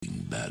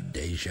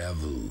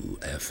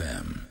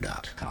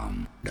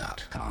DejaVufm.com.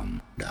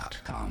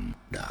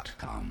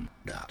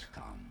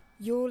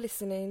 You're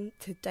listening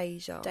to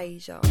Deja.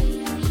 It's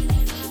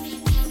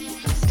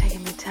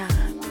taking me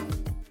time.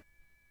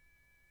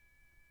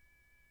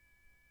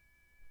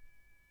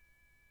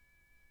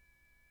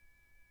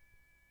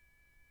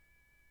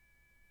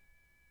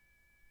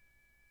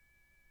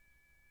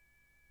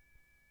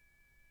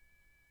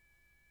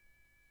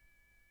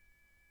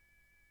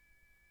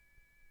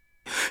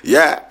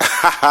 Yeah.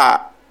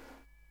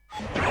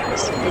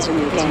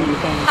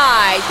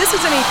 Hi, this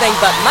is Anything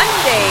But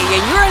Monday,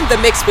 and you're in the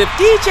mix with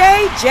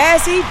DJ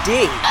Jazzy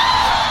D. Oh,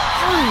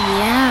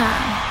 yeah.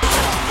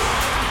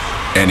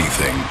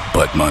 Anything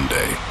But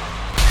Monday.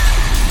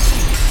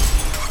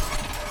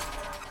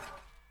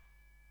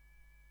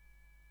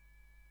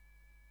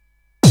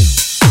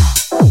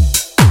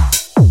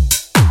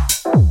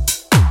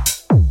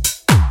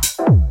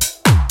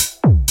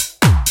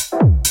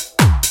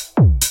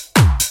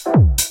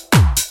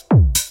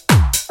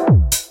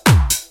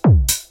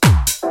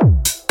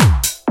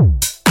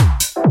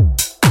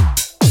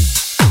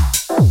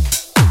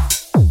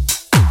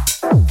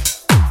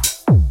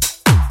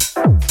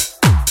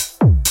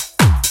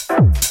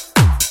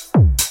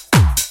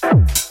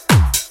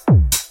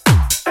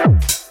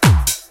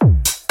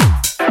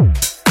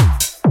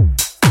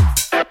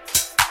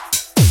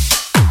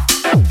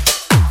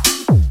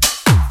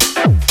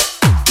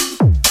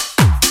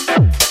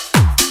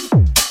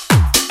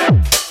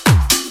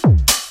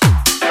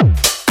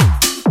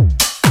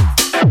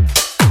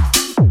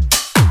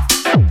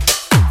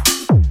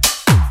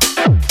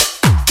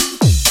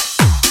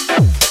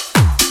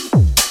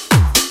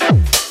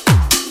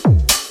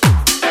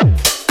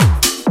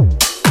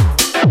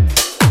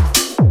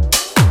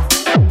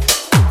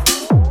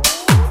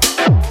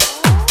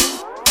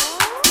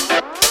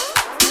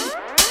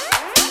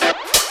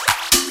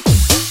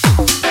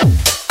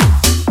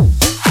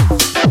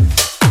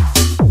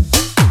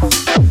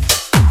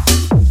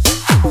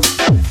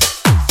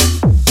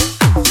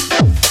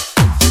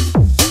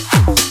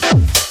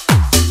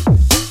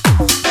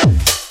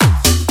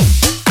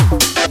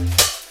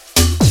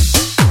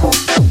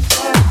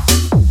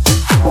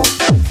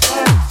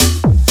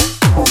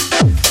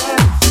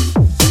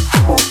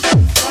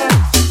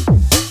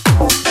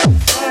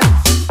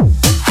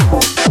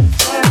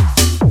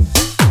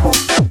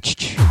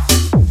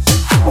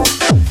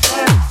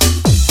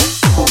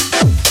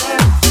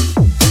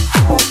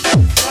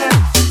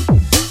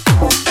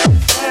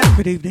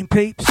 Good evening,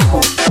 peeps.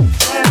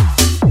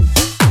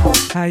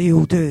 How you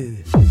all do?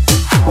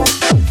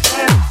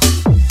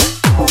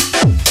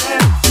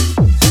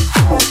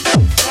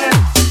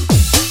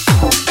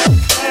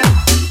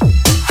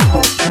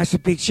 Nice a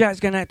big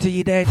shout going out to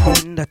you there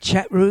in the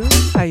chat room.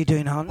 How you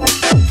doing, hon?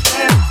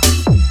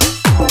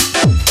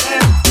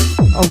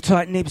 Old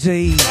tight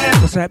Nibsy.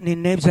 What's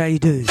happening, Nibs? How you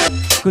do?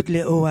 Good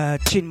little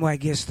chin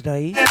wag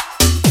yesterday.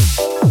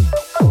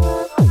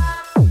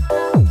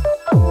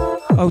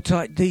 Old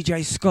tight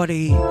DJ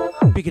Scotty,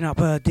 picking up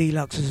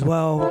Deluxe as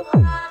well.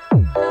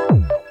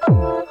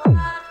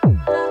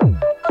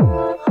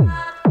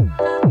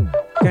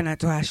 Going out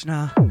to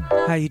Ashna,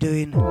 how you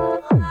doing?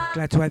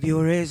 Glad to have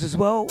your ears as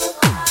well.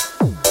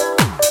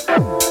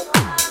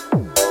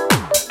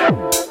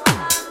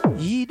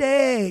 Ye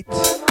dead.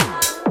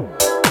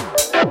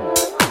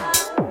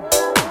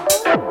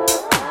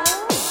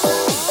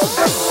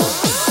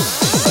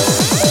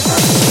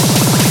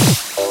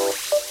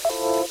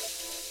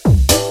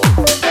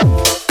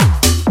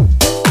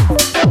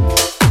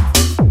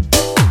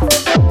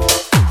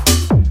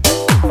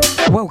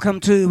 Welcome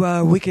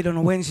to Wicked on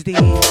a Wednesday,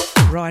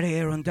 right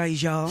here on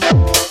Deja.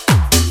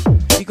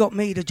 You got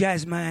me, the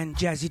jazz man,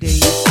 Jazzy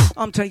D.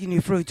 I'm taking you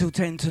through till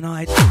 10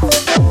 tonight,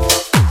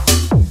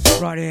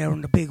 right here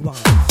on the big one,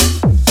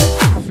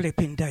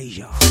 flipping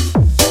Deja.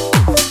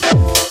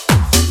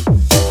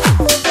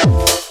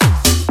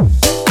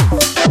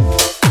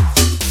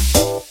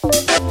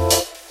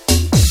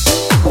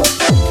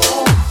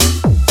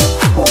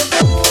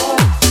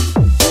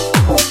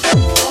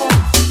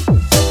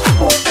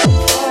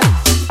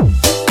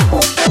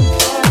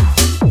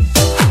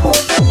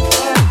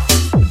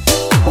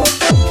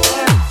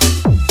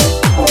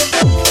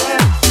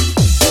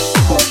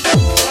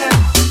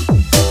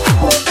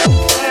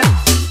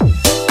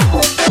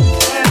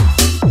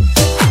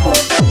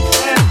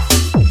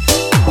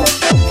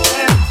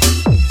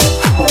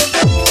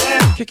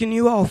 Kicking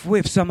you off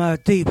with some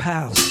deep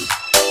house.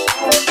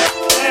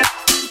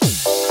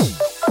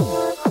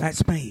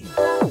 That's me.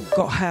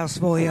 Got house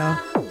for ya.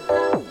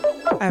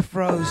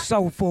 Afro,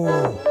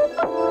 soulful,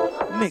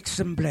 mix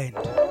and blend.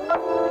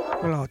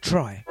 Well, I'll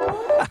try.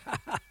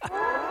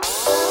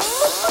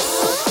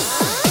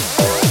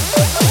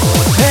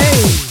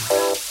 Hey,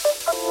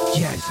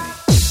 Jazzy.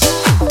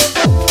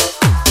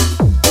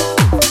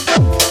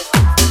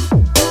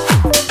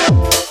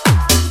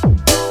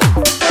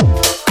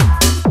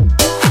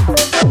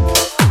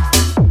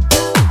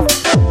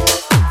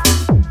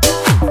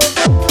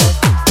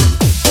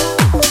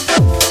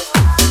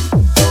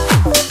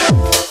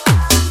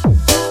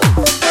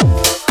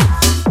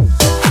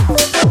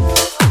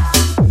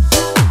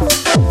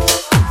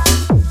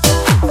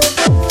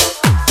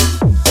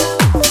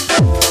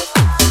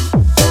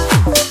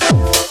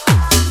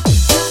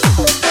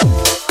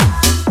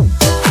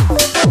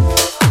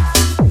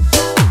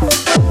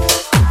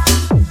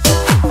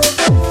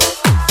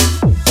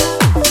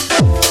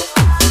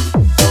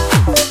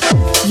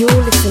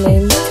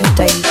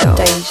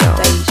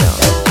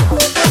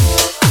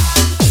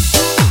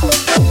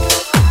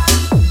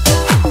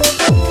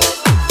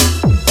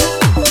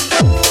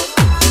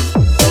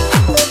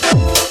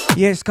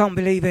 Yes, can't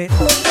believe it.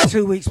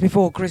 2 weeks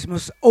before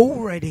Christmas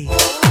already.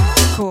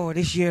 God,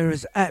 this year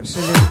has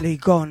absolutely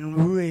gone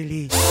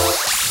really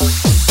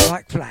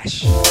like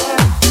flash.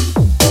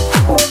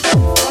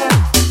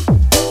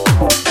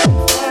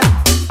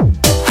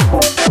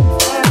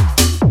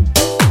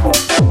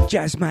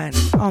 Jazzman,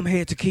 I'm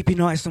here to keep you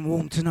nice and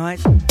warm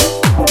tonight.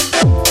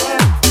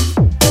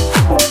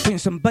 Putting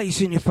some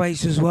bass in your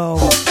face as well.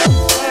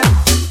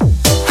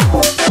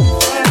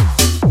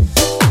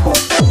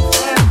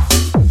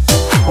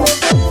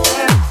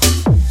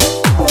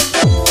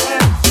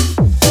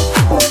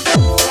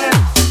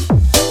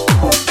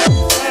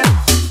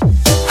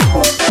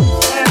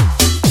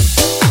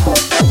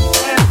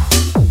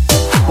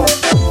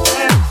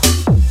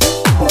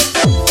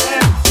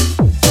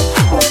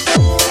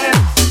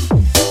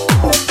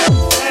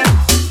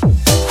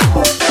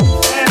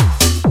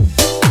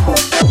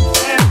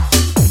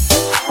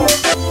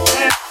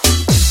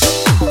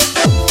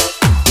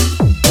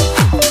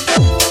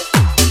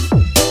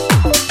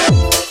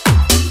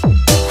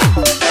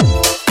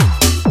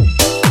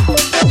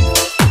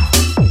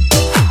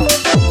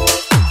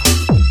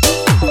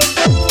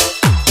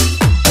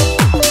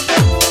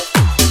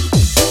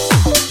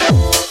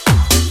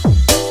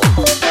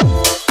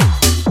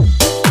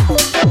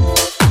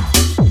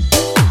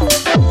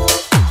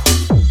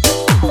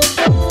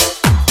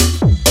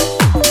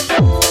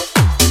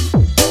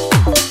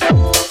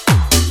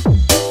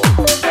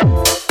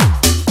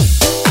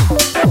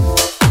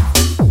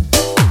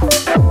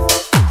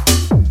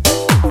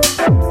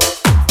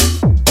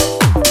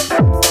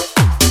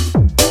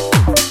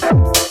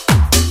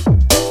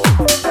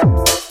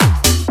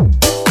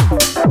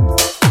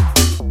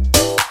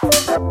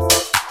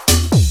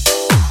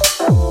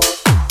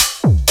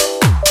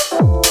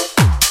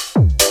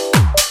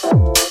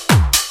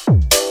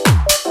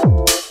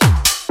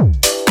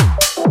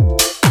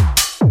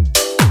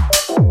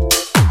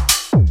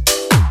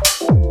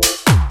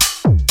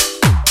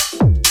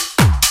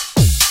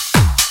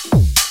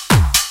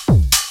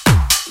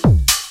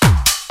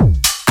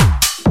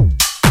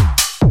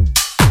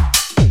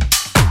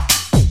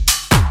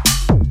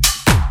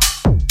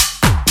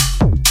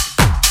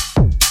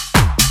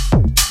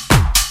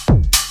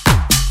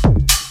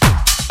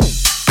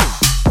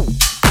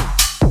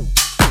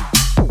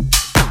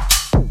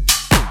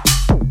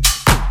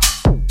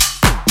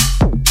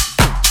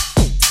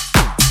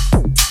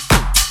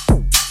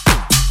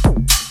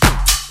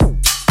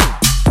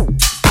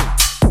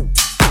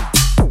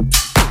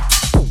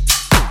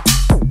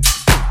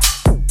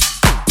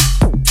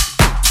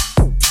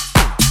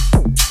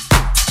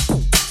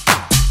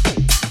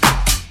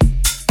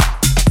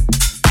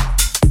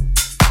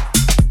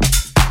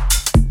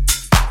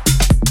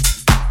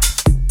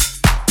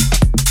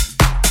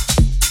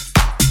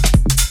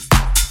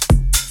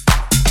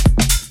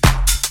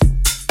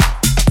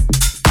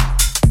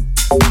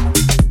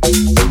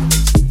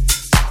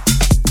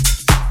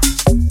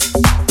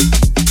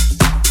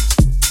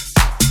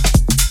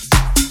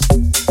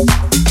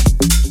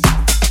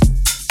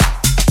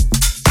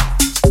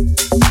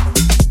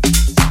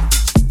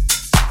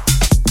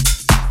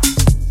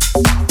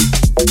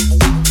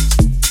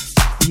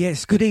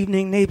 Yes, good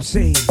evening,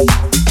 Nipsey.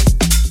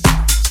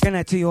 Going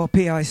out to your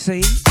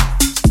PIC,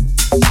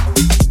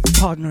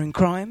 partner in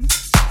crime.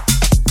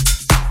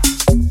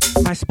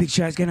 Nice big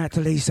shout going out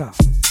to Lisa.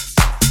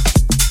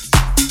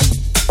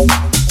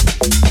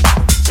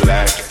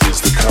 Black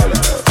is the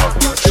color of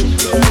my true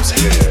love's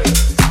hair.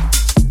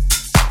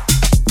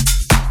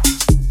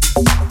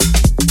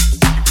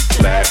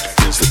 Black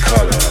is the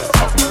color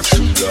of my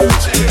true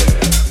love's hair.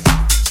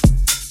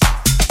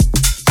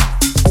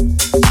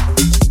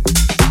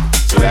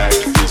 Black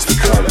is the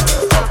color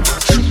of my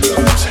true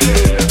love's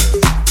hair.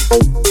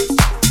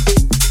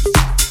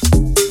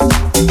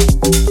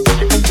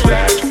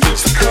 Black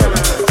is the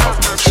color of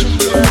my true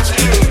love's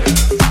hair.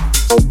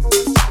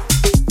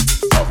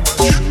 Of my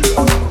true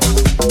love,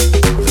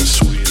 the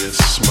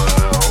sweetest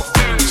smile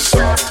and the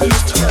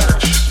softest touch.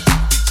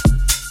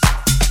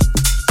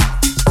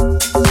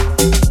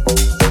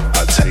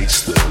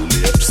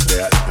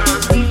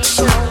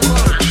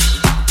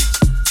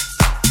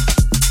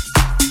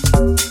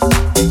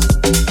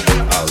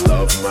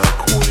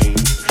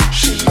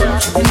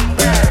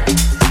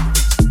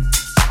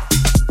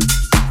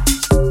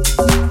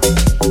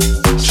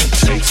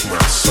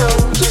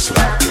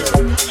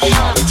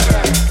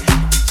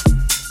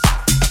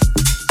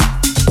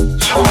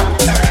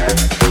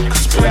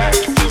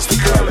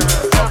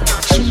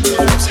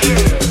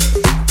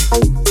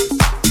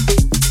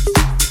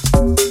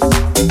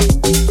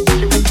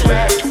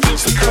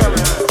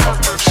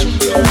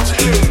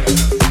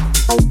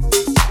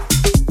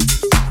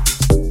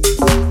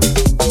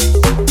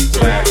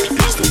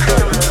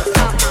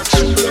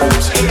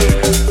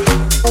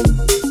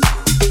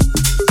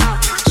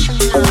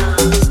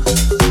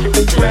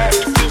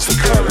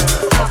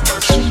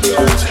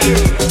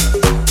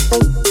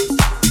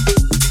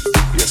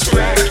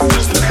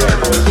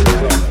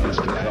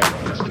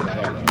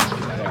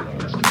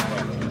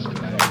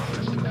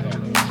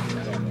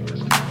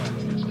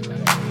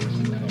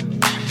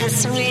 The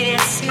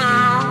sweetest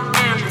smile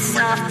and the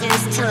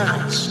softest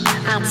touch.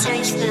 I'll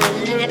taste the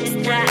lips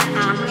that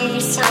I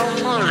need so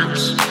much.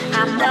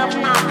 I love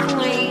my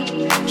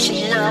queen,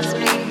 she loves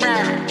me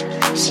back.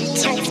 She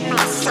takes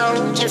my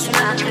soul just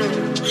like a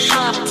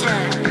heart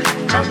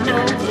attack. I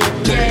know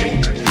the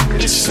day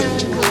it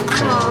soon will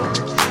come,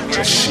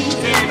 that she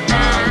and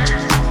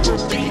I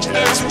will be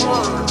as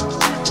one.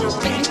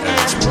 We'll be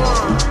as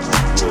one.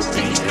 We'll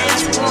be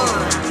as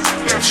one.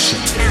 That she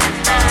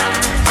and I.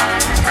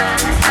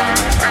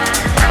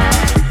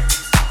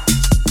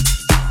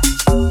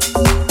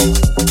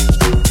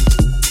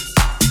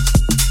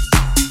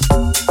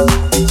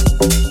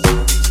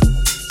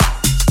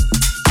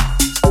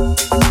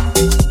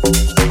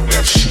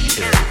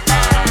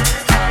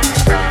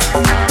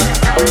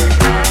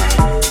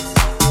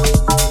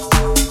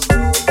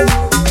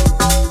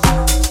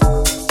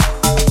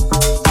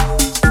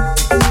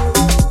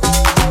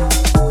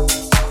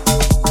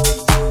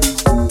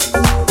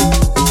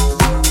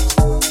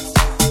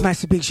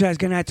 Big show's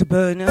going out to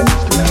Bern.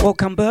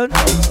 Welcome, Bern.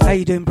 How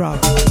you doing, bro?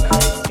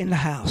 In the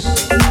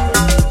house.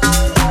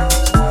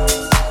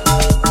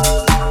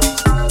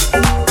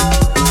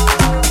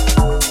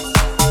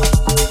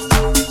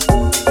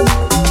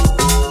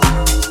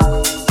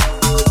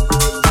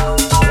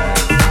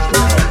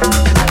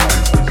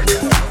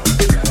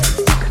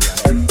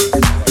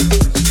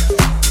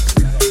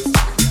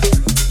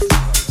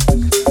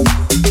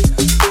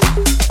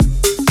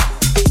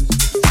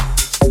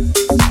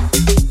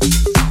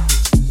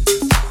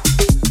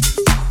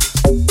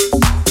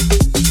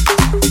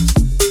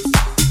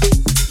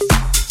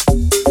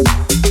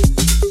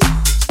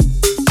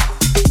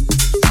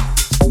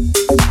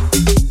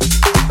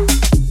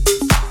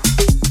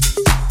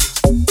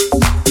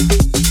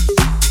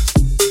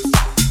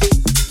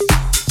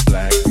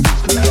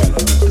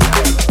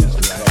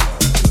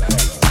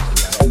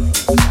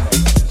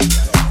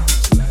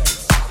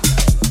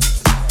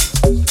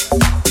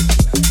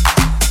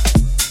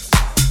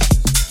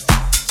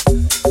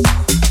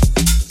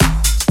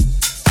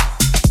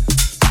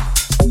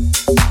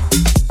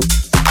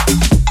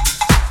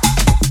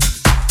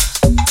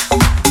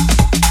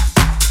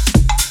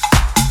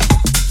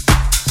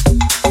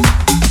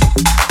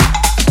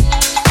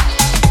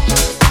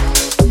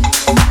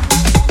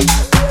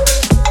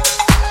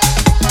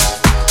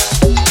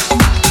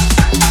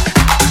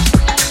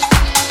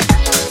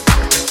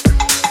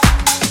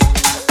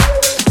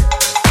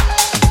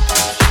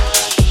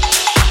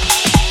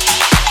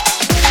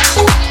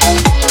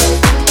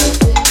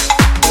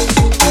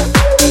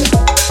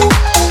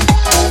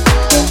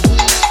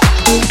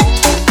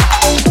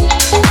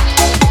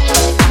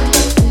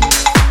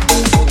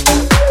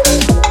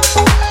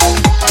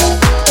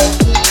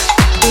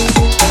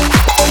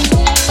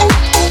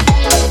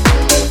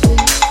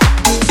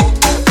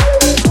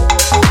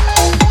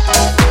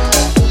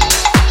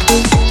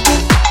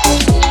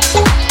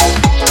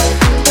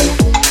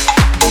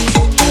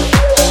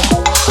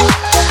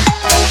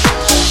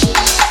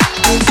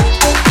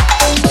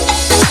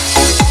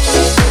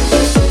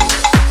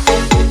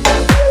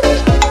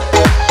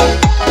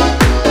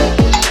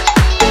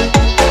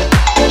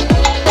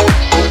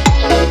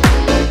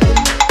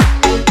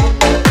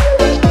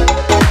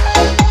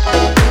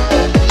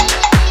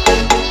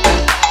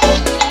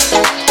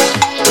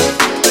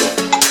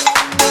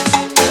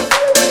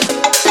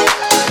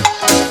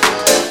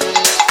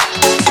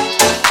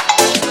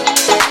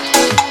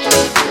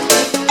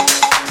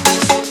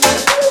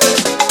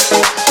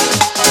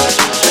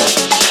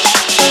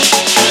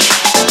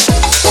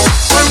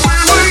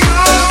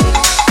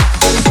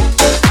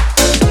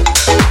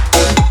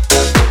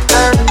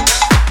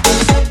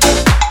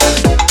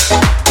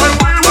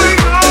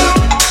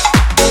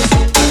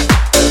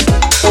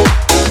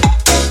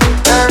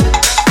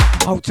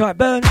 Tight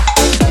burn.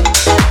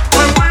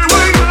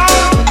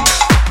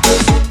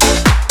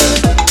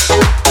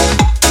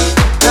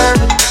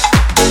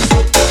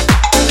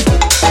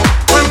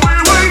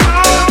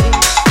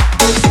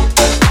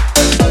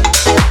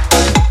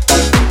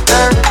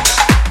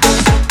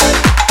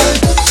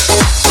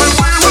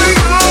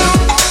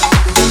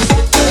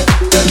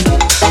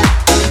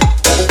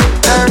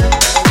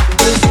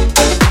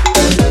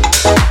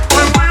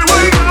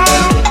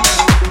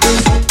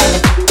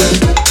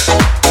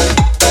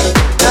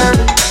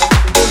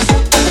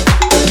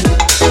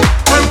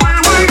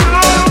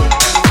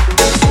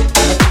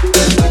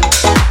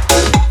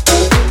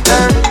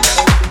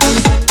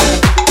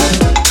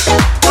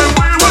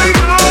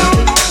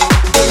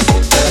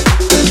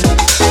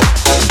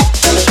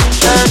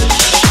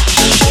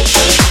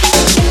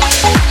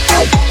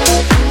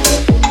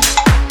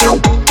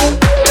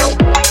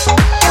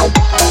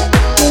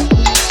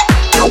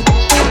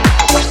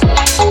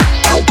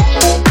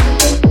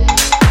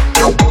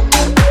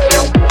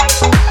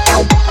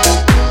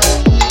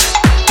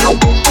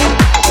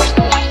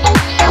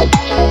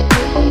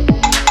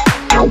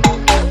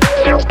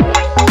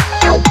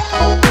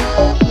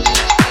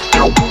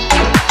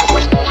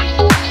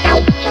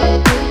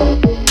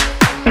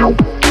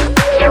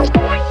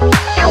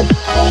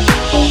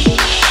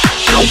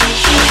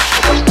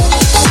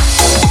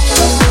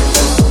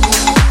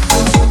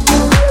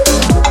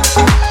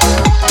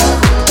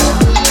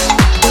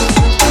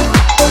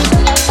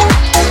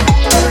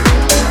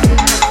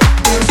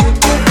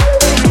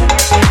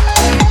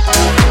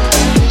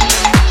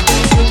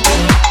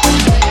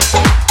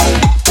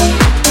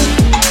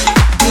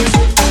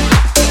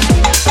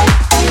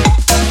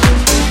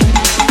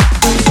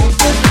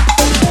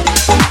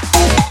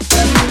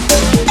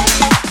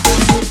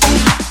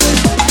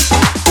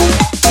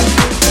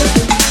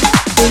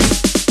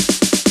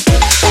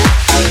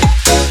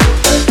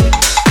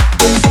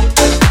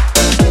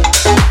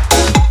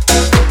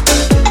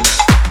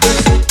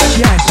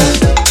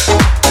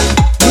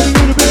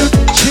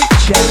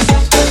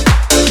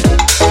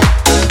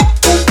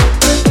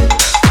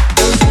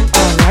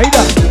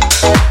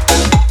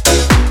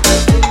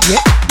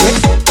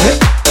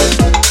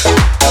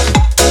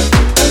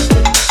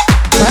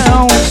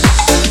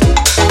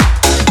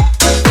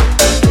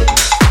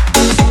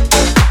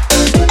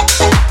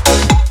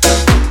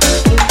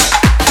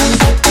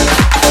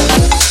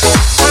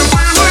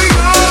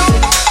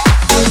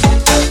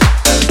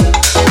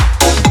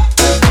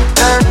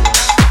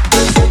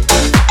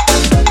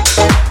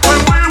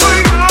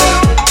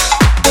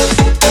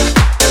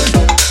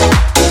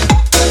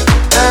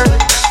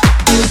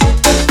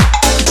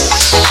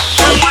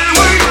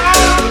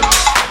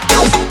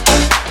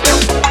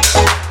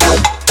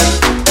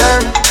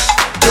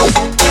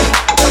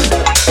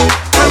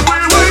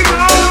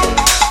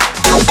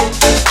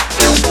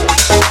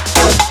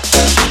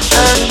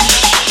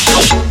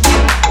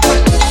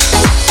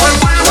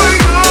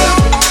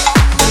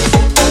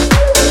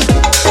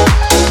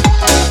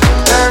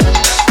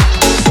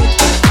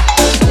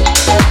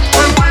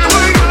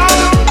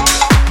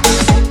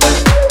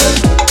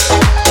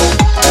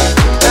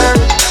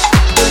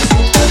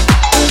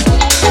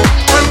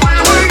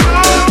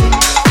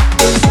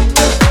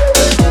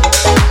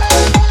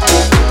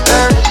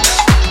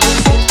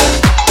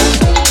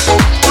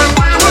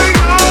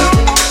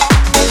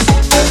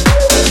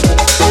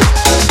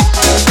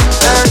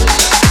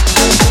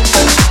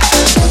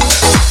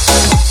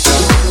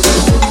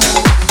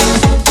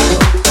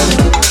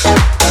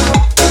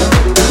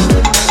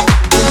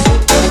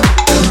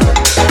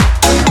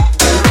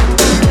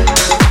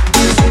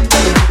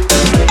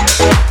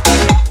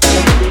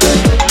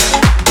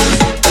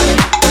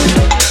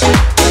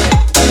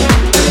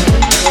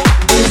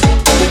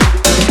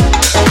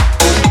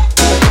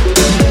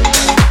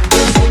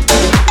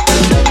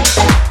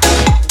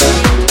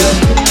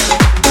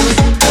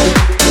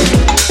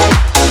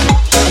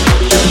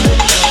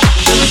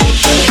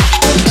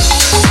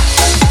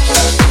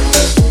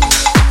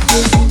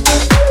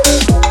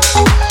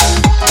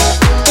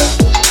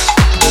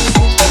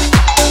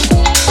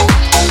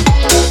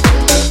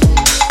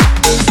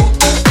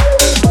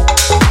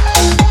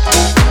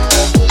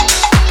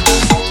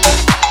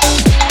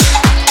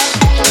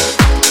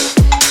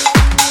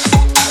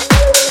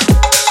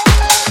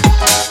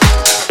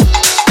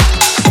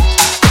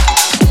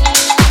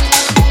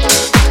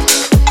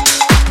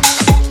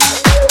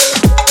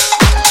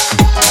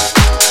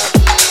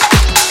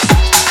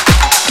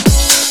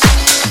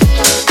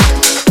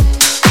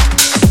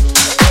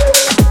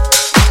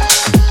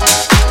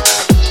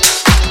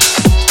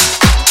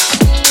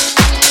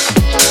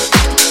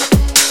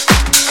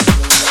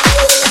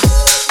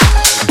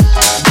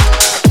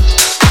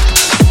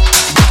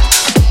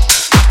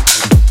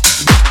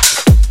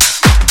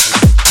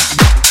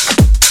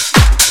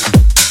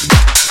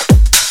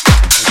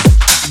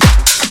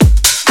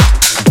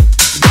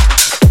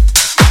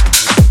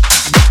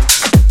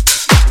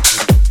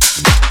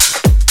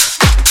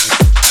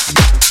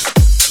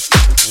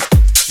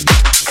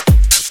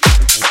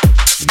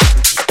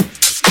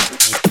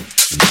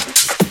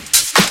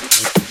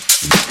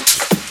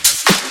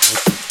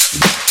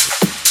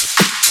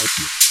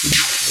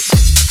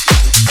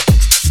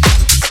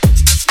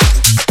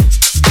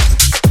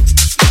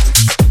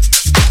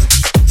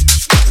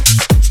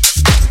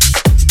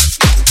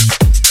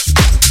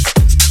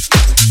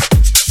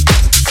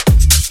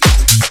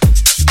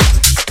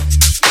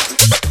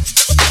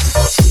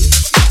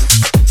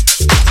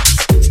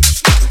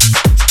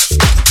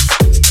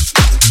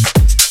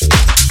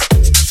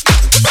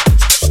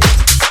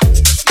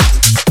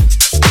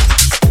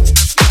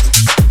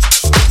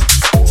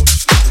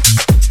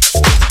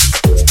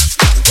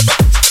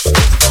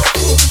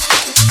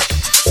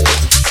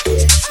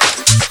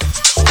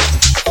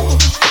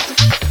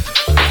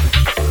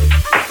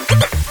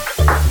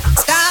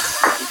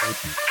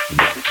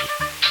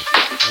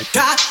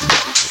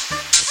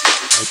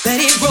 let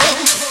it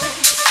roll.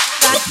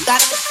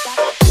 Got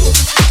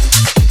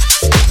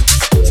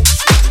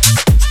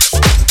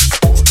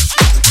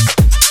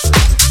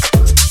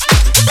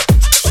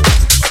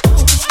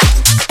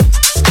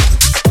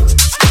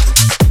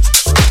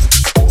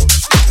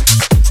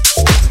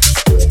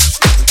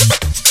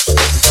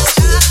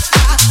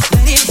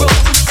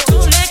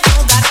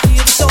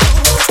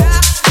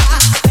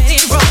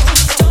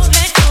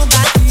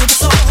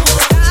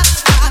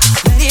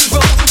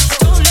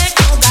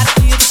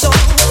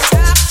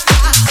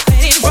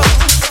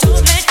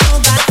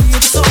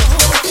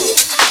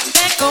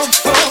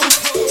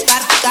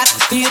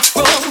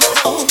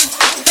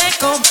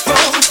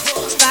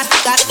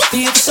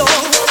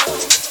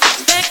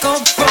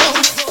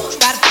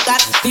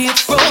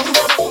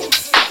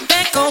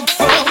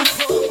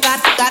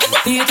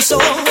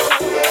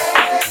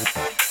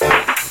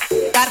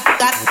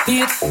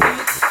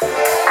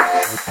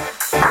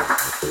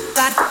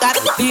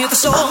feel the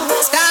soul.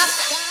 Stop,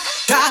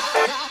 drop,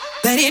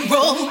 let it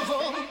roll.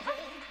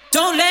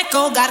 Don't let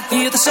go, gotta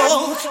feel the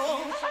soul.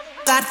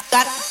 Got,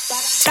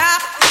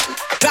 stop,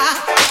 drop,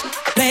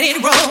 let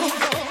it roll.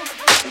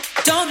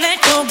 Don't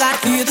let go, gotta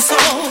feel the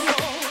soul.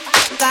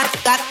 Got,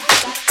 stop,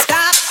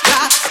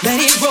 drop, let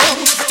it roll.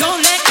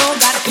 Don't let go,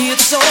 gotta feel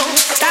the soul.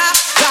 Stop,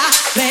 drop,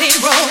 let it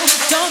roll.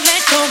 Don't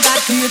let go,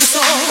 gotta feel the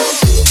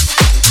soul.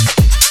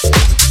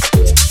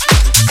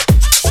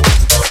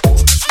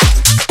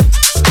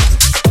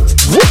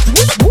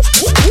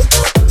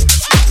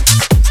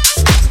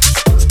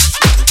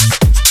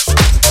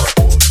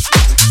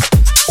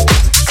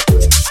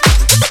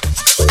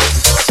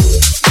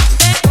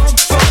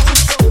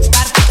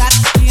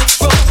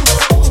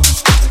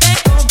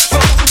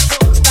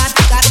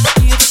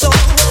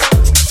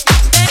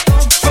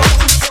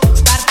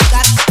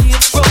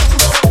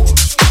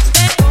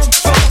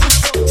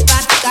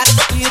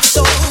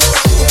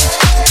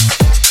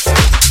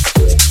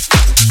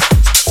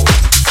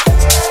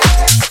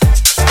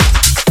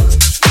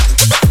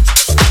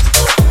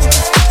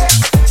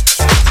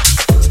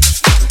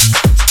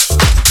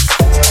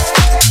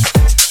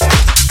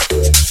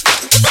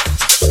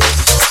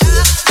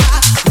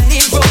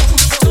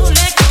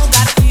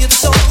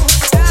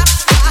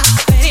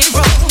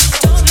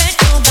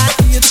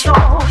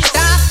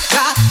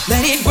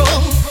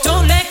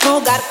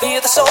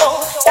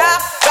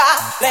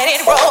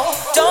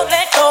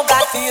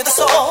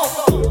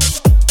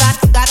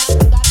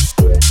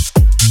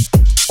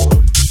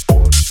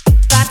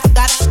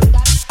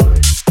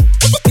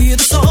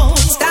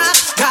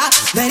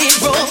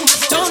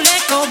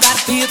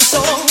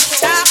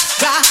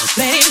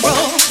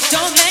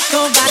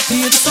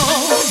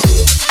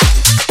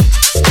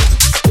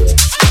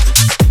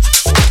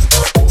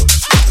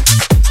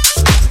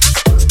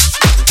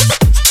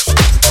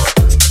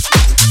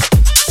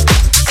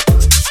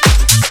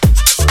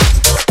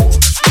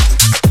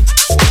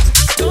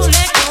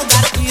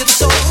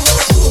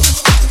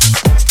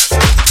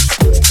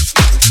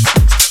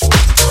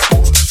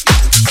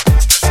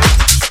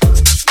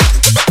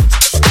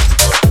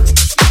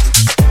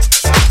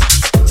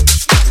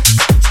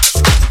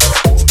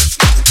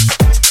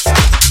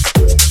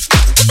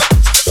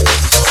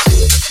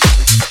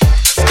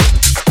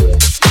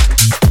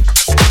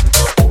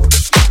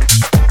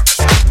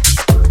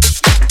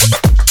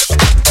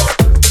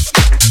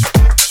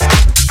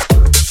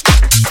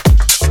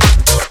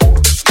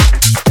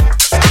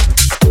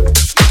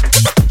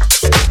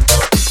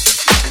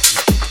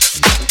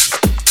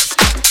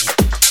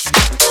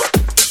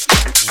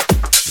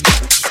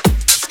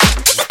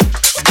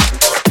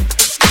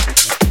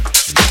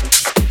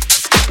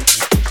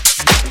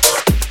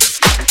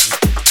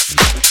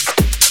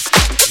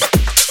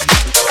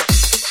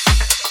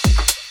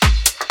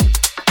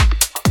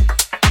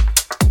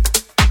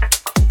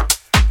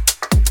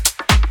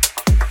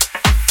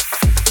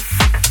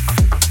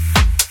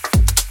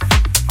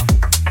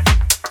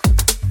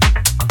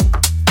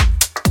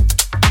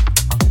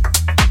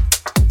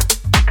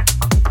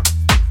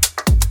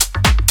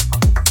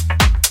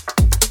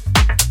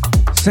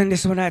 Send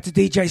this one out to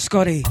DJ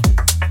Scotty.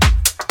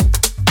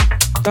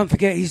 Don't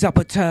forget he's up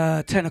at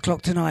 10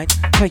 o'clock tonight,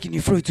 taking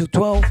you through till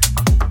 12.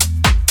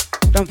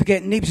 Don't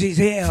forget Nibsy's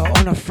here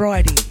on a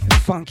Friday,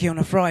 funky on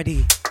a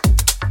Friday,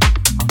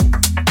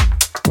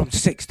 from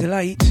 6 till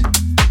 8.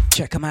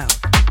 Check him out,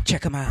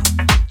 check him out,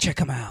 check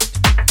him out.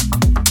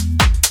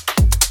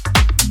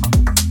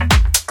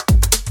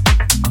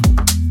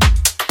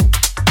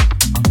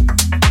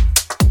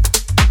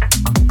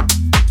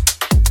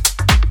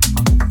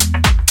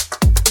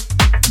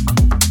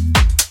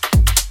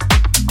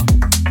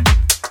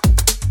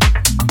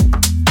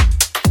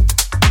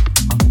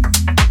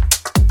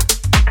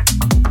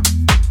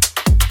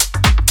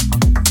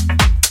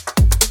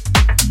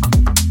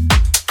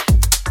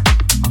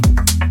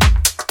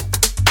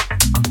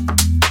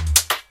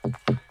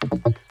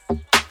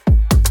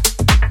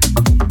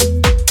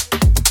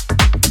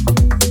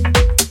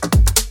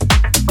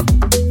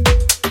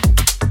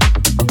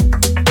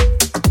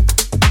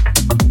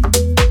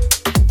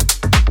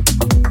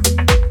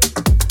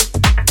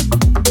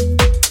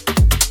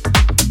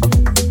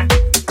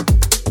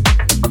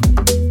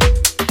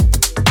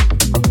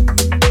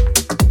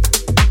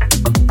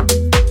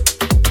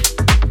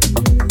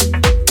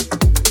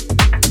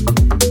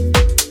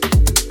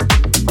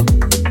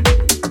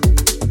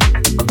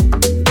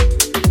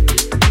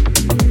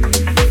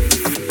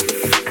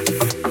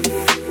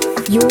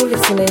 You're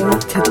listening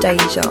to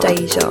Deja.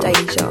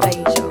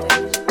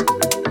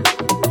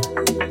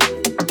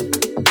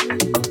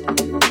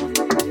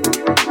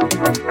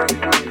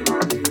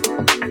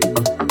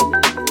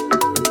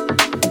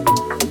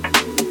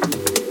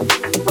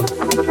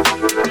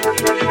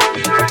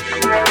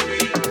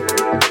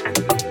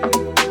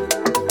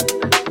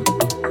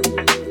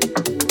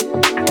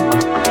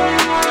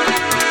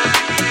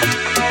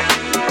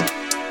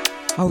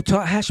 Hold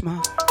tight,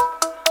 Hashma.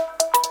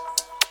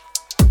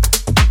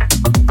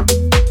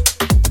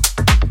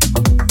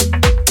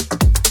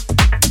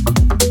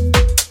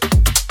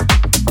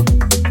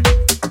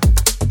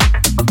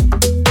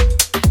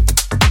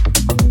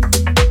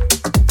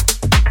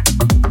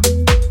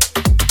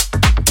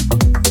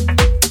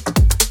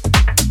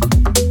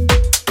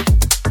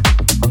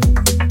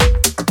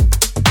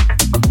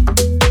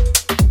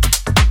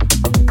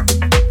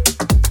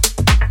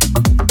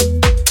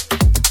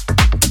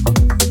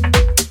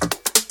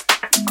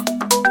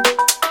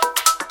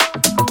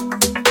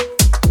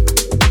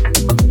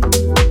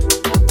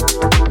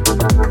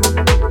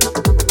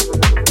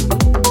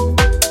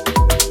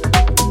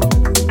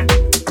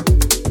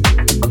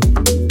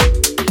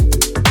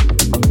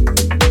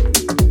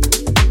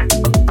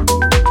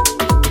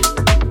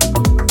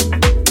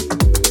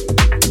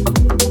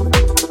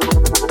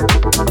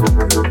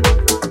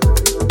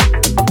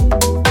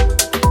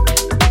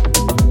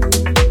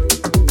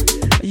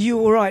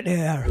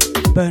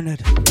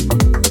 Bernard.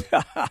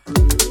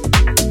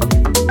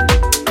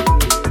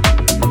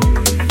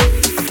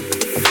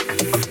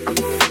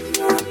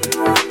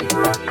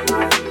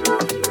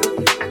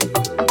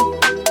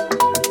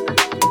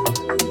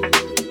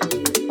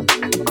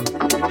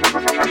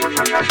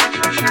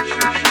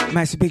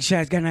 Massive big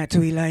shout going out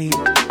to Elaine.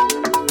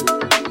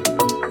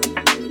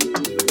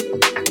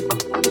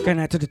 Going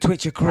out to the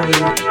Twitcher crew,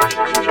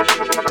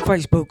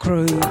 Facebook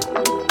crew,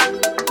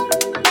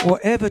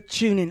 whatever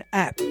tuning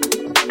app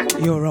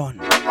you're on,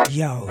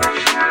 yo.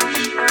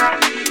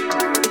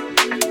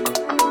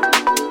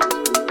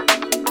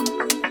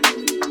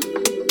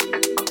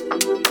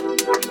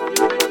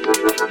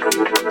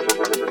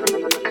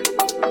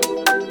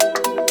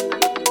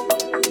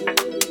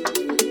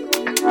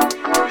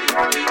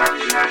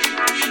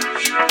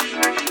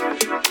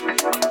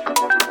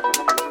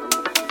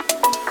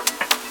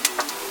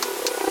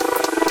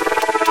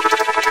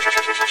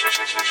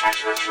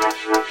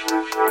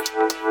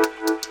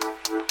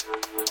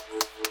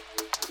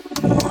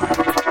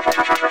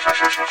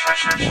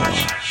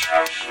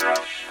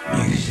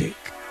 Music,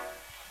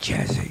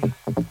 Jazzy.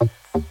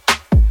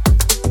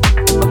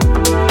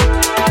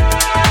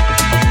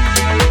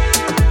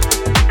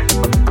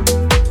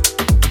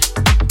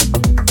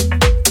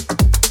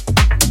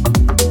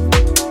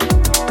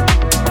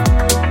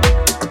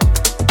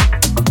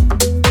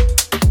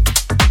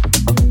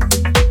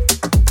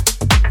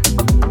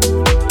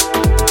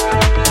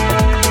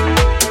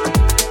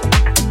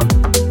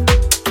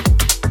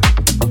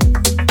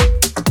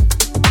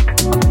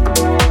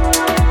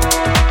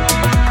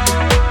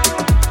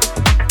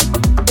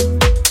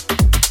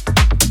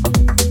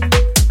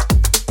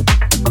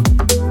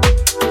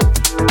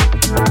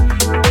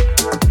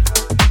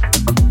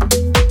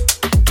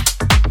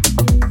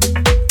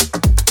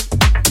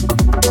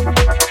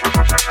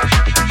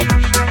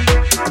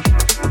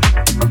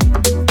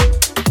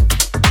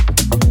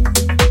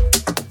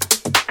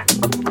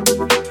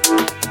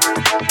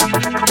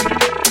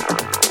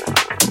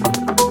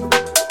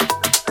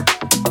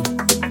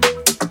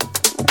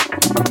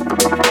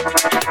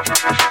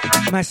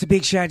 Massive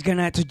big shout going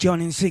out to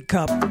John in Sick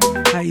Cup.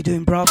 How you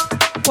doing, bruv?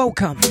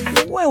 Welcome,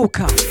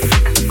 welcome.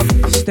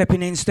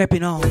 Stepping in,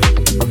 stepping on.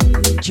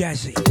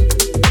 Jazzy.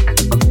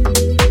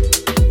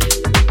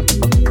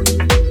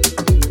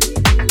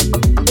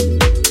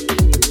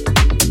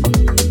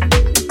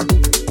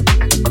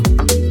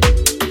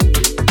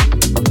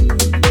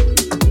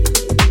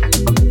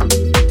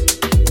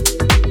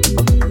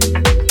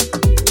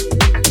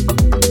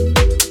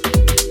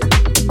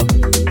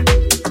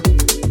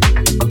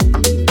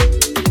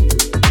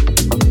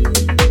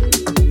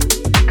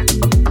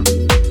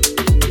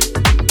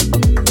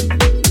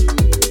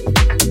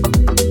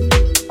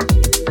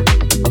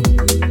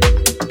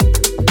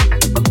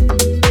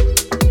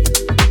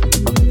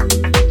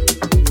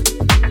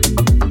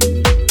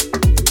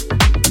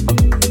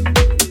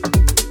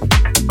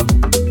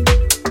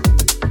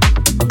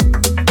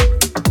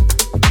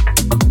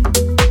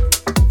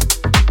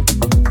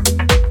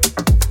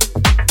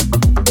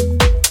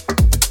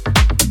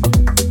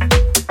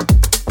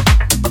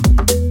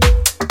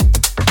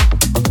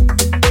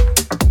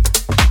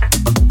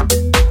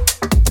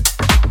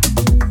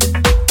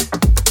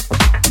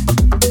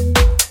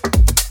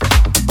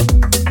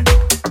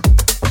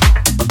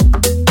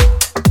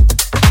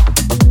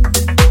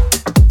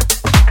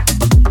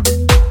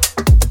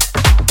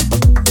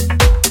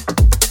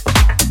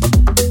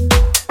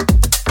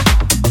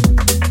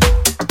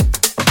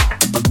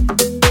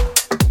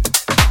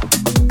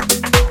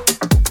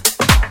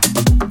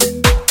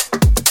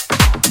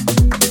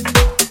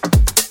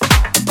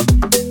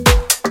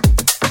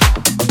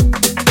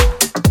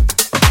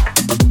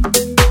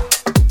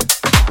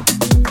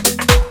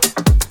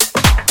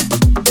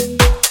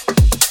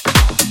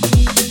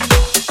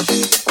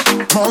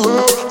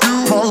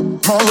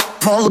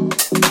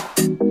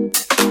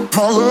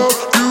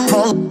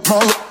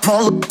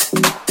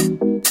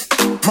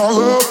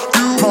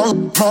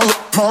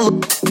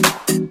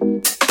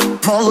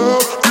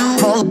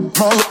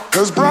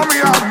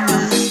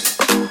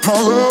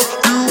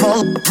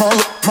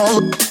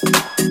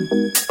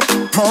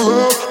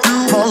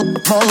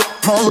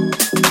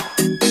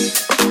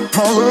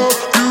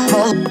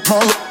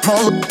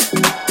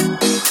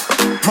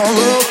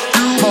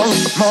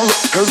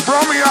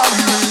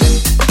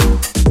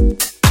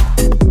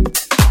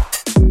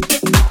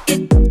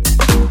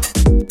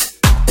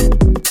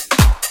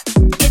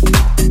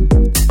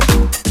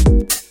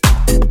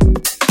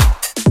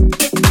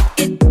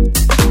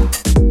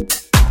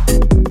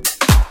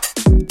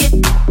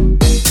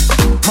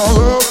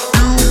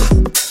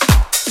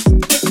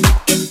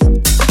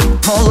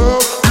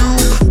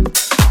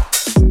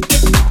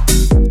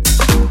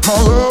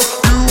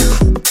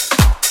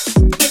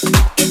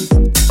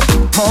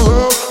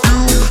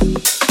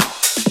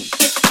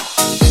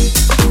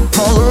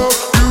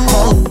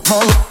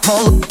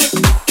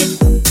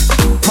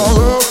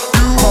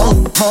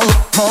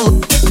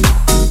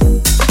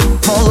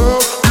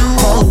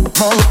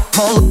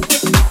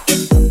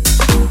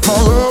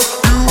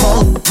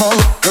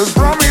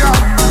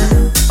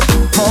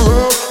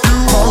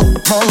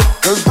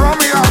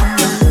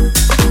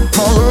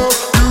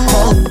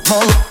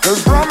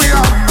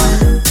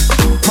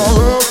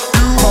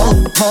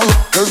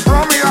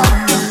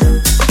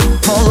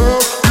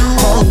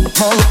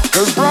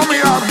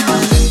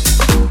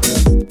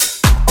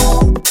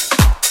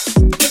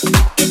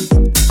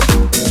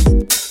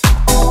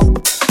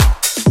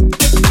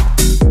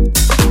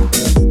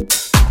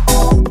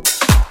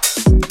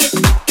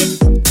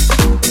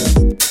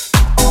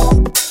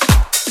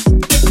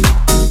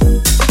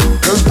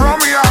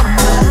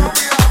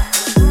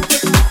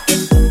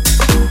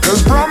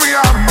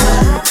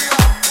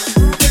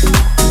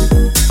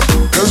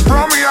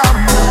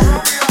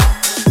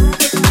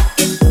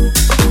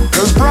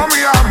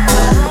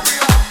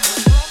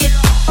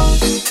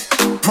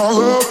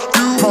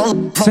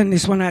 Send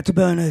this one out to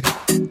Bernard.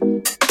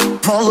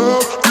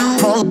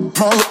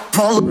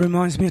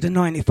 Reminds me of the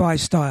 95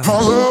 style.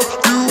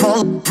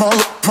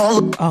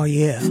 Oh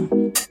yeah.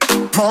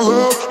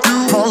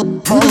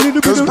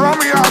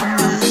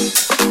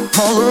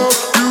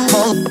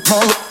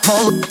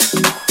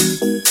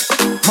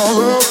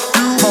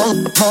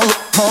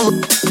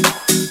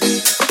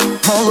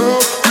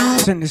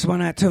 Send this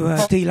one out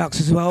to Deluxe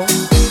as well.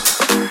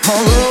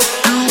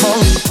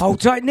 Hold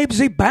tight,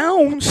 Nibsy,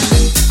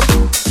 bounce.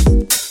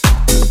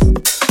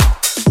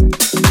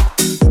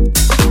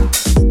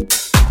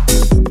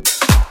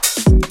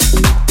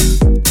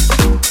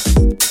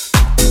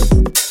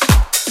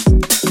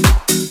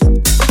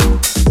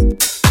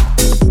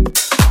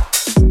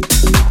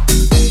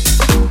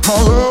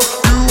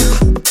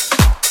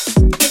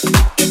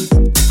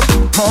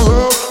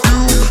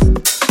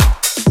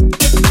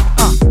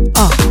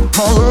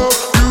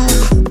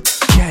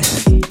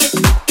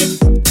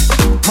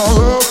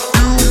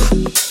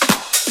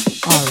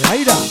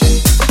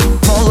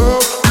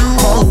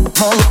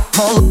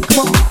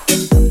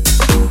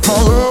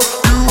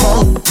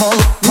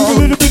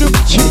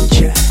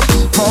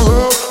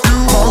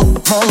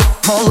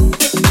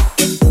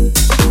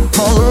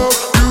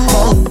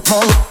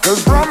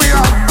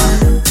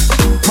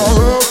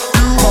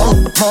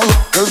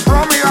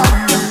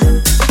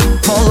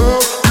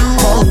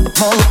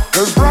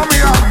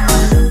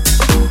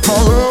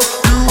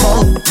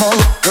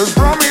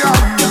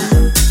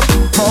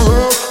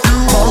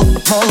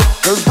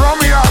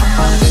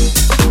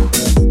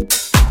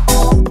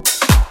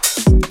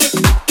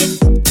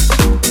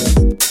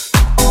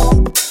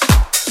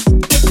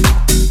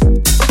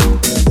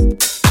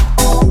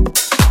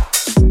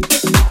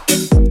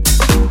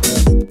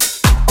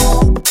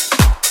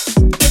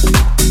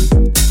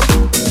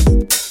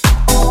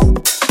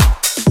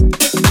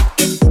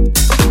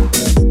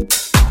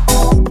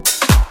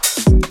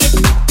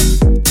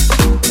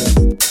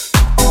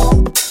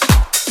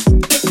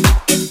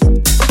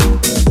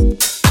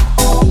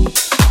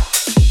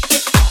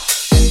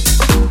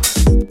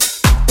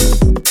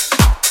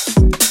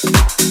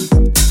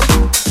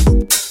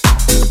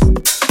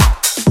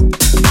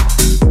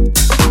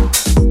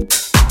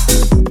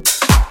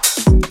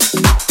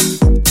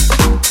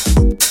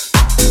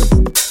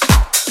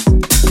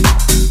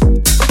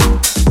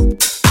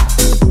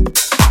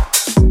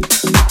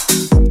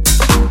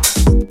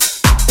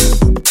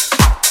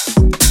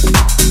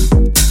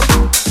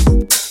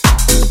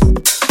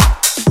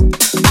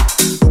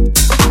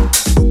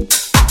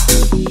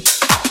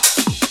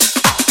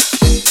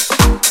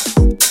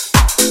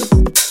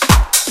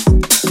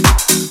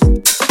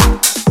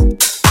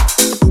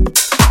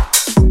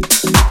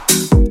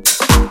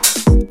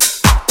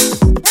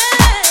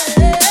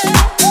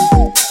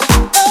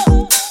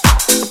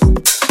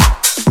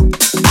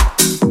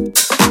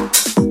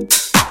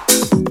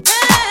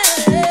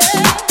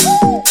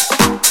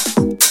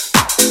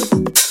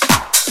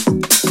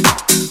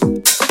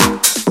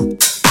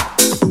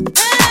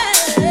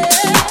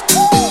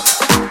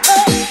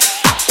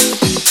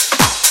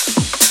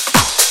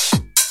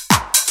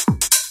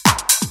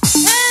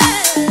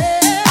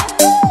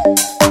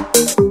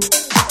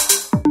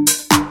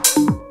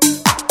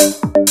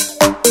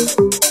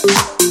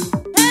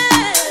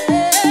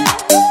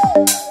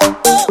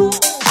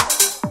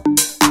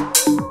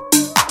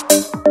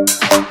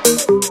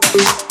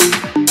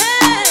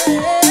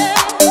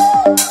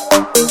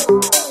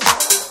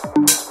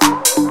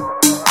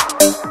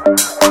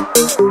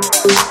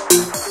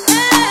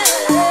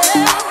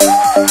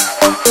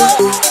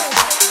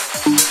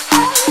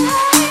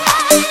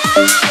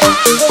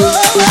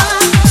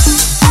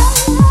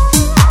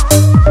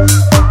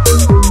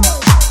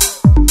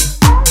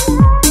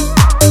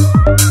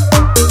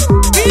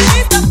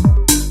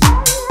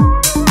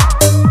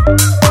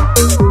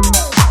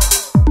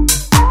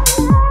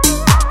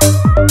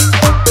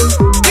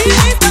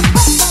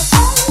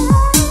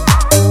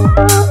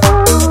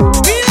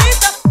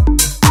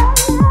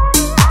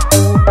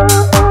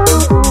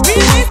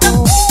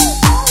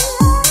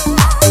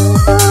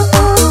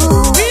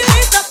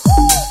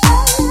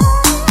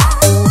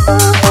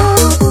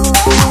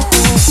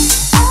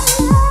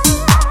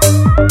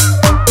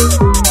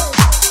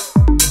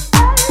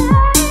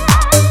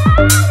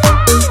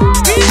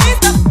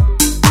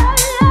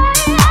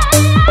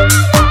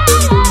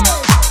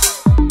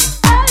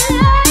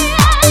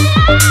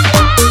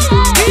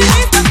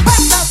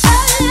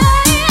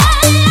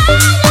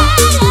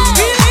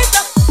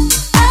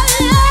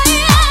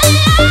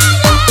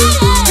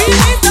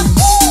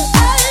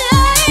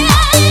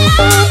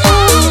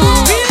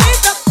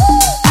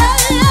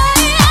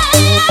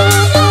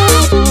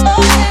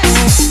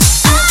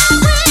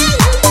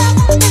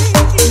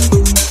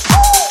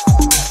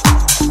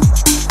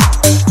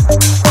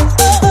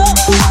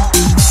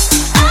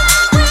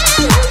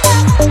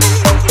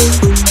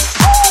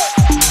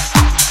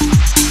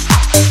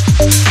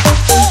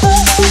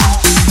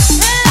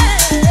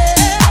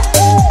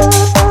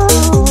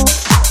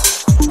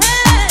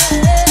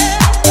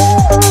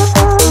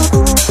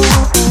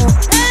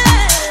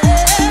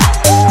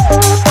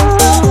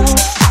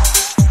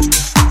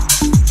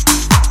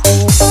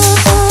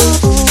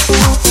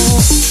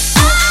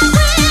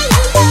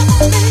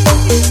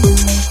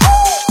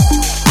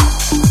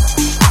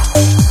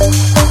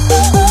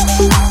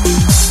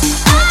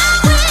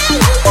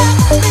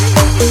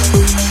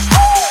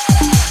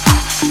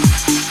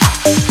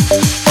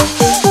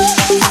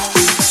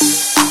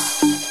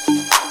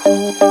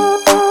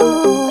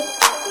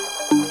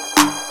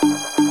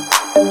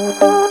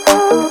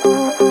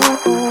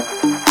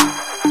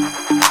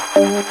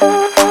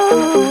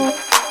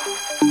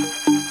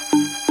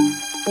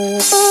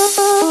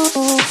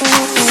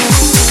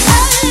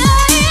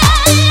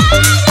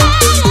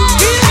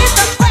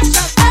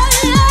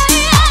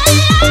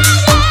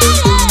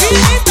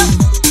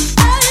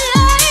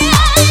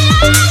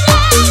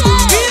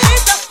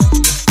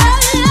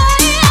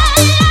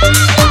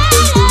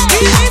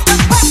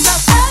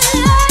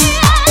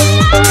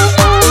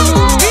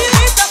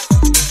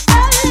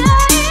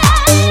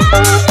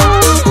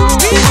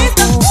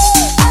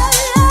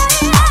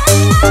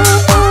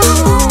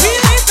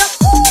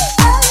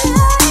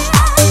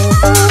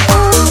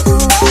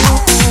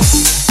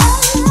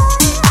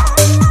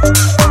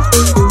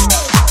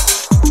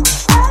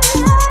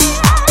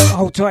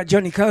 Right,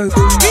 Johnny Cove.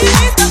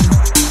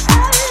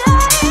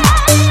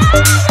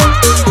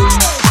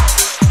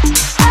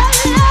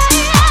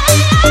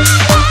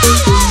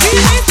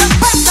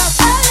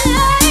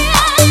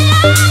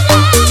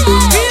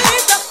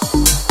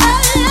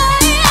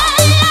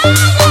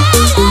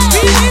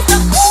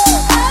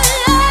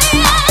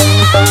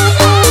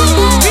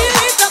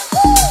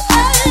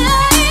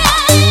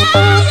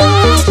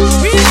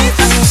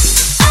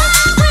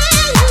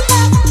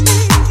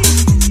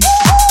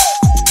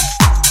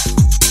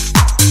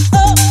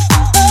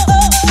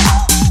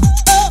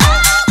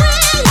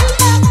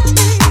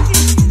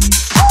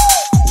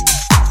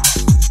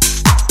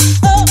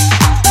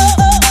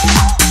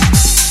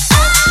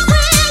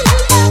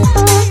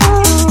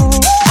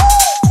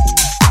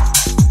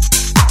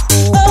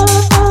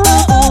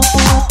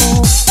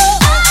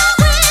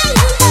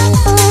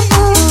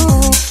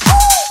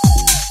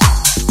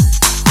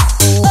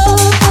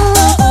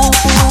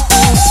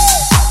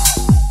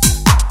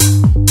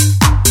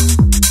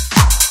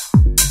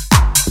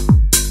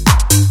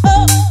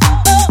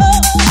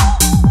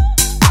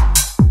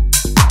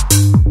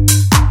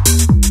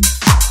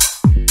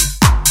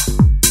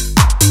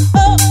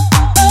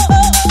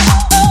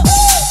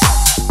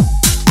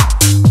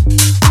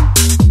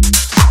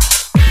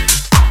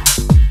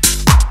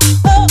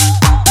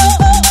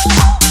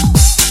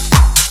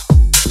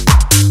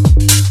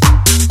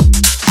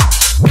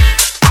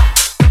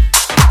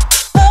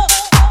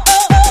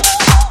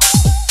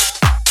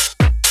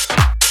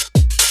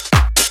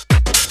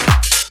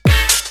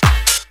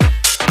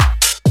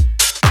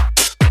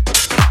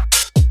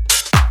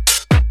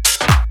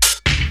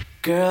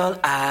 Girl,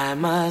 I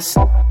must.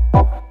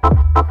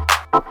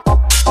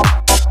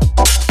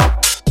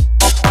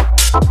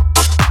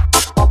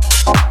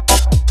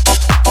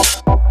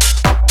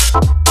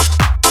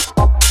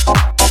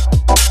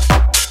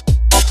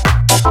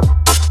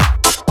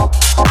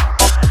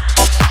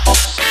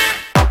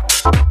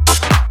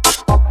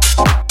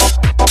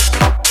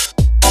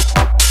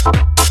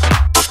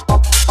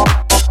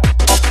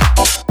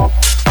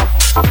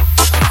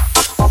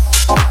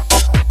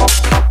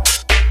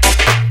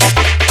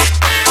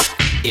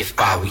 If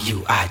I were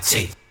you, I'd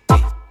take.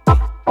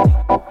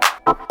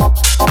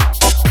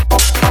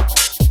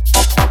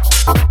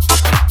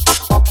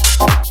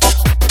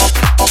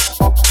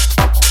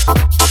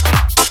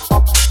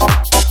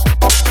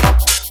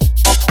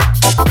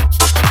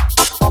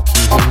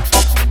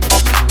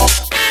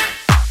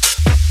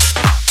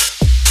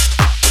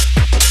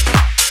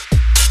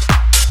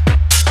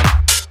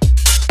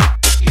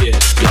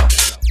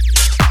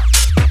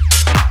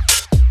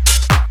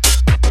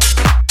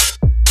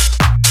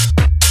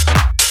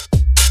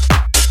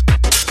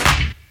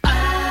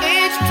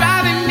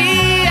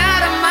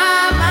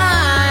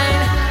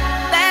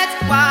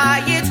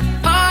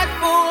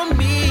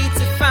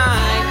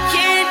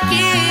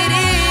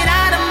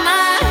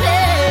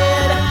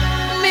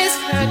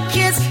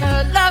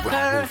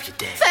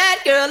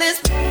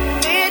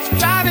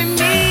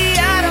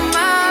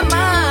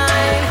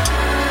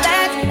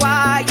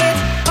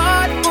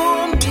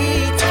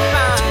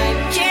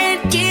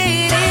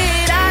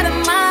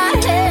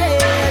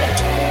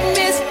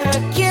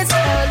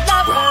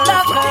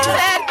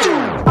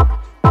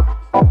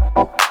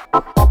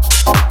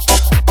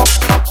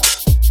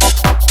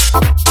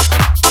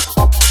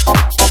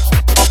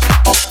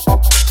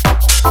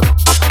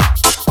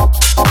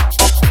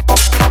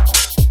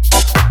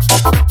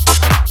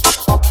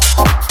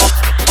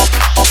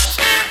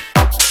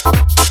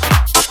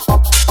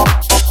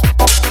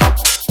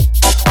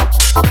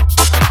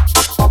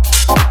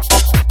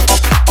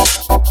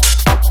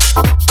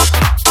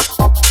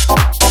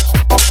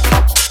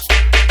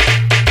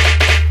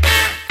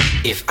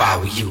 If I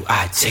were you,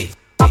 I'd take.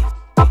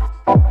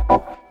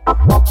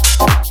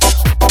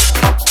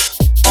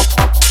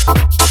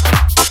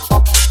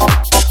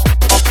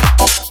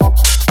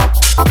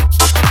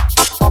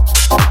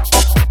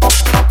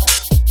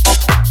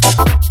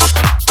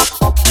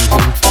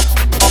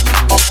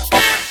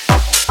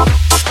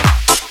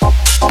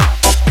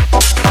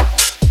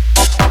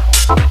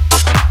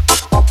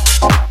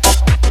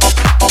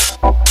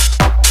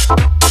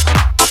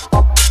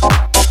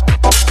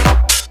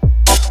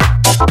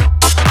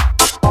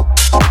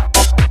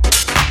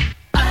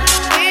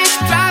 It's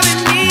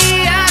driving me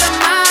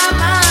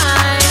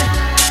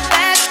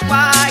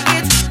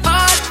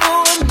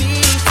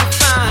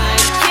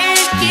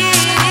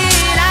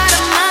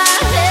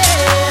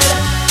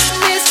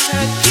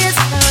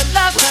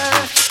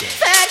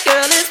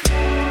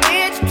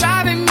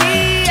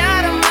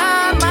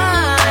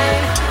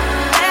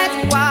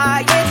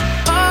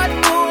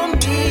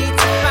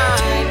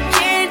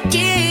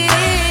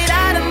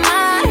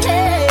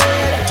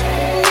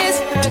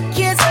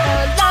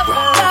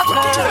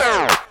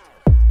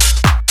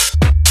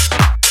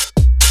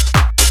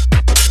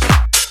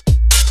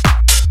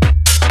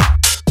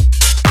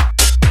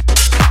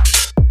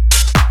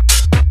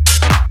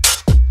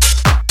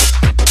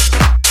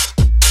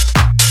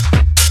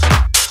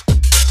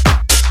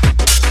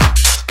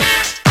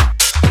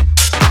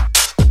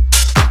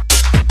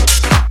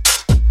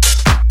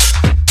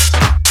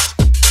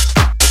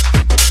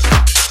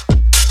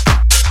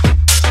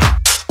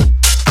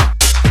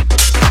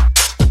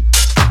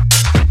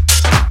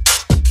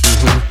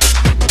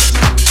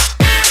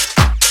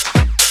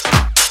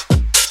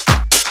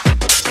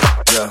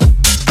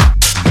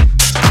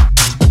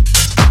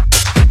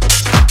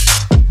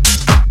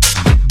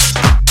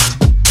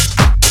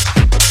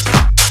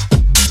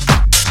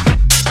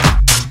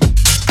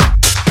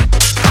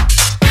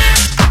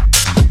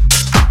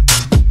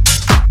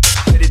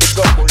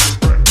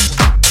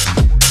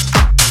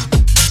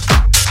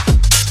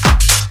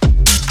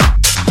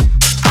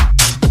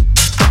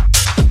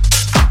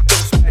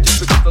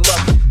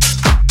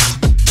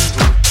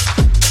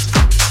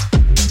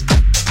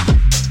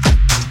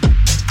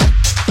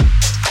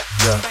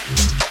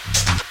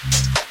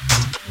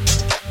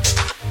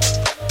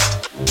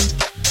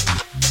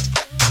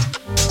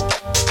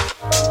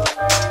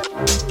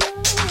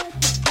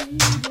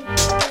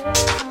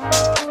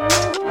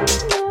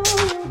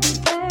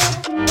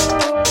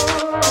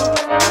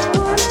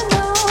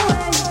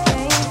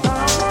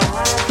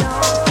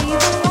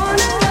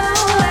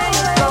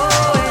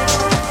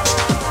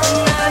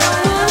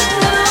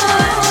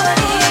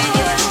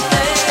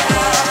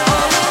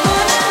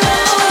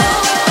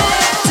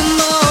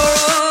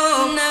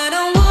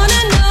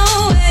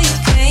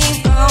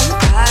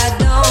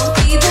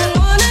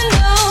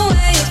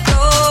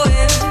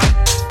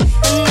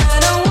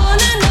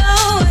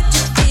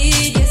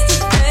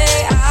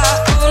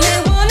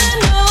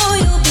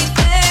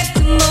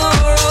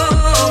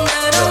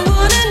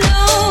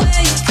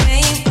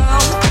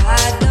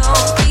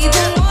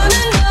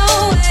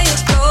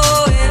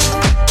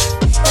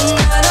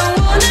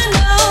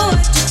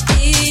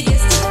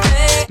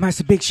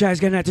big shouts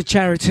going out to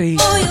charity.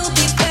 Oh, you'll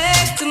be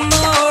back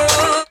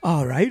tomorrow.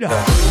 All right. You'll be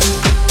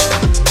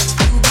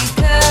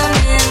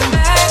coming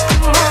back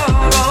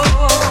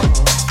tomorrow.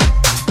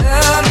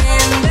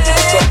 Coming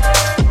back.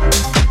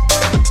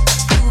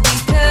 You'll be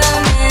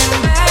coming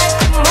back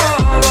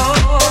tomorrow.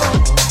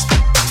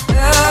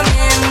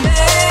 Coming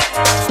back.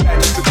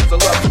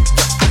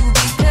 You'll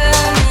be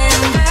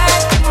coming back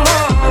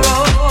tomorrow.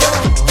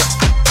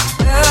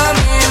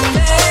 Coming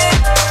back.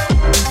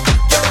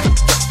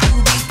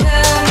 You'll be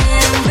coming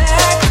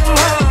back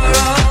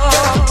tomorrow.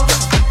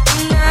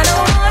 And I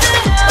don't wanna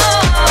know.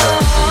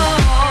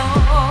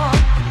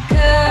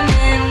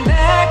 Coming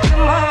back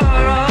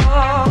tomorrow.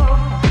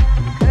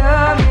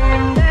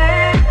 Coming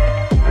back.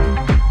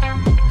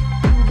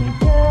 You'll be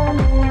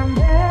coming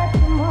back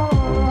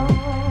tomorrow.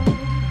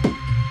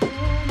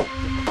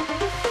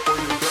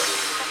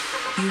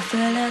 You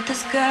fell out the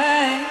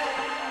sky,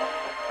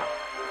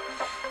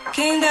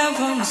 came down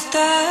from the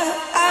star.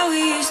 I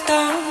wished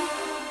on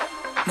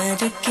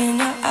magic in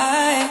your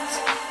eyes.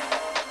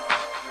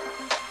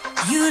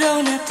 You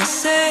don't have to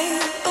say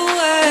a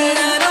word. And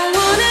I don't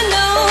wanna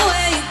know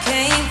where you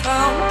came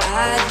from.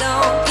 I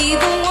don't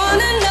even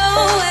wanna know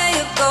where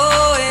you're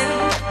going.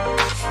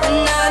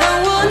 And I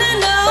don't wanna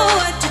know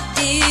what you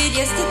did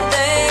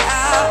yesterday.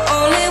 I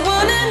only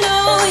wanna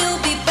know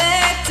you'll be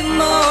back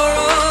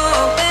tomorrow.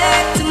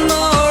 Back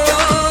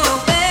tomorrow.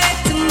 Back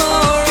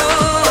tomorrow.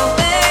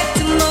 Back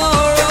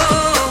tomorrow.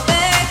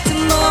 Back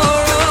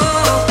tomorrow.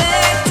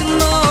 Back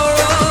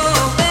tomorrow.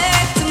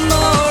 Back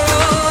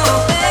tomorrow.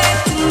 Back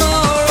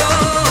tomorrow.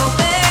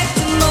 Back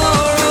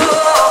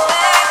tomorrow.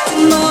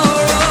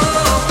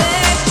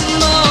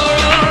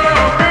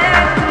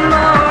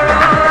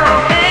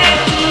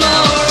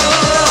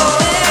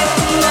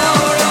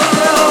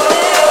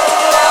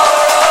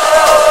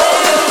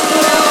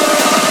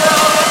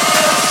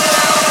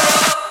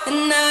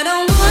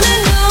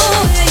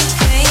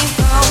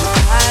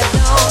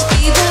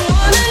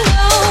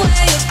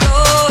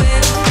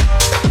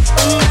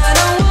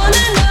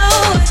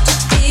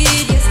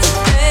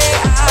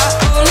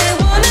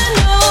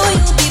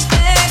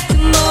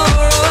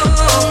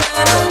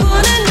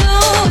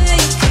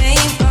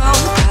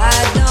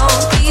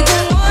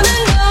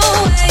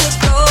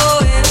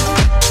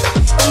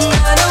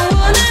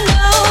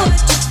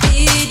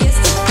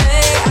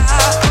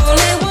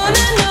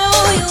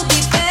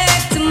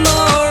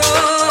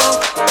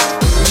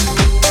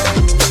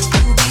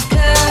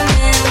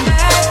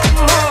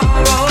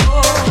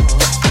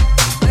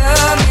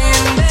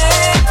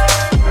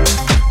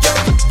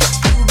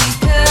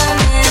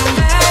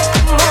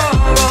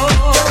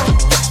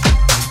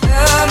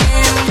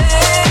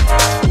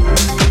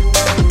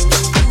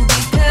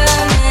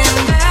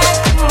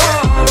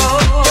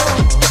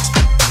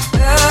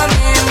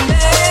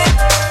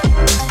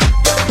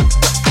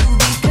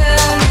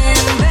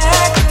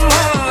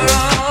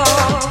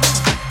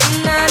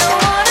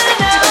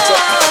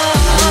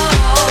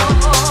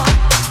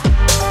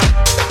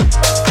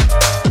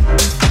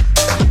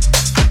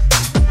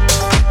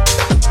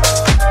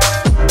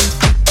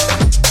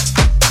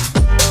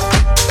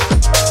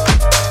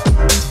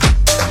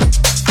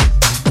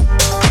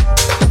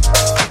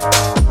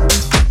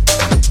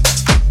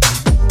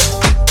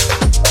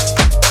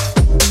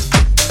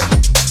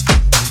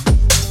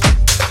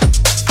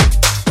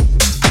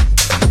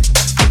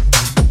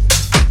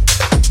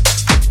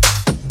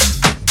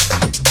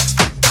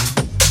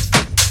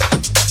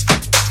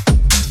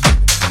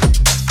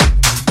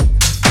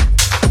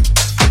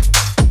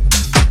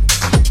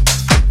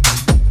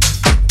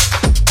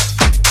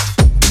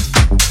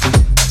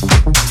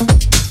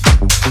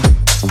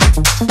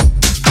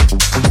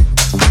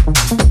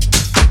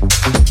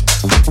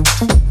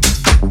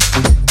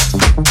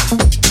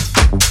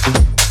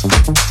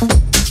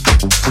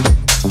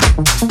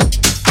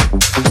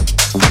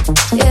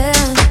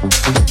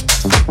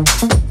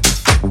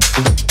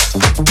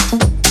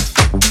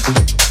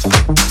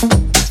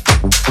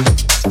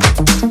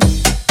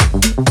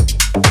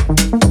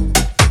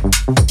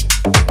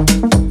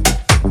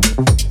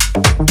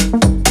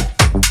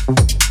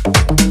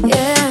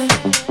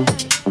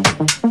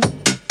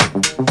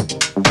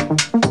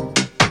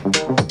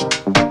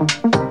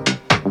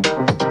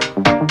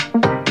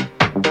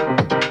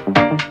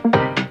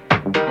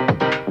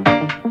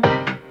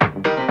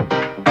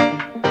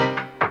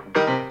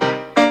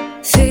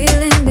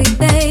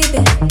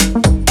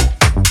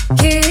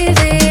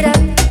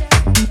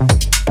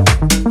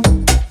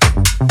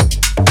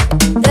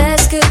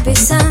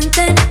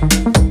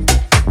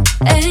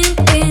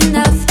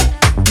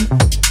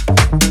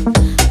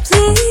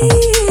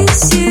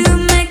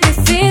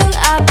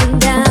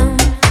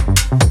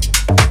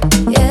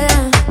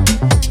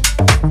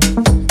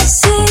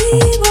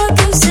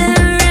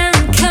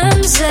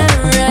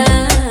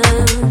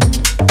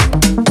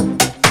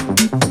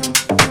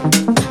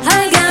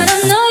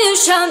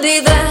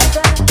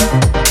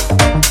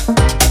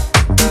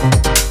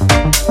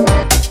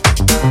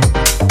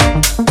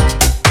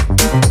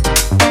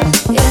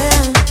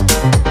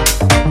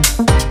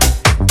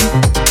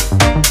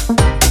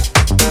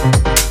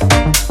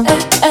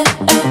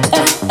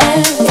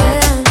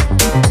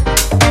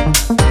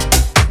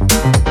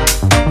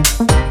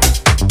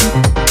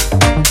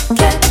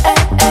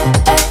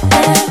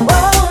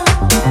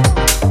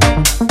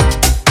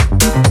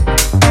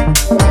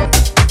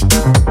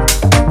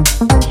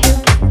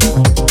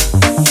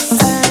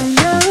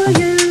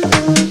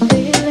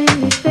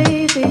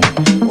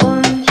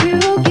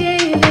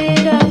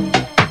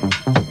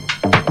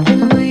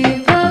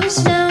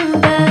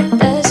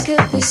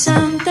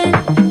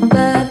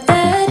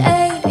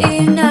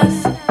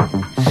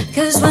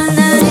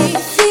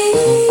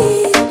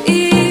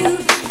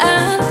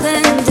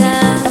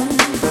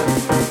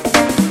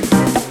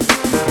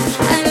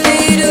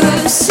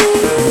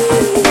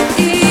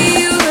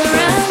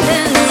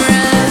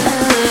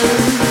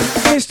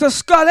 Mr.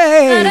 Scully.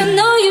 And I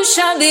know you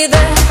shall be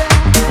there.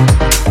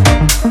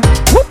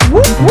 Whoop,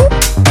 whoop, whoop.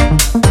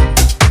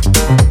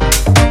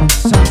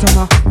 Sounds of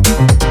my.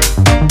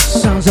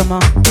 Sounds of my.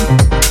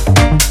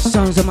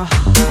 Sounds of my.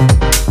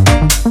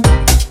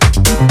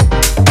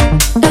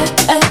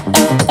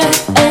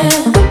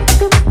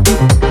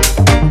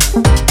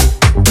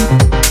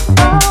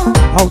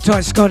 Hold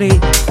tight, Scotty.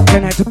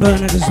 Then out to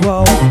Bernard as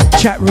well.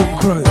 Chat room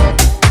crew.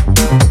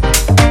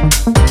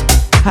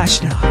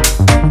 Hashtag.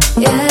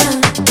 Yeah.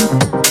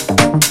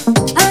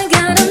 I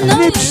gotta know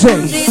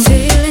Nipsey. you be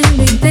feeling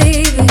me,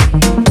 baby.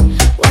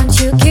 Won't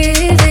you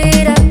give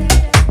it up?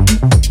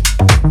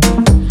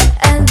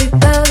 And we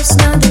both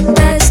know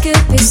that this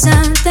could be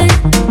something,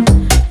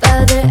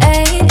 but there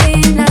ain't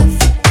enough.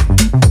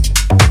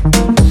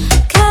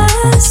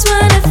 'Cause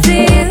when I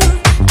feel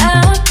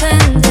up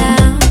and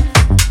down,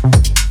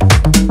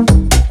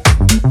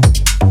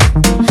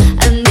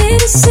 I need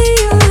to see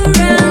you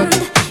around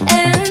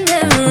and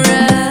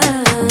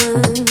around.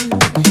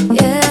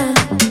 Yeah,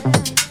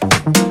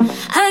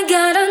 I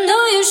gotta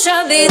know you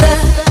shall be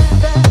there.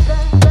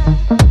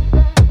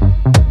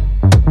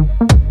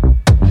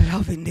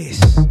 Loving this.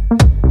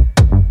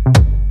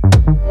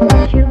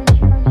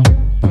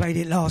 Played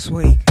it last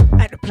week.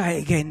 Had to play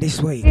it again this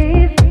week.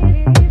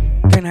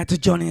 Going out to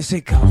Johnny and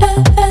Sicko.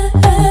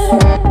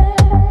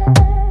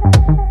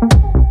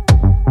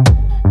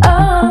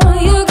 Oh,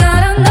 you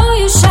gotta know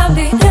you shall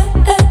be there.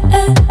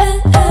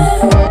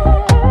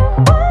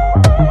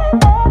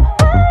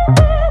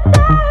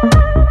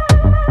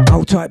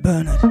 Hold tight,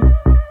 Bernard.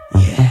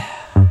 Yeah.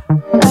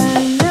 I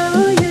know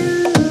you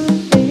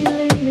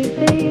feeling me,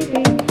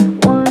 baby.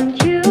 Won't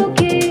you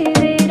give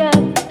it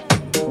up?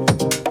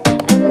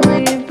 And we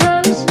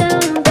both know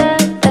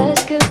that this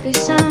could be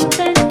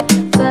something,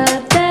 but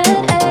that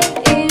ain't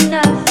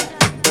enough.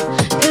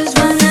 'Cause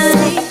when I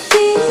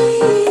feel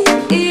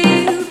you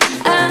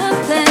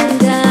up and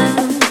down,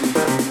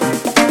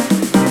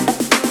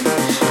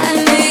 I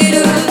need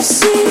to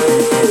see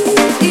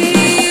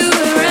you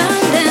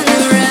around and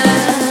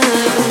around.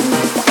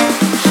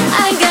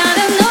 I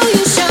gotta know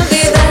you shall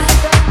be there.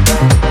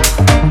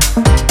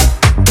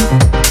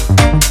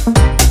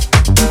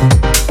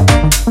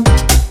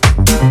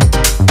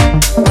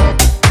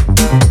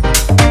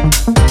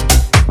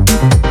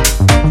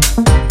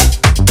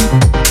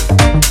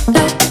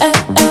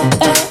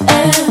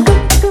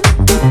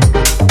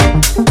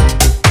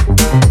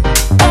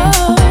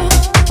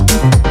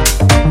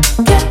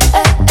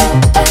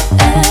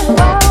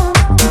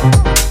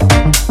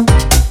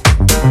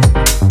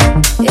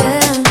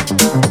 Yeah,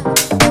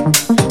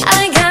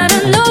 I gotta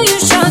know you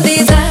shall be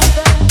there.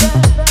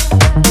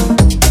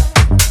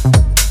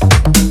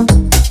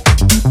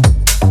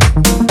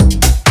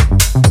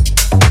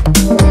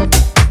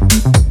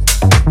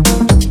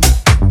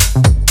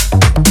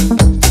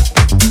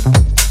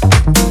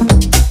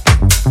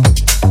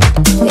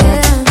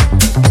 Yeah.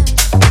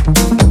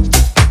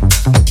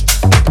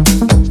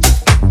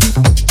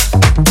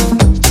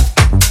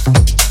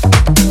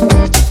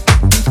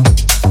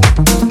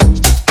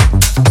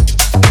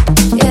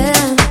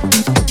 Yeah,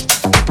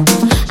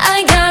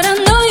 I gotta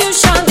know you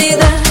shall be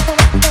there.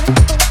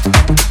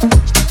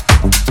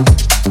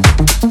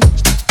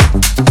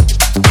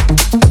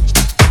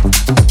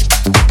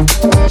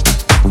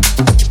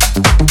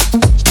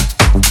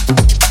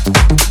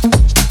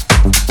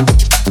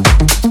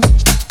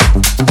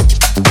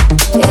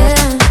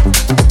 Yeah.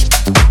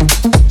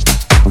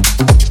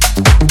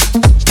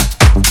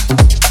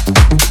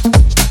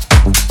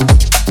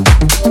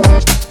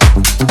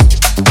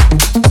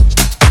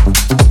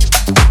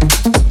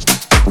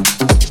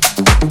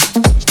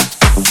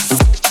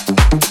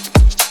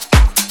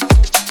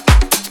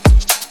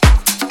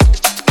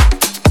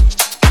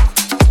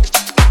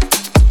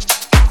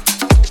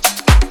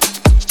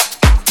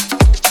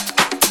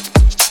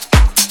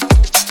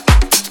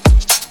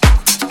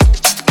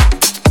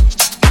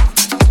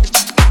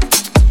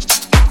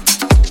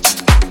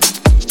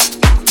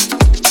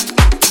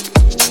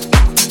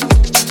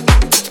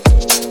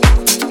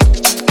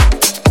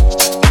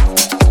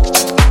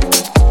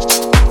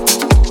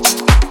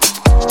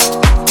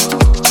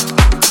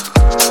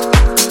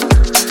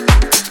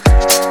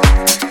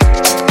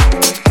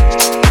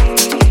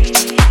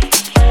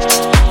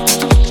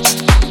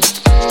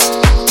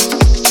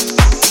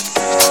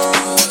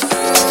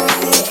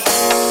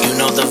 You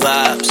know the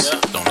vibes.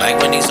 Don't like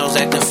when these hoes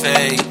acting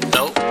fake.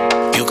 Nope.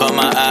 You caught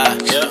my eye.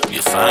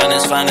 You're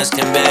fine as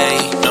can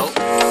be. Nope.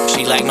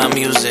 She like my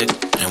music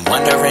and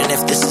wondering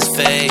if this is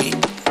fake.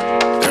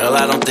 Girl,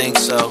 I don't think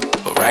so.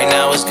 But right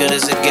now, as good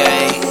as it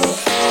gets.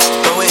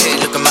 Go ahead,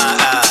 look at my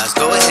eyes.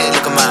 Go ahead,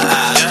 look at my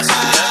eyes.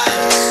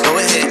 Go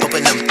ahead,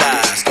 open them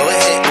thighs. Go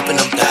ahead, open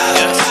them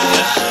thighs.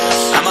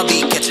 I'ma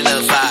be catching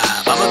the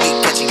vibe. I'ma be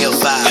catching your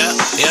vibe.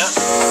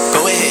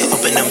 Go ahead,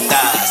 open them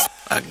thighs.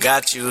 I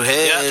got you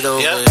head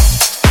over.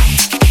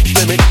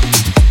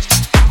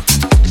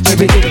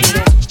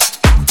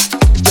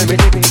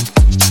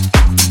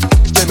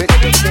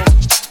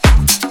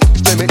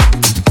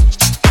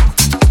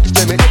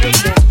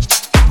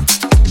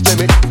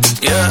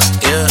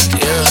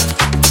 Yeah.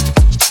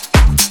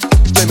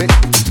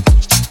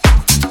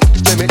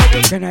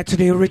 out to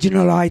the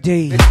original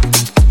ID.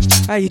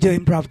 How you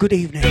doing, bruv? Good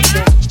evening.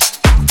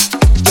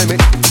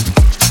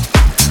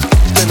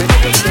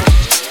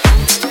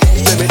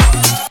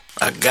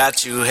 I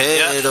got you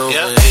head over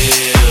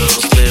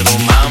heels, little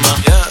mama.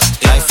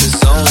 Life is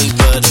only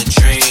but a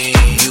dream.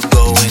 You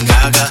going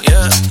gaga.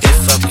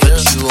 If I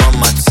put you on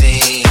my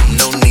team,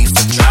 no need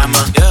for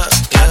drama. I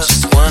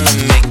just wanna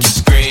make you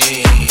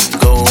scream.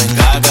 Going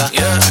gaga.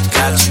 I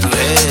got you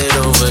head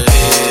over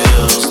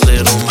heels,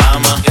 little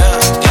mama.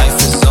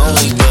 Life is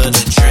only but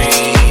a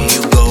dream.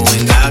 You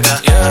going gaga.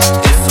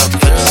 If I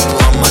put you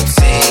on my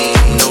team,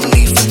 no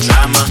need for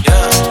drama. I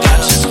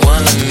just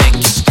wanna make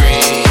you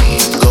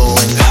scream.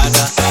 Going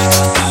gaga.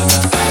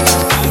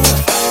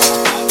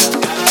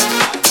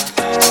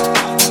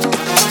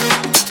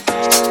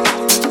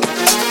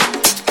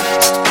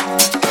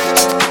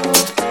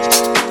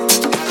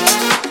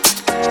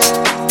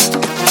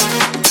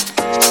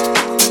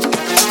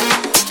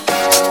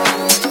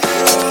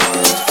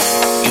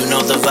 You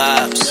know the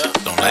vibes.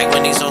 Don't like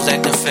when these hoes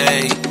acting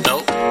fake.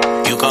 Nope.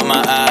 You caught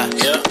my eye.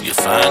 You're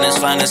fine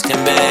as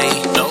can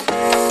be. Nope.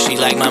 She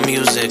like my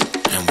music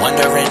and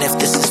wondering if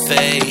this is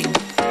fate.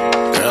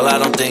 Girl, I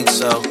don't think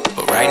so.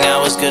 But right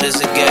now, as good as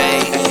it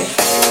gets.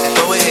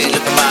 Go ahead,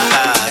 look at my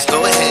eyes.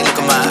 Go ahead, look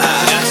at my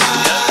eyes.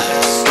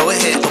 Go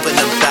ahead, open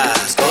them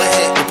thighs. Go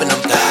ahead, open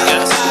them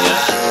thighs.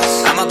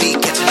 I'ma be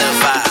catching the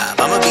vibe.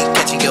 I'ma be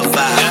catching your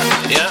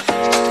vibe.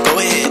 Go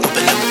ahead,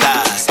 open them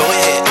thighs. Go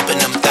ahead, open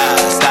them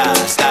thighs.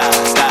 Thighs,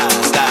 thighs,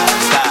 thighs,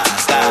 thighs,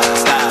 thighs,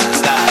 thighs, thighs,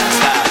 thighs,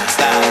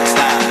 thighs,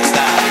 thighs, thighs,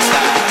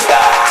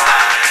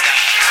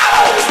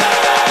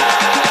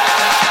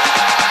 thighs.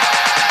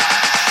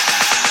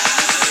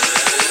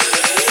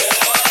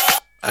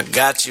 I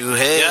got you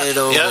head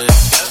over.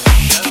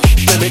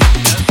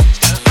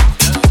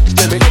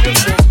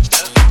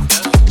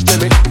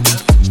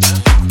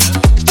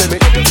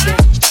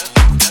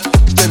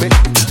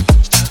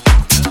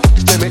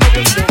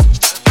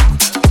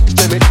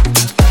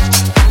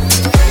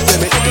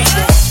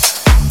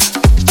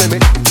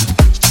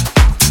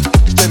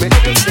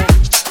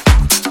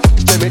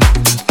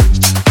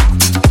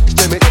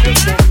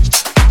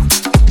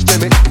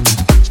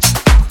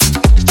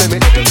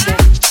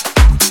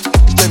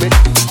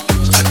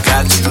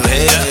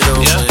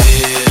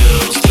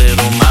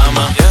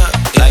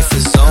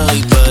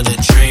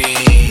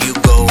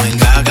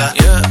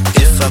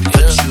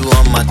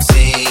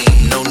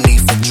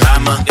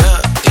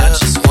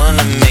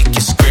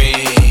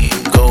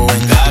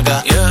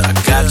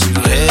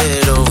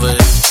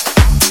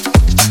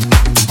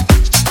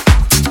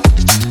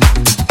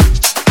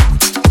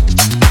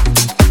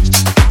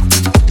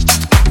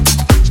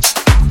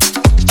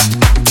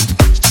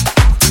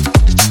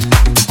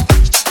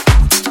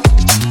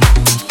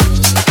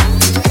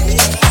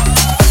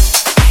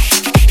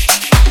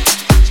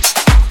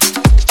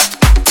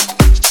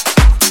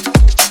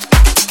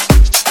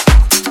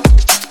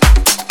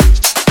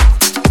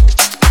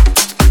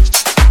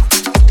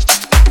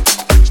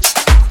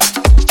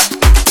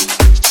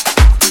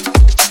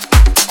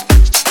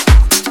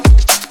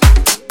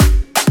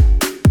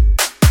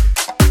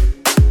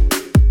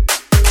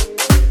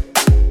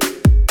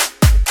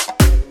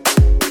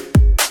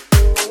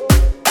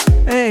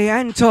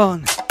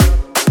 Anton,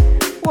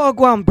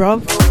 wagwan,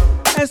 bruv.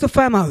 How's the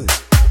famo?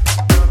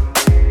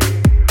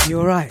 You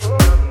alright?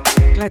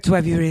 Glad to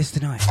have your ears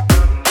tonight.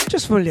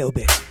 Just for a little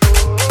bit.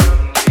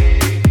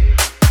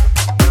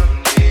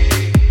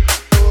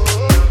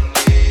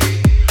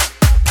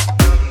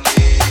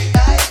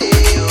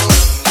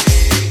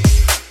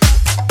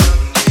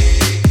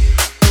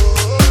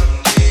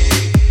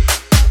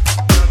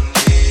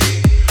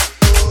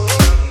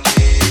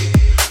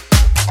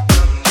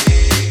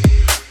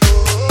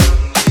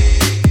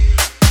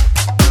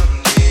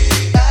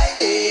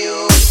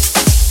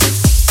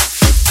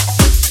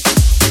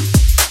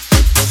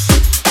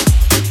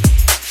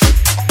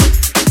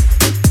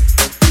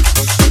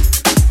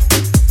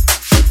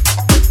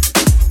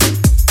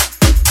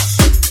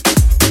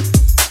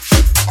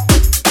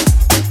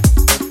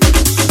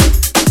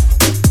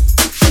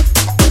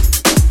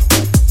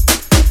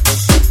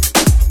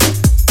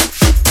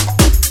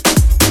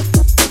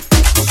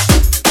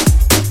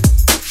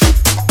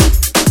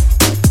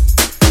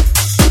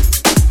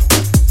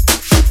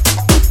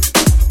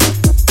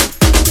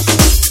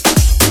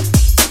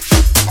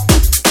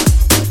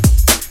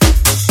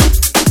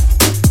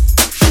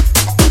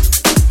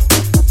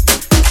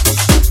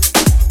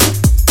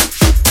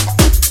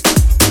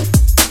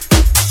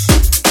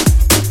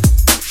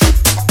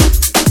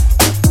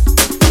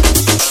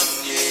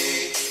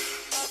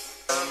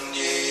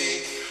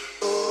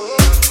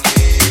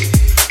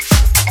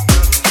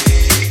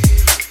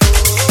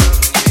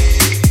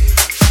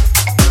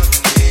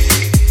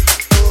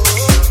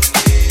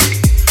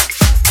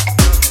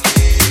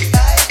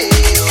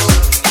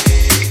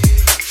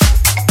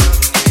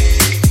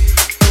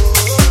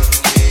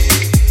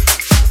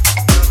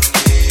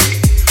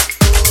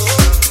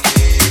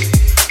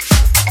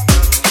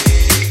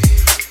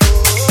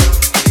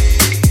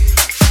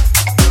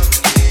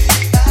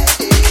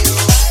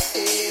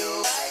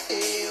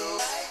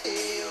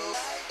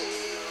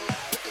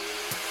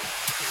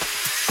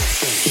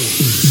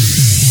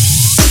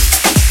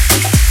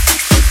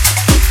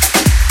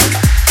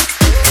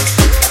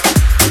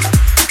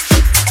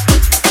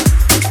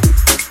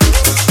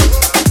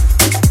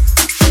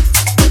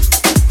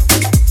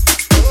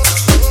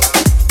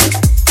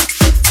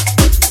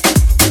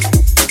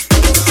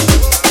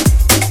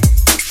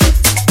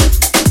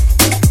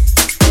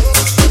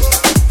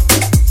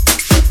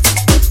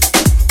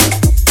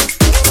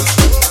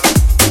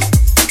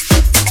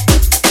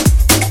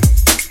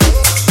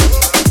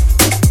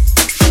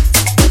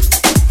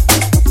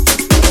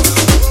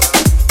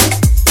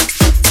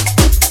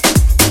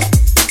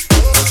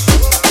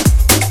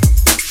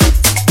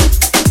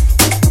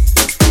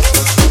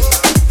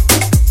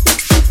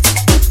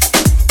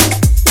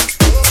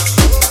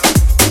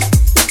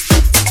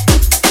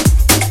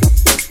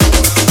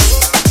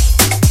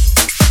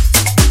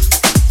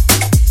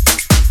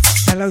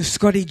 Hello,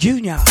 Scotty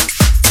Jr.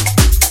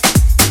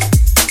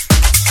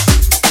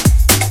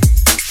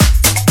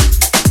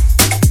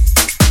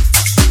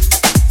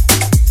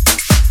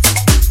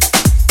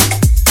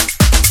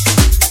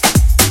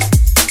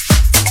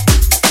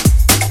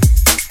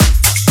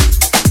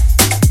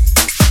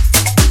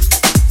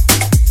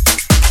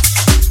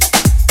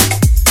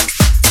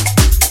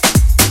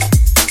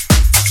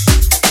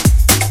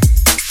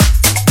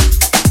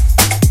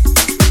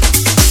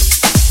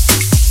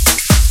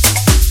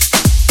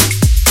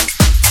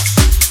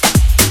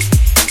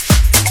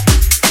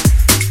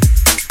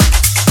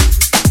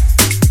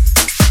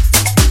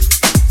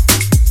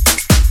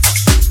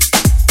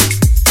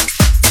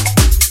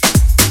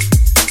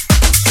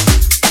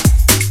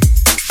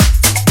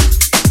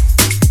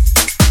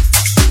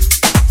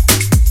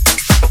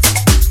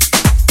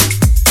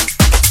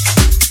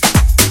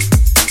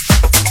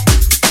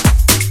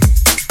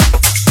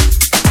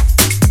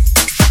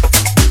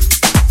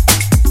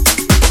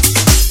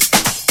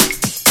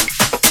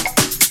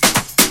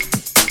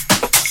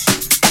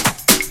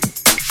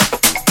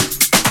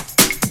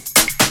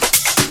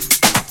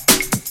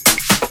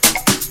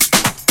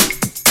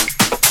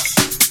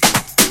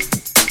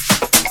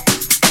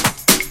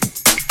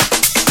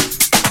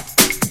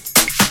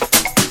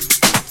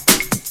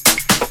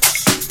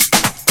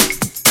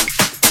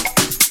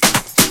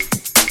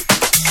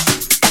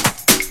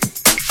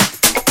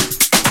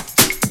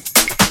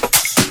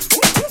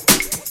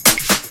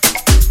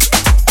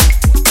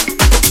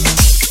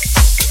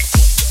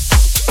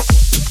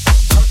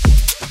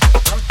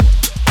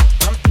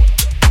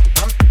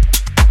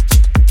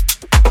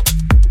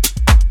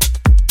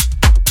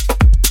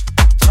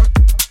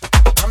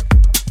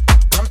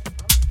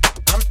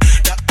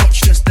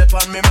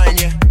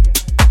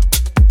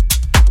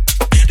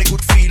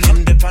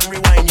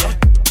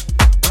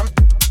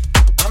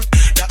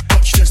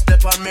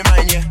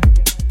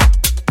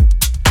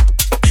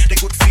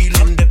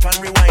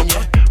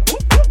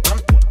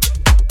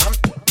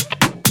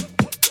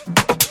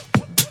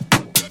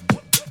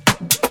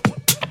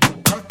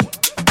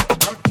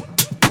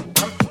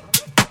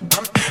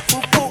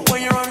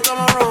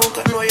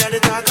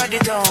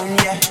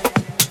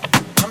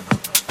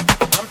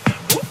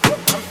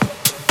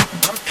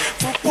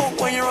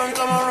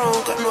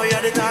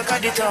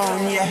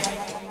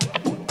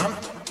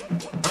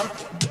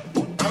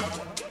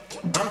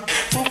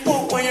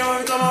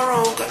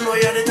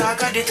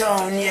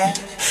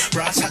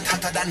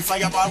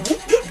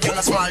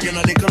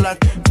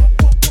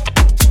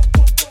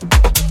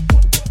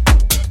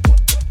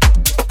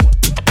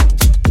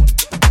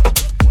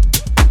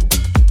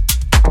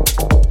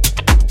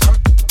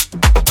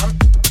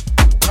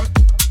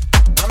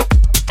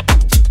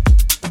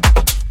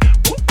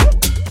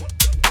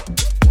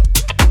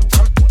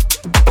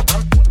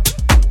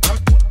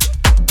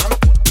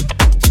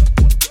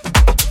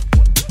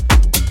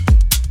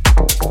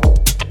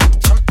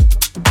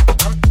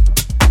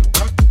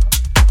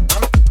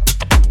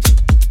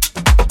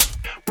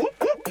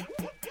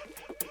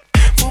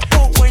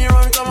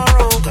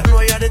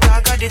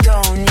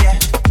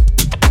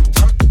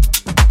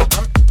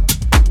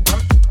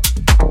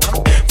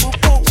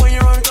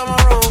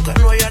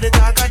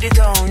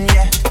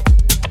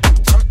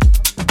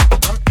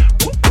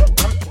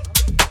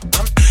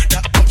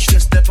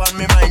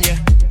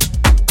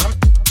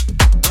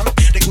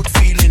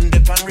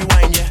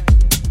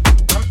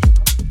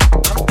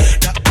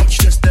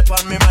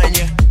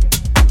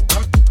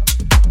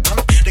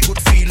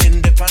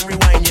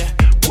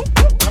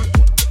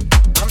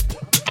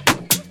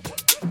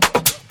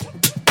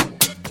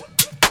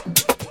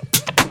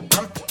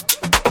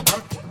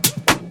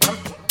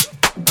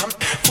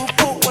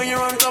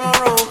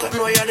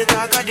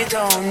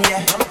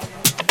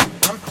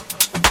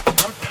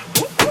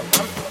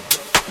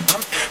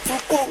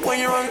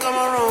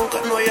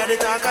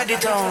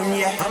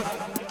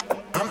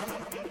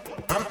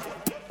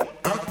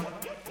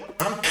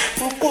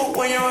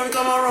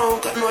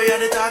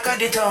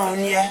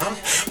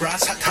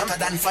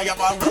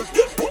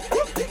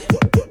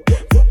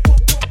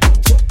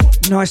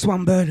 Nice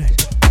one, Bernard.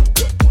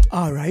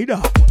 All right,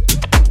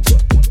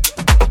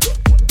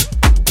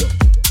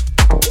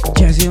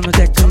 Jazzy on the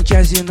deck and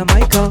Jazzy on the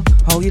mic,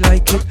 how you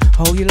like it,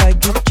 how you like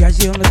it.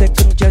 Jazzy on the deck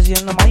and Jazzy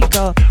on the mic,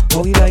 how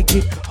you like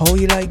it, how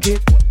you like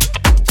it.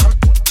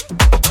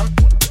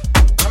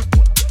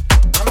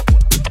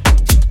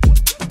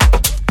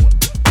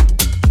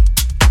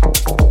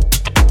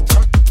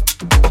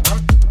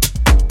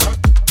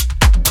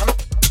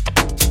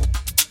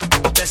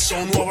 Best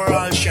sound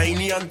overall,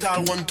 shiny and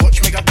tall. One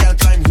touch make a girl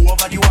climb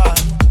over the wall.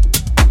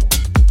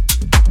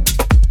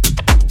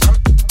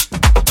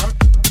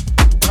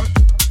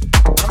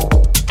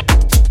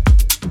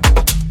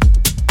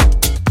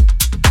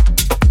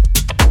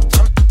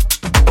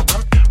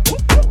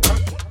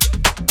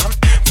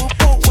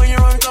 When you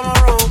run, come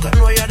around, 'cause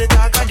know you're the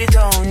talk of the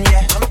town,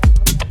 yeah.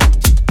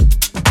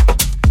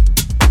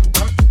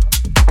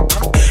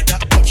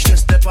 That touch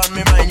just step on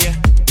me mind, yeah.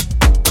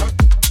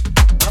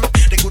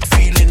 The good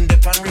feeling,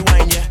 dip and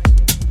rewind, yeah.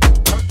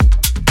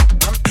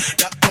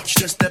 That touch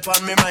just step step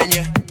on me mind,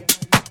 yeah.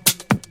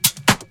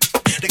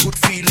 The good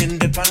feeling,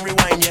 dip and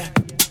rewind, yeah.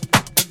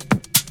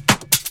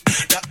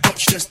 That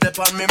touch just step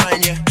on me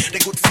mind, yeah. The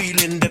good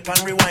feeling, dip and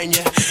rewind,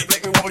 yeah.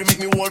 Make me wobble, make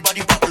me whole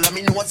body bubble. I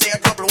mean, what's say a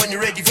couple when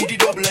you're ready for the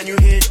double and you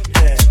hit,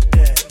 yeah,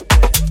 yeah.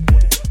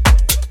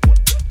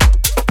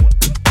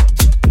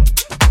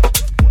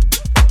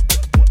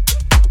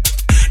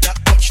 That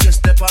touch just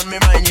step on me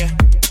mind, yeah.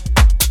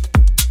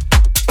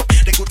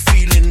 The good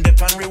feeling,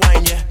 dip and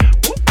rewind, yeah.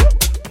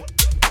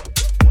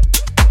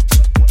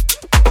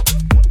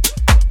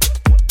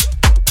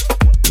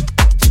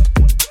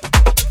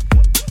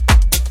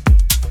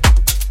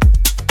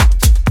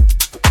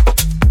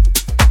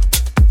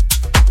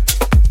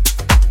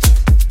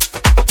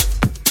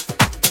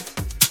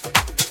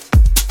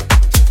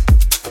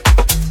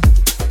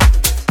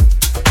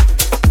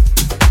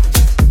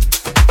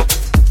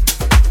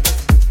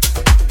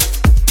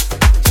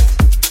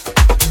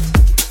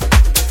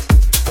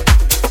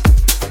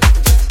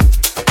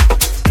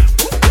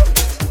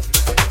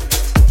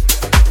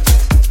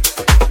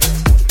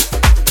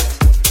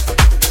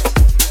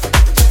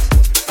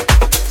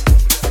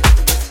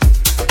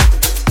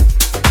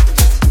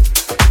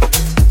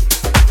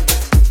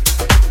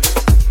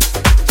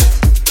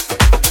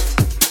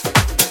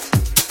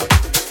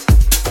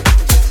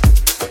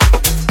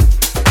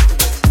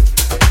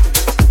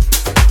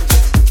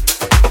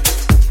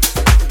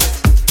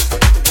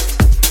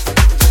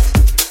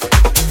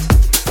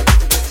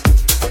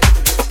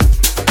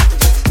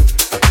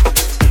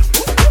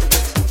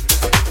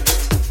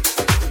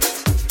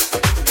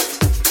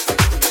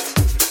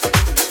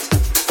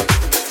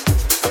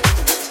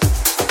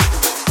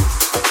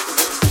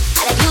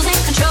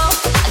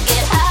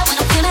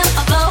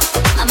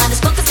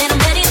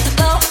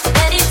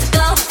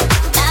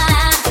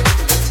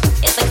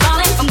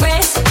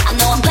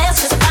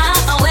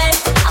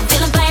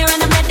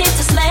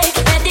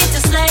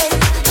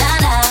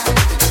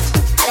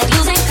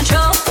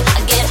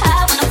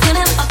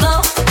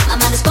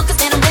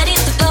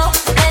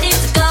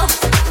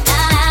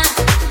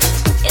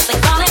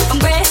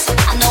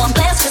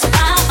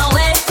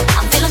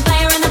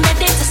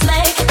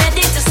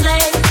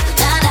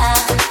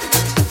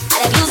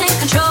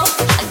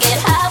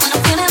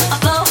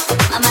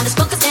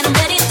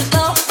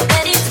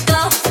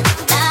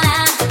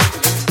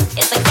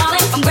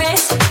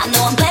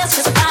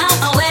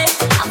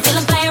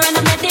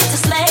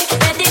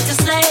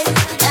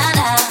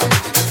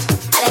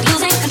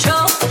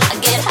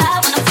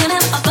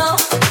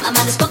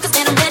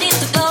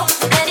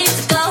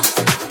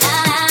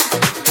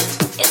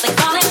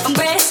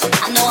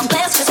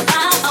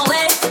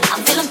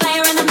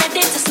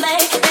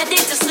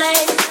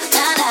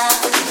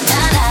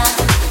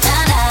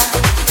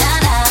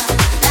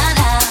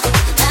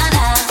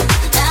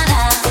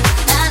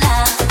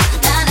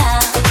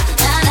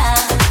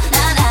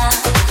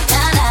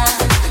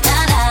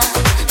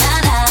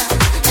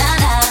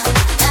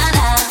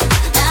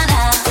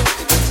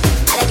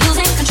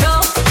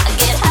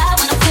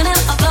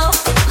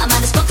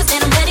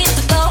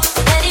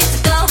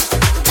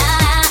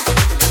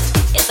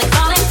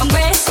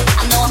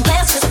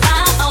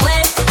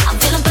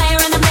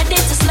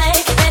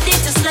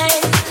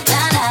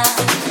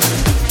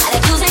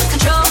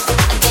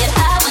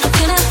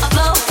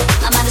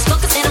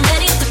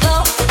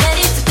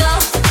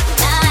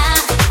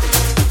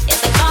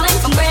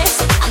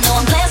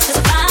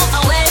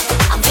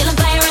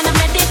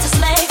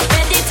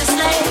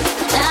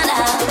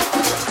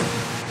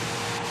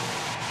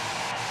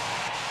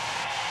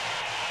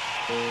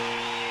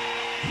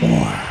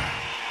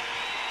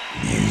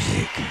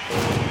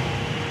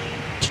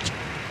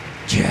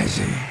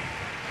 Jazzy.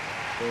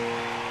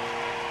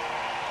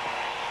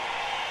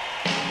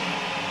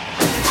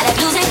 I like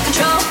losing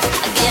control.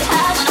 I get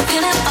high when I'm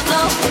feeling my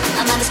flow.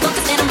 My mind is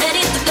focused and I'm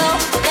ready to go,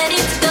 ready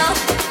to go.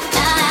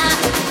 Nah,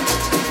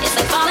 it's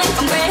like falling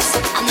from grace.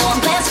 I know I'm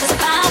blessed 'cause I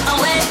found my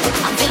way.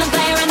 I'm feeling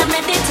fire and I'm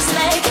ready to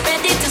slay,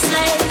 ready to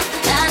slay.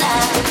 Nah,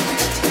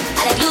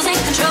 I like losing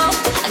control.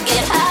 I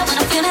get high when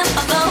I'm feeling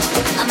my flow.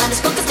 My mind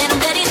is focused and I'm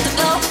ready to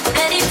go,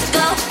 ready to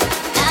go.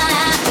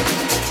 Nah,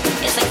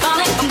 it's like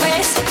falling from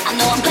grace. I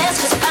know I'm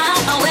blessed 'cause I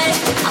found my way.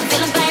 I'm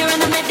feeling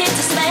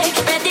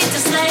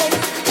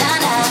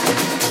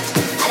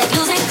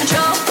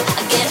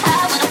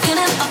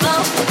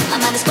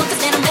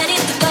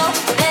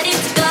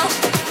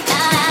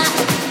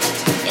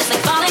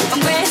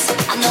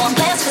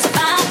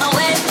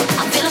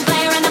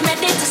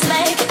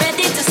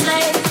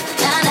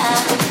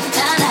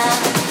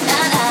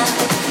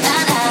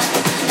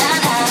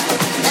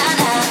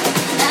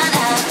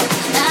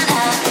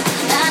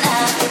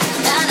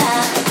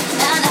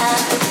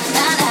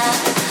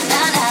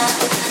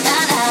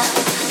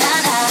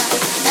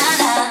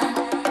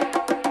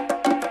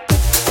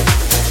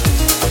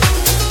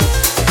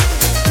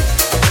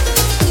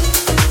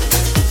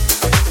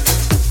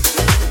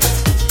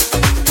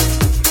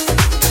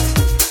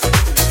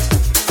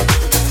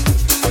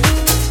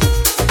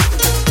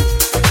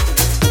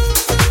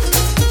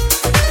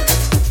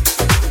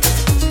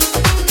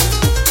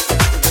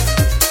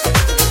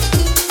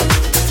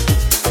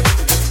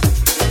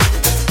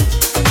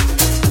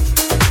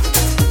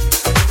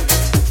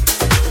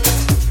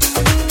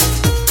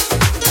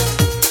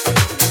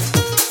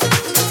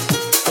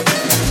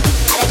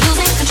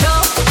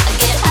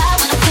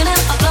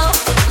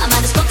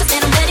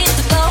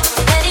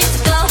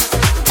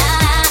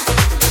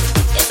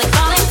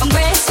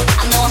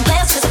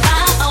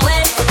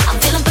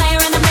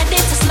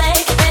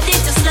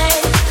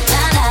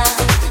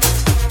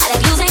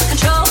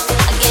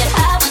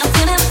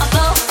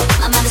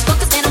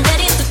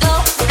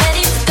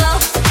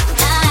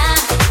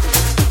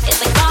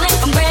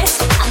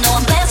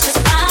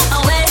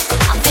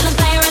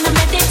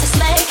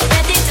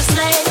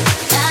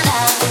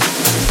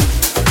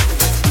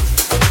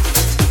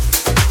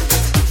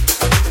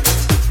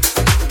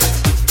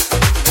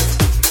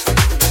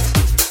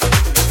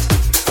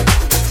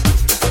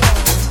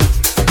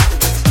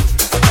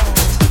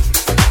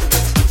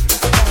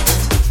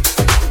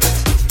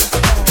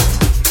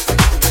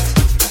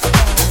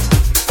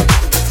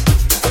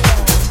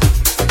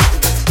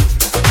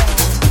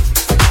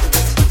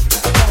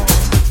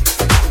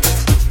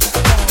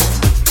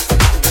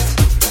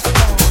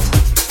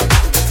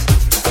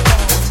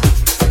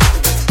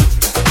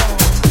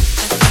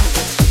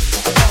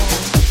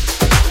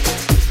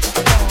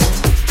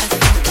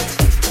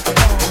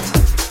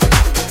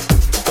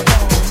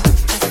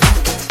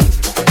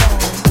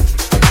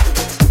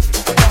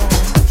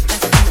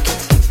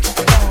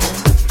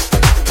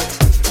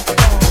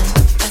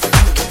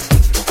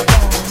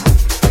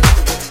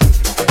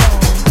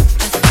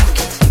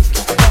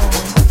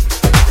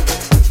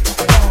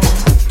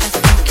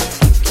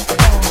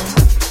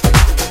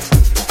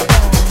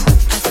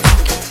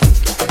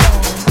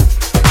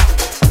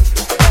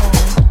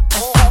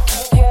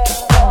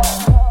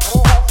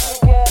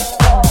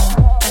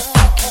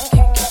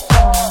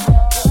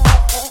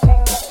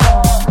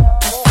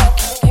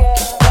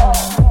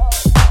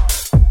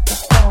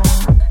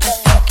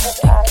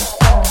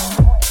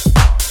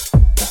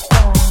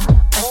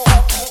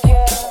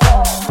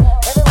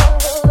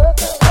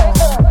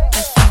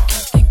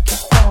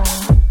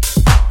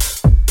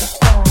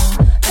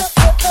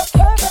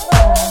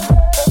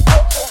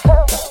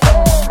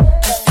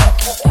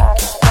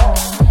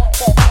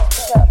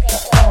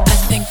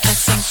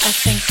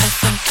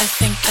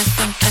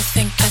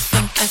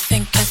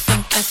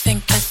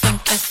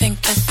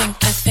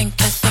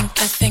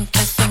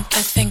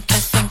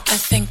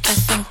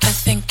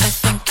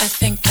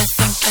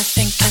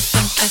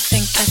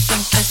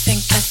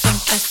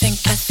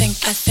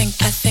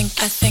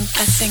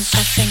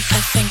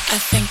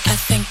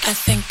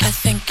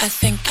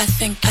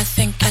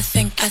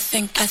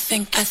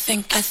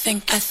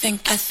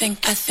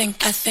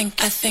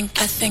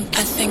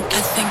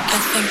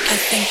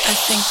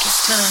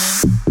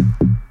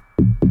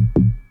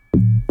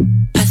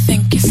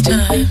it's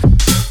time.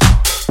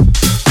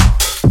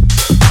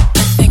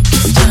 I think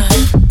it's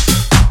time.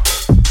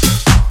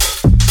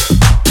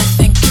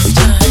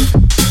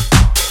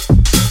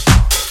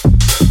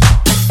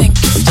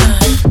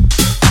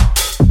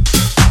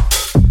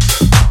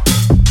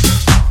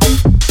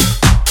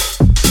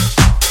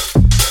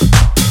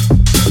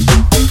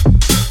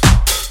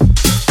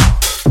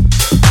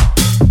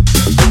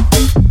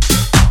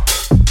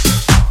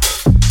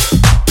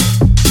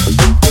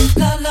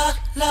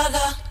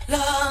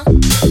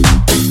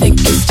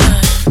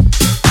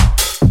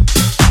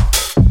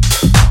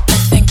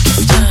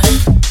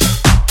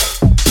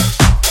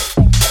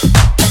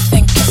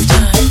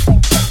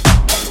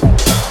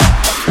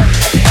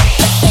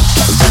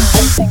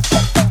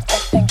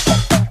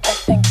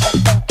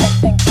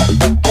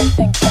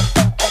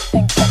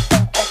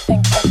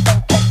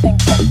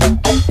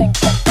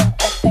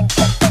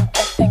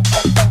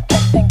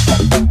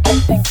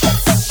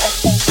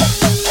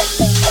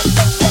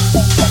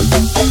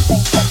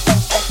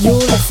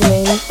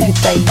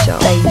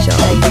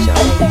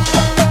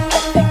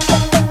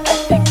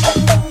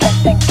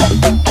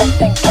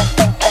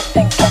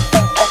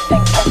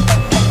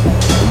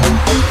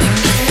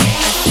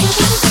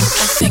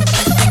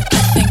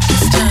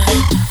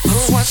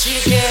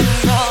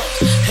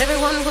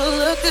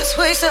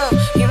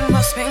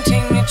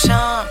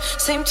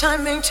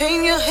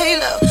 Maintain your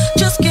halo,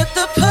 just get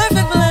the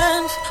perfect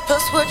blend.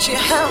 Plus what you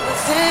have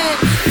within.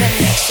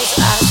 Then next his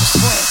eyes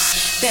will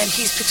swim. Then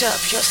he's picked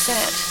up your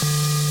scent.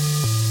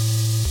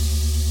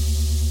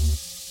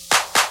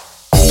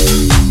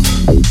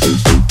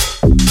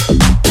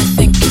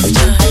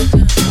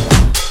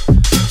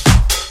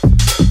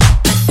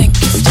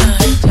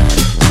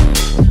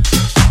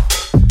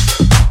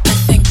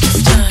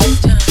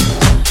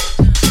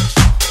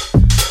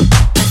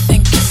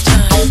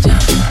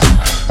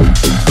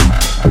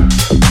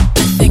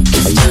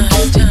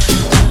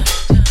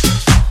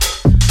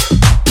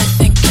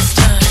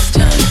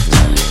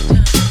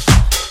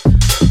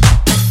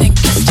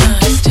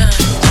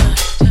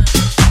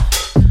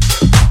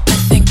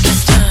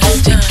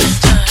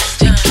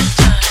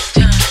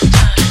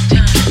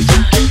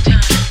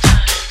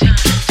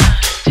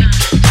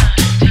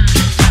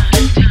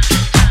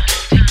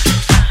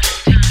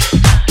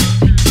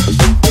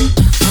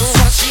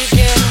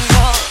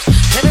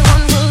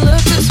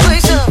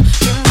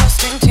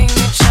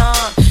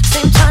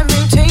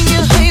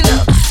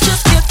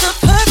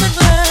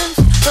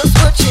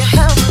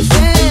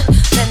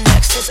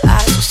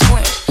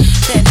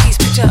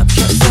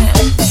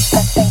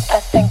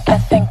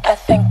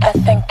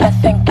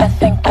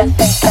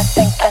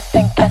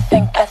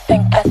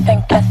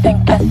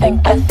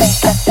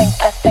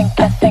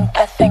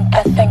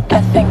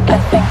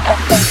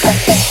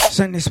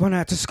 Send this one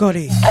out to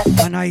Scotty.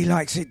 I know he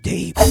likes it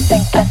deep.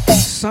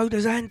 So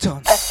does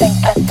Anton.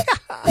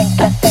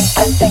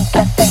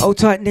 Hold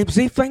tight,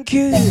 Nibsy. Thank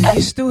you.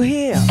 You're still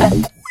here.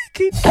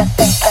 Wicked.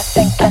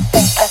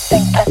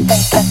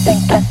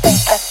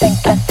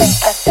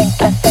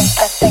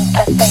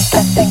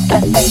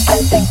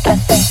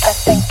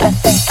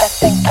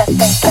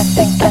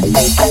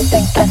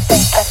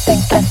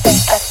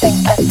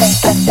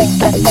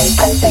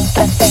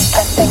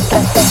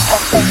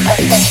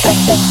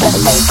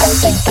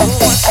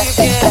 Once you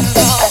get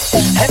involved,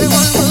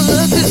 everyone will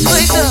look this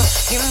way, so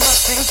you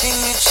must maintain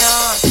your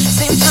charm.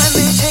 Same time,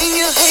 maintain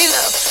your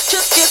halo.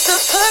 Just get the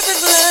perfect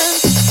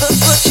blend. Plus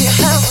what you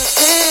have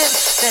within.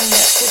 Then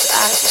next his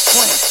eyes will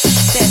squint.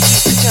 Then he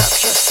picked up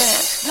your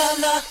scent. La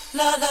la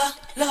la la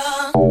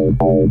la.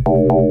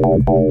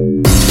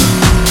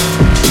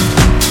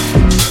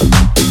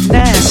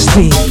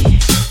 Nasty.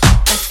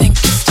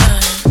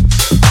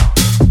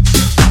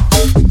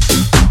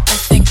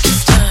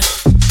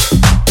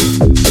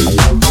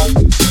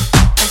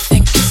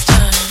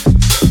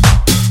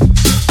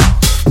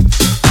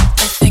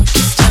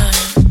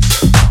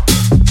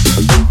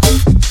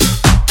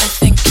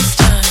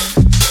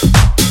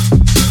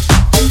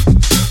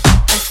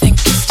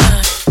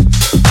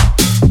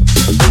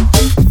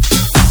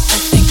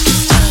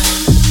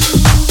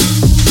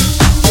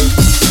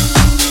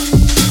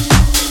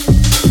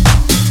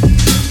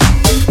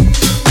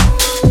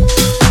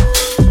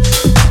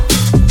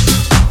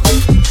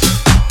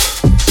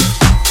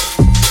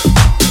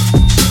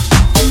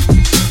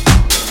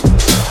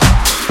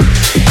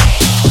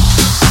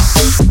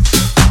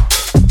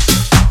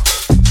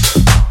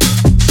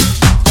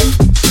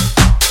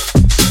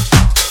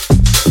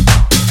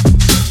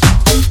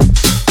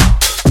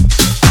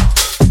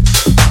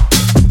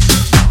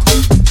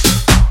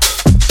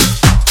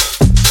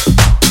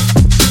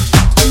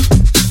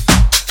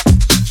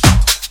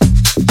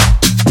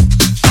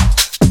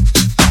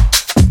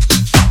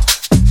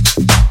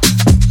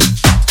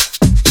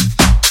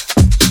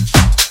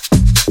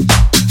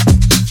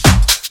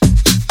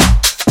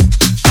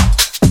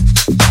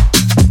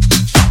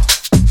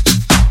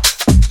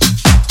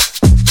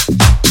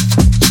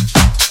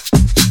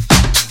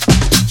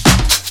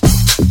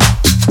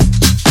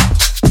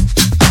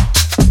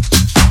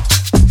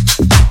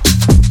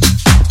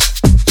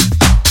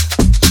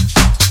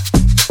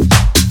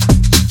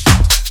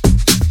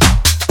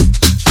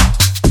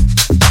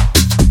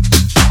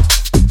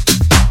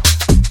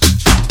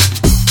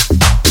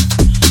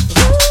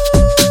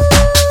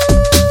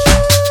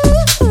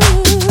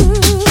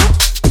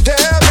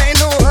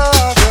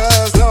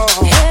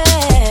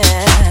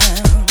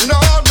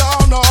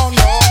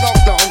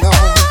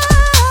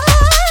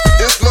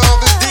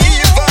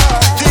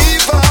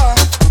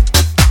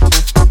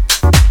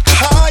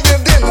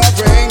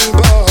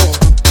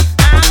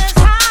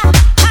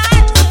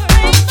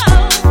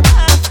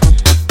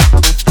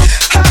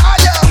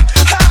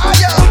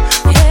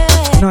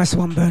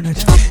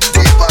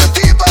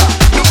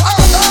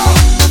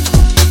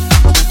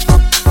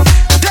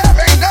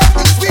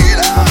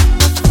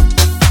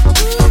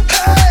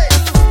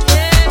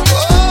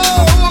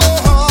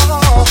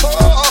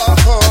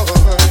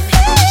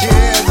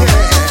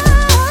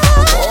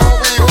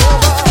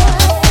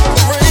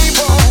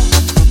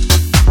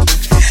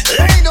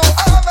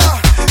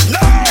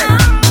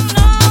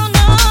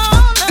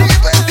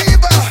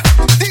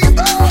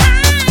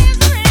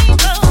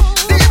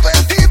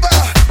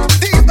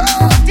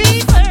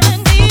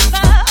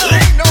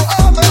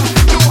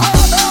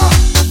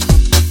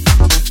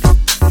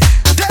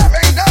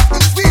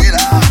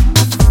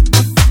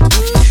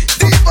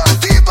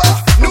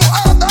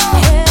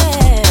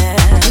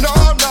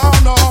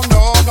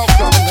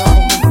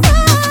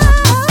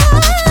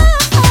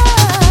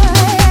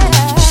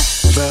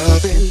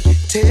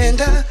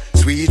 tender,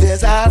 sweet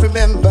as I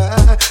remember,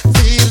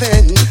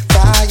 feeling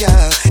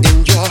fire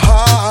in your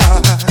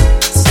heart.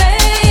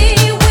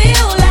 Say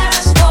we'll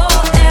last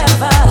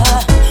forever,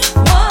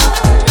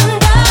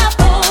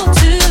 wonderful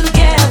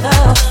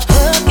together,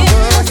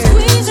 hugging and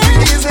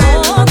squeezing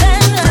more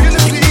than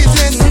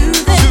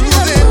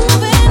soothing,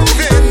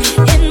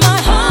 in my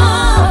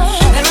heart.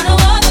 There are no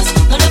others,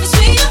 no love is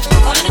sweeter.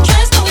 Caught in a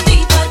trance, going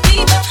deeper,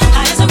 deeper,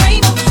 high as a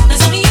rainbow.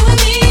 There's only you and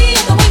me,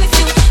 and the way we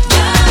feel.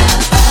 Just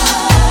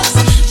us,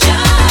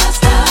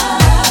 just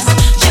us,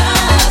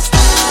 just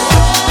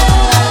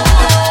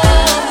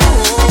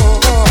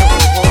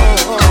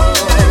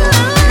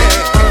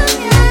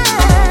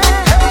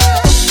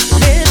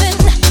living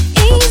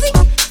easy,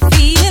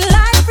 feeling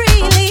life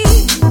freely,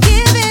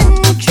 giving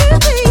truth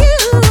to you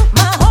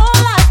my whole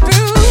life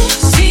through.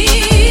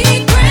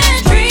 Secret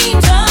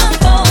dreams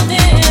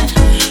unfolding,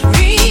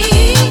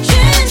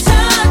 reaching,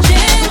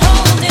 touching,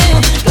 holding,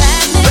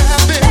 gladness,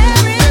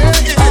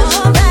 sharing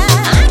all that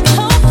I can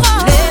hope for.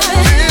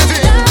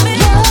 Living,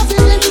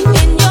 loving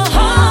in your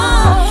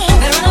heart.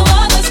 There are no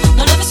others,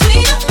 no love is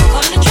sweeter.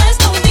 Caught in a trance,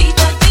 going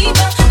deeper,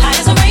 deeper, high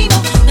as a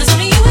rainbow. There's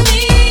only you and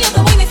me, and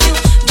the way we feel.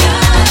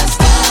 Just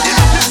us,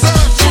 just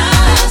us,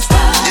 just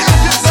us, just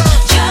us,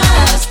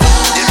 just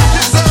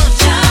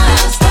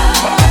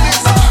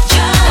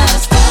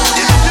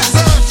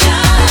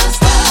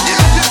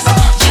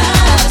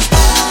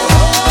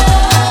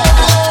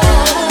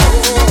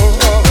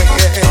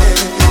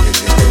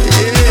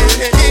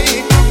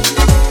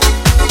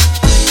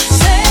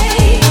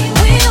Say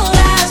we'll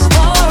last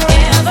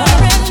forever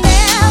and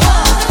ever,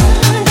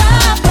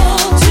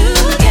 wonderful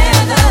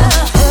together,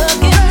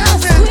 hugging and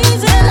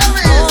squeezing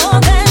more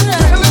than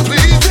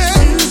soothing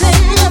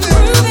and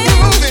proving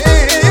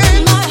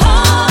in my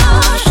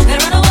heart.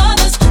 There are no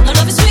others, no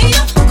love is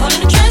sweeter. Caught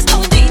in a trance,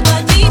 going deeper,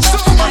 deeper,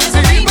 high as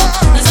a rainbow.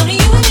 There's only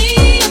you and me,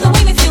 and the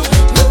way we feel.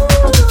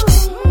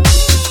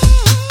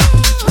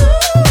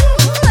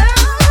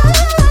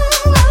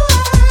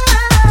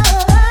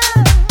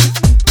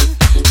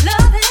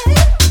 Love it,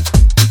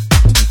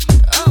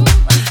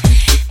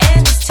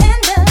 and it's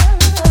tender.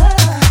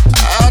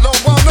 I don't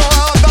want no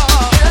other.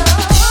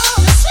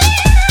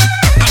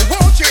 I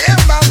want you in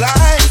my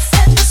life.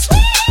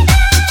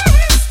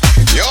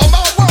 You're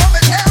my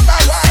woman and my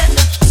wife.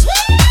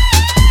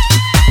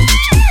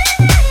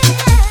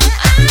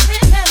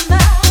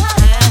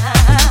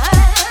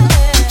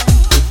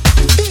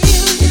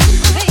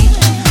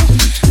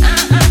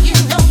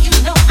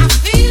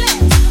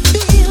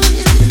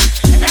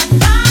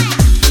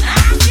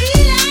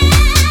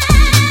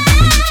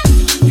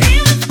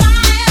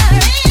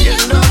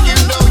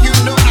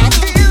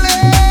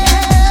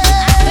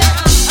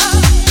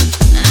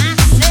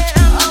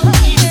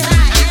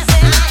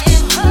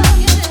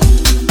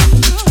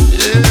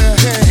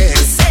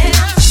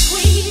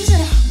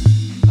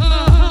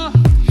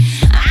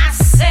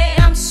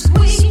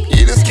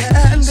 It is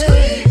candy,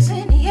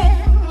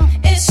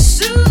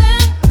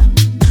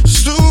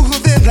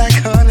 soothing like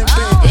honey,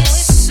 baby.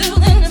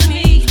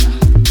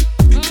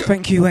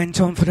 Thank you,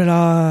 Anton, for the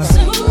last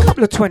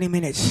couple of 20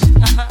 minutes.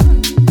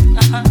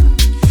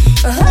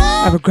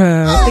 Have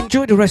a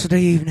enjoy the rest of the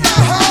evening.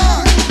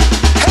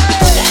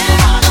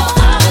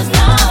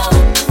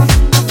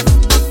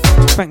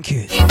 Thank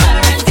you.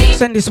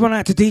 Send this one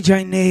out to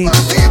DJ Needs.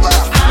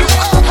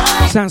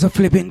 Sounds of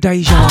flipping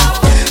Deja.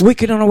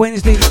 Wicked on a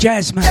Wednesday,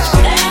 Jazz Man.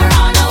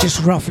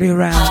 Just roughly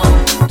around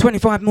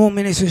 25 more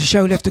minutes of the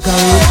show left to go.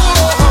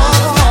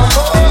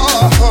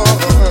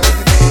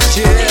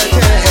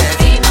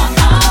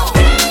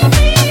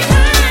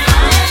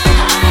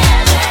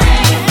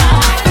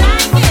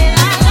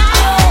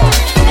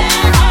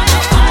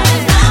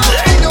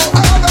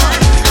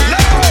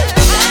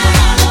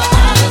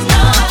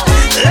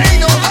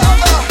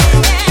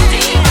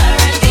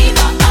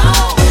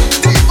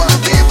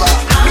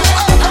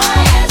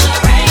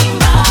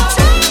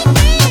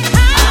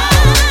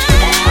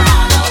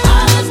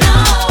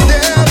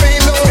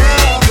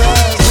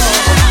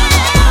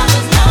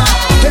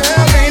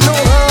 There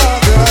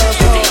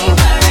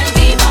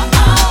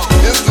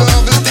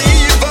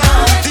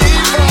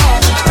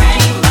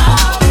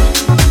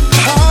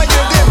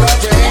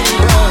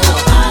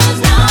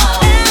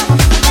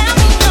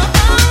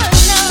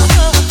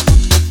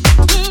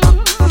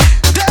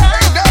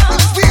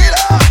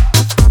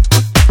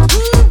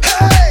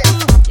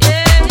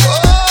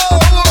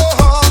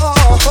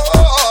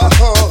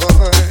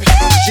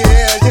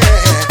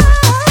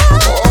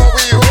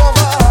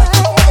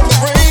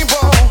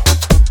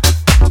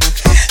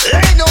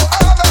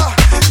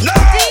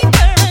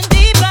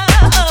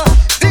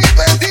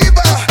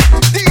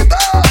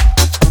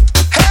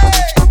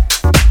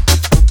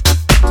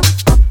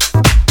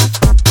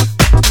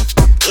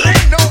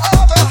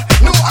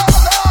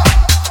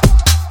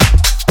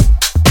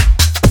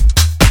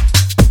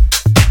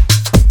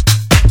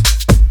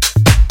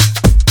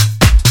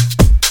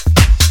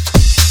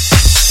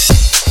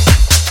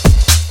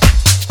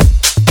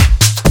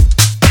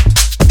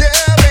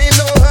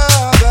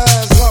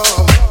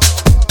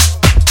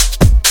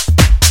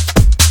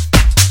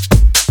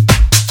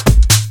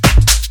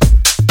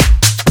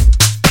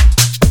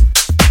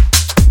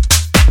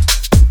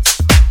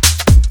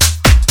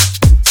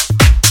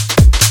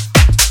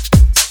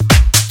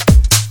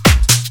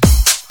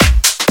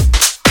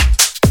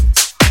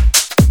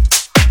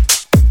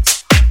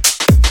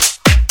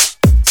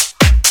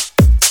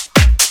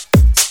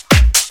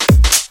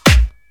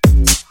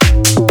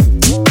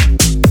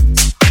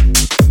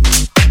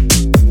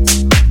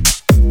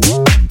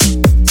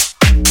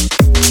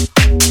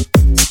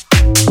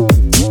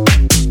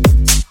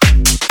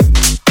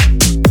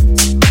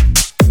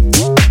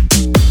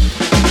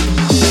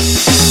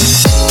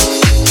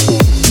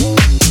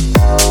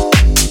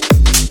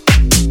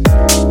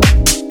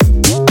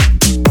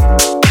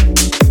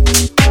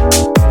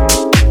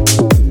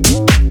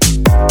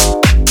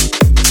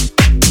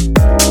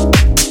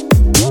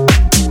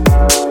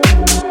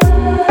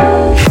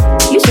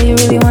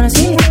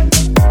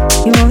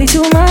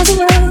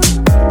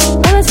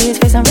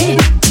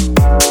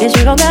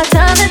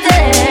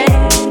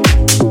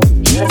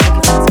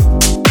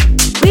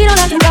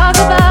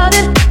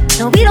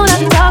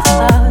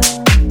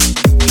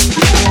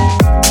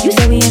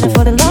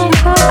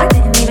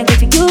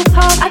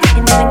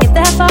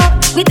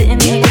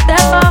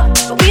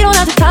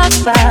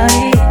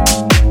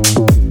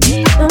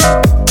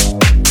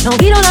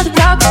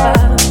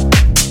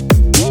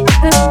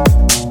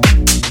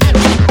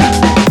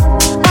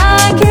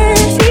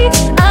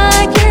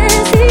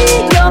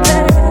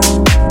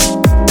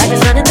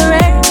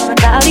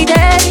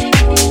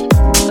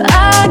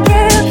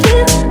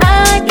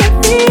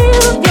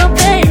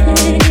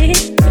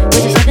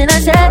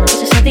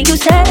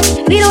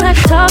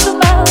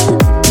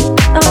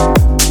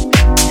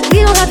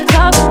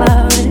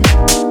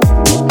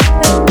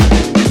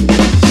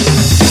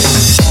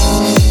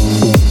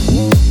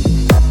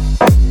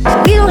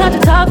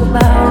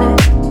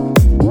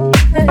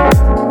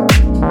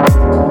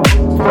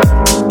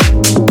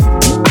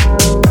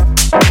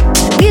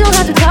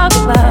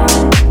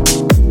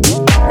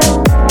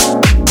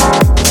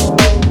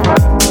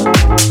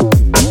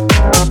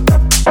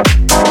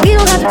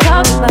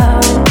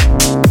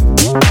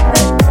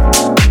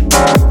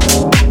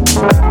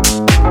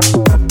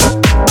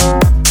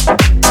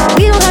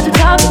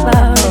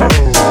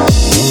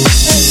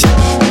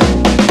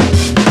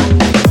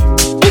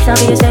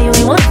tell me you say you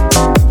ain't want it.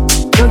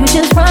 So you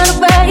just run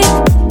away.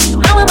 So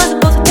how am I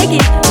supposed to take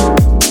it?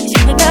 'Cause you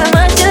ain't got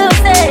much to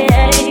say.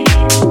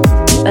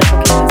 That's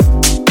okay.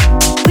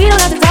 We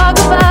don't have to talk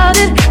about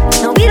it.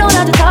 No, we don't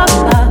have to talk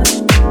about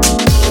it.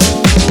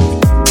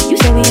 You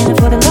say we in it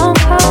for the long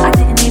haul. I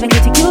didn't even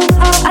get to you.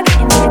 Oh, I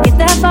didn't even get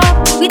that far.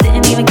 We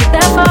didn't even get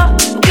that far.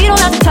 But we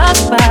don't have to talk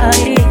about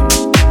it.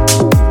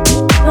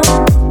 No,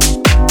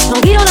 no,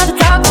 we don't have to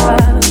talk about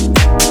it.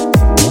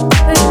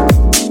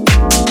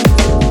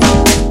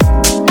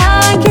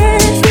 I can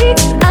see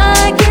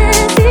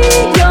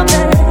your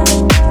man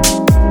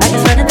like the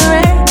sun in the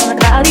rain on a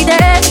cloudy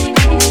day.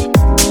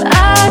 I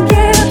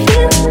can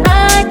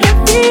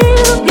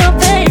feel your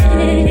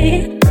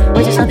pain.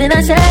 Was it something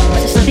I said?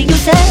 Was it something you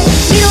said?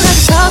 We don't have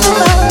to talk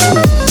about it.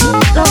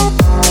 No,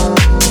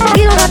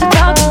 we don't have to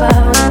talk about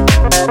it.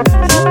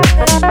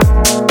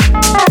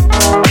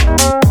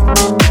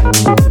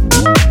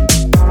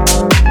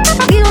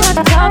 We don't have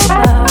to talk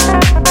about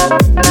it.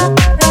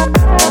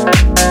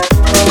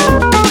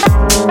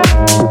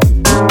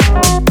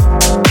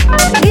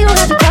 We don't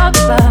have to talk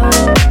about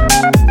it.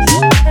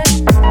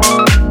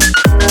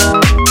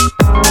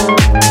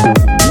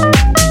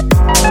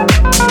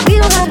 We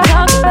don't have to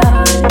talk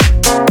about it.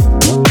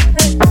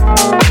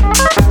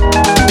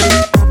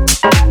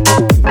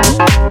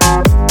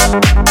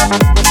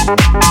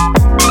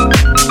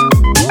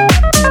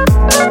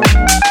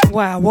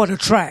 Wow, what a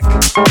track.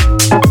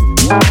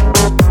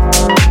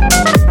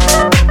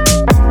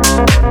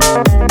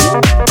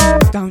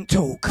 Don't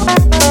talk.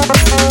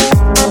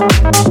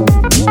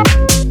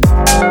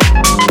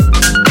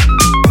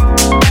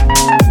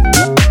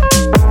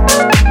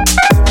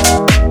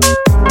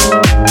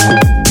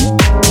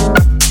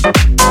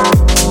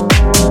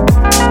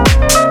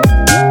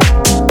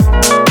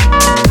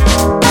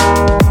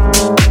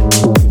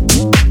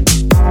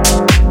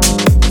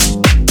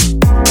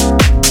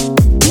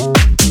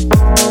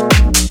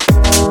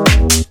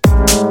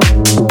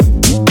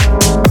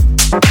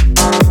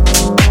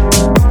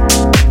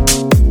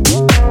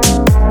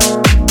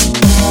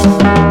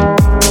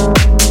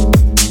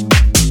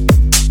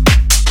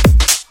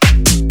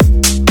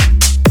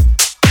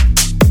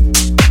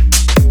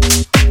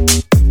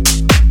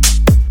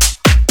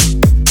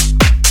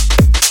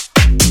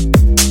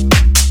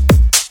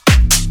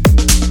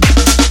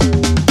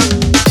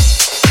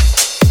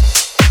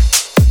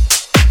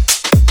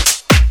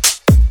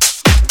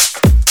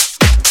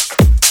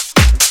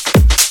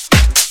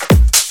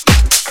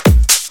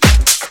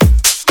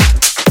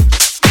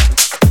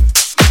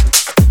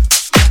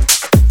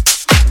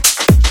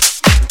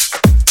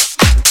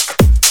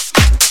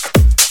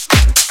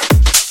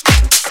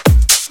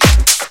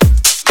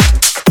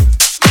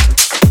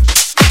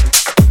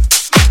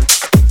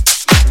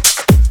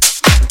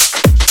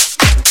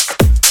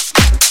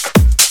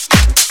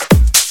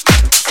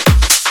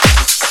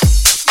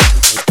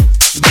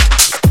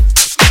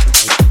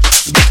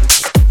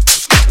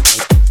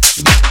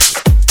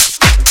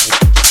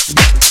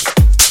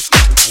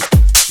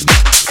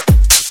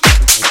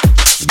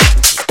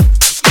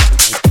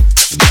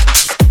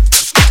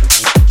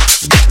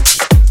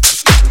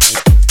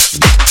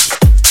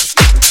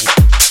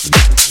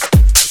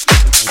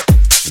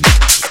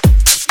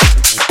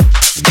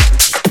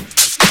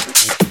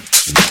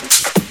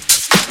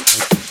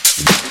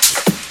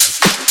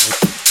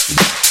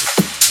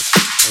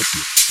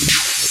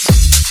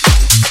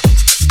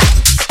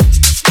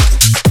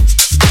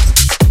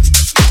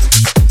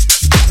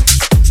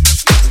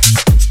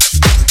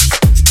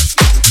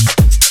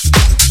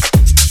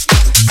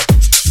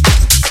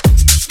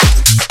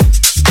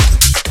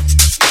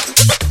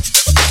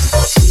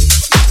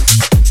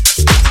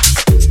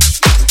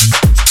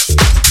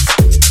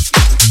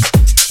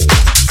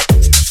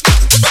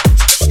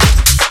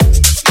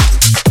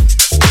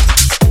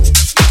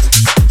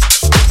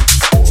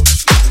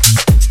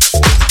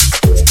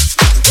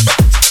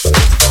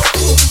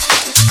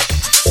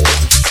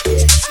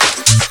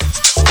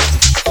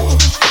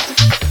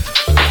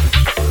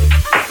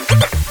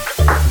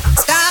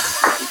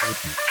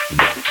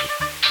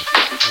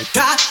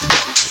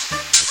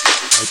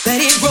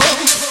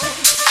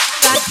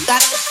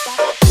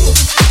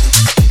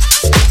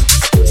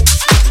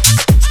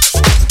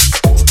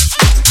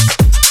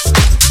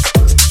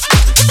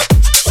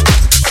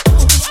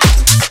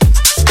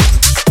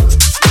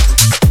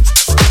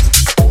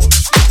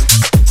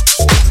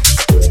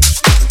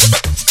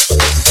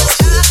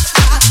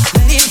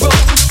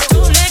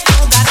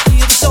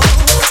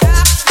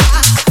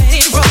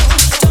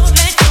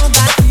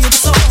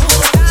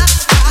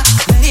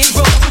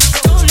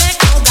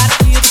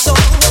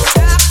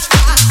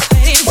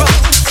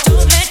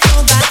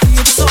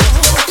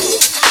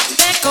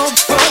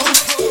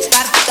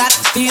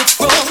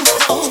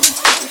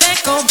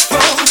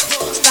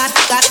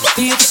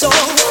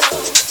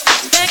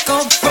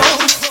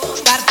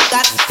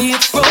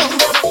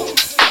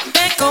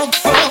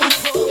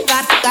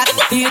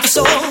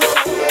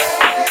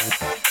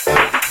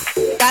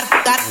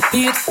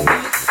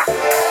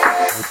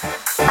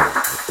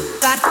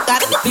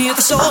 Feel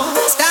the soul,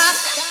 stop,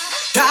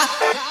 drop,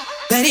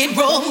 let let it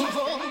roll.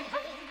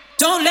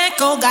 Don't let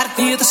go, gotta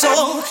feel the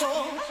soul.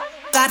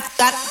 Got,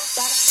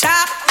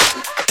 stop,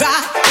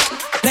 drop,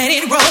 let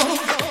it roll.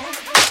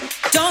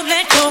 Don't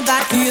let go,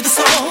 gotta feel the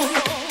soul.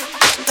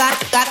 Got,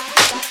 stop,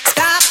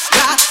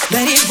 drop,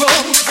 let it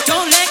roll.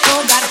 Don't let go,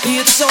 gotta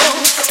feel the soul.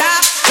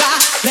 Stop,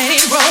 drop, let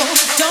it roll.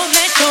 Don't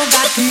let go,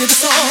 gotta feel the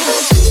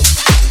soul.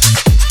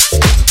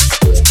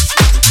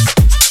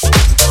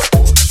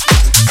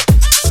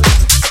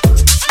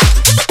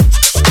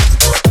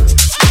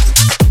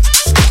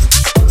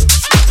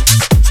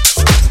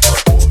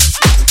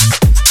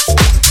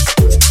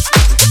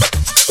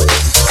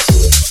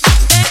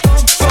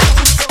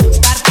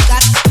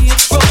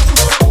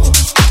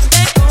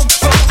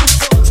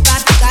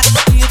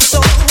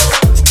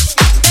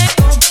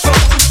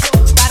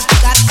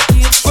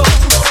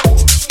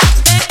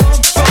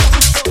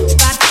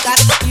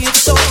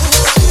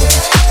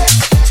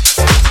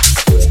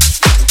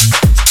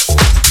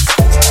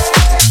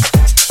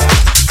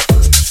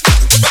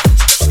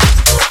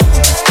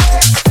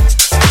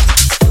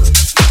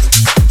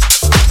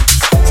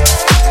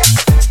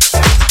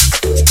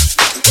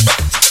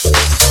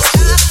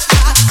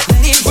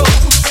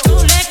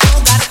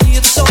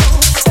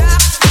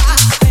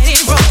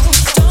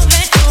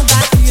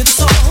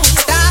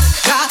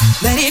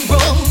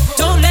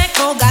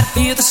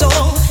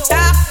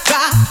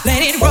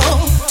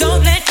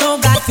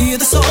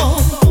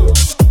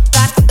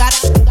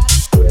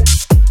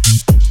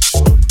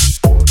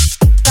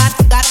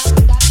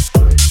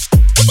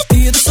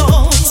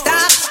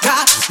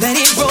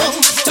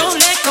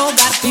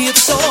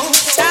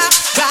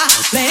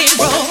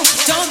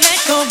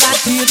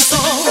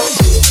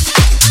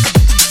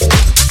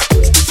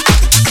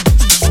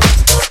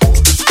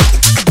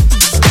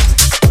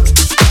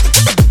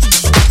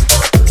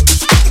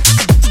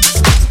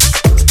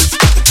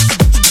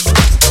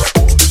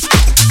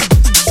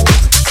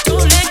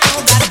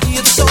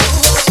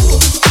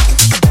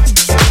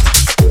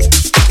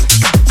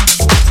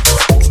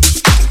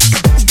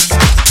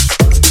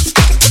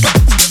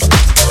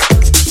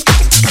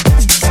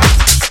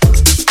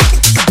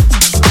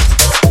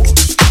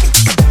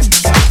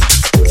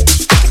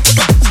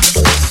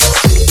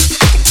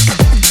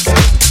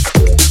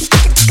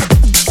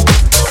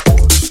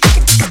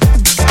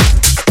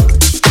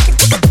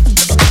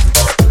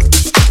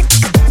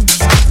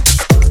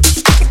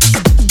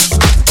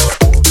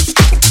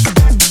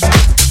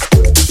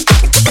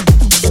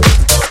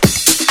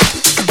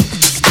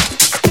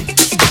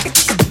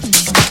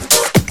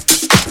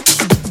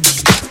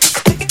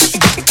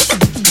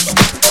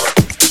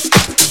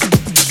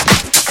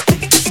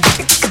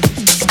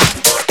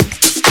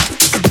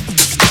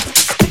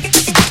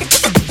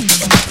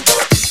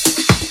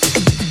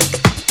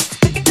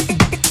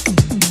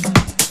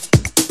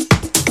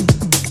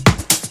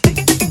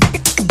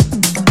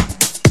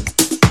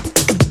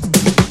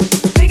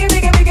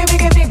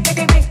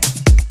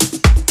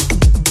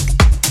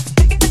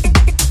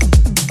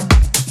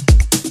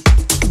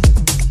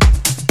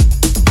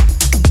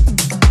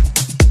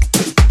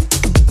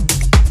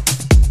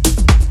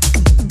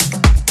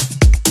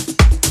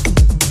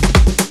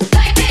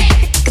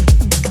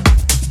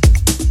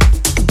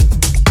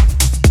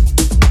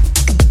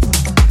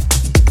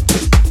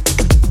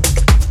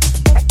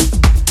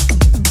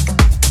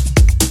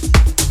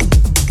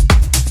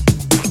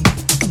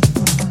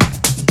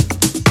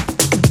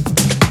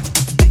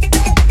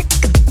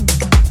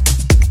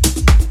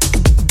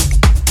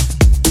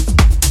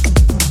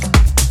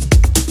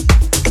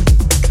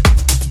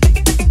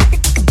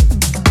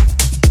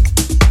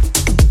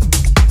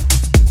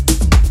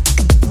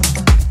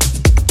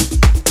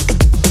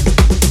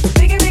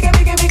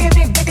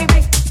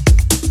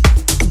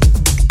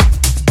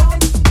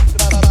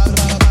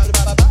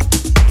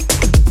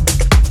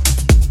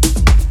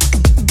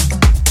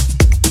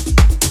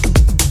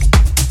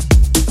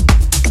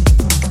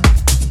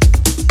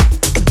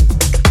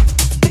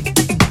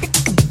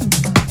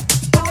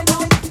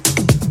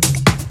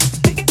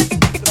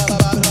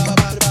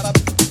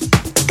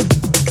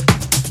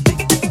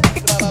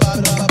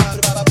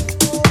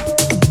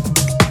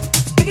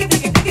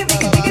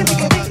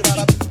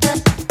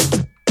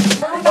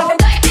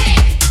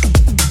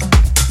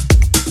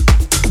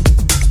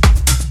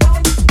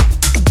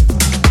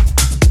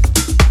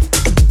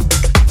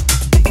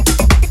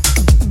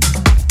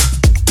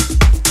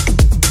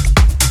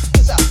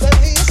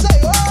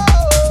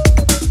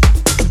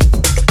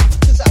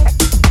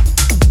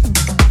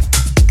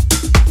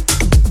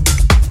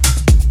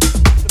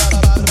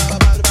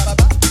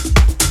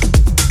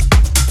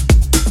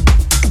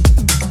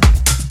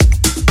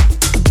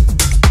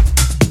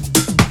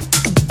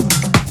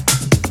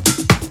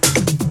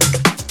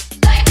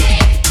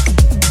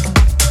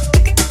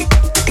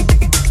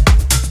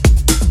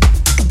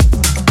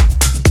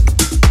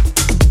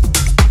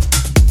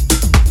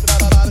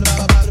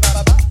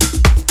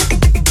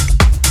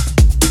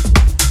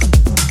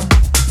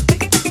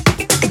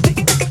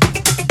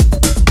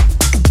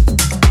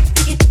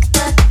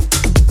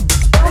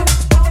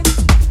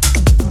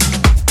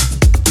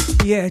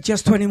 Yeah,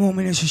 just 20 more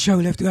minutes of show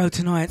left to go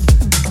tonight.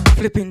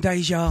 Flipping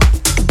Deja.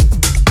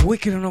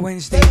 Wicked on a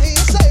Wednesday.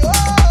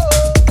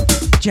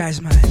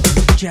 Jazzman.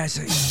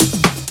 Jazzy.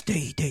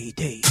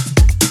 D.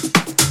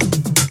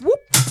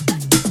 Whoop.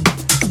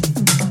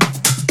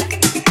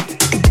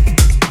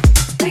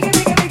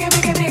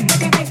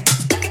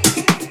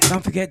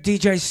 Don't forget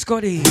DJ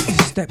Scotty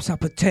steps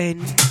up at 10.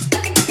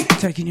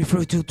 Taking you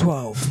through till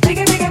 12.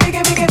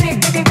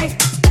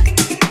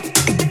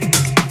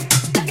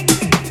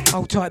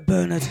 Hold tight,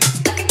 Bernard.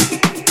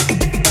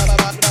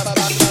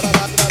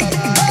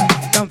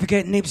 Don't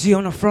forget Nibsy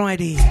on a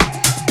Friday.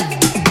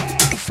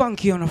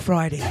 Funky on a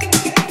Friday.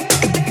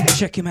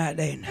 Check him out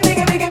then.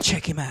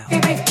 Check him out.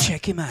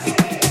 Check him out.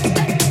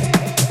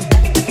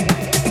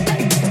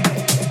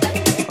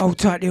 Hold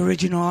tight, the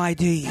original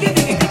ID.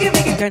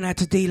 Going out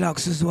to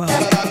Deluxe as well.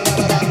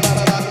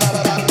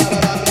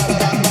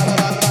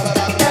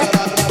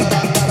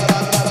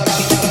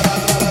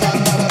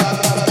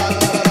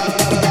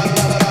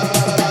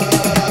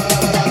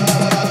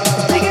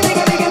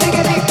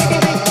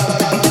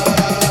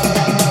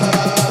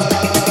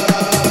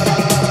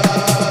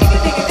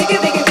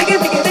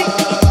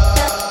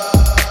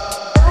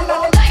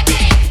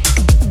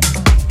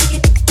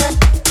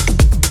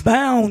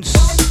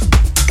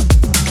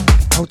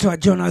 To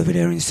John over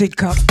there in Sid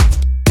Cup.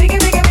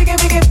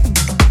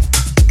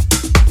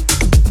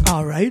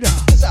 All right.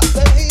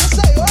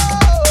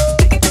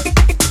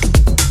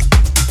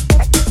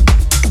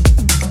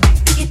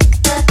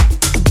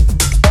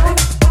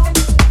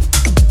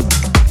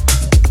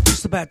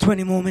 Just about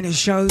 20 more minutes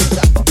show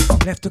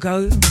left to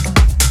go.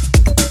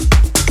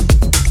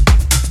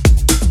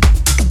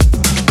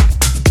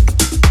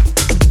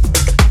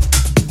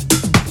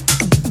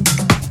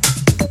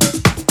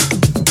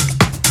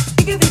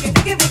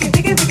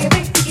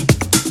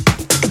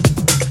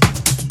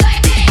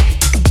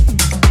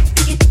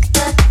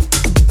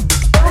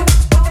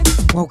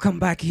 Welcome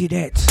back,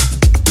 Udette.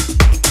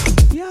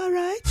 You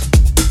alright?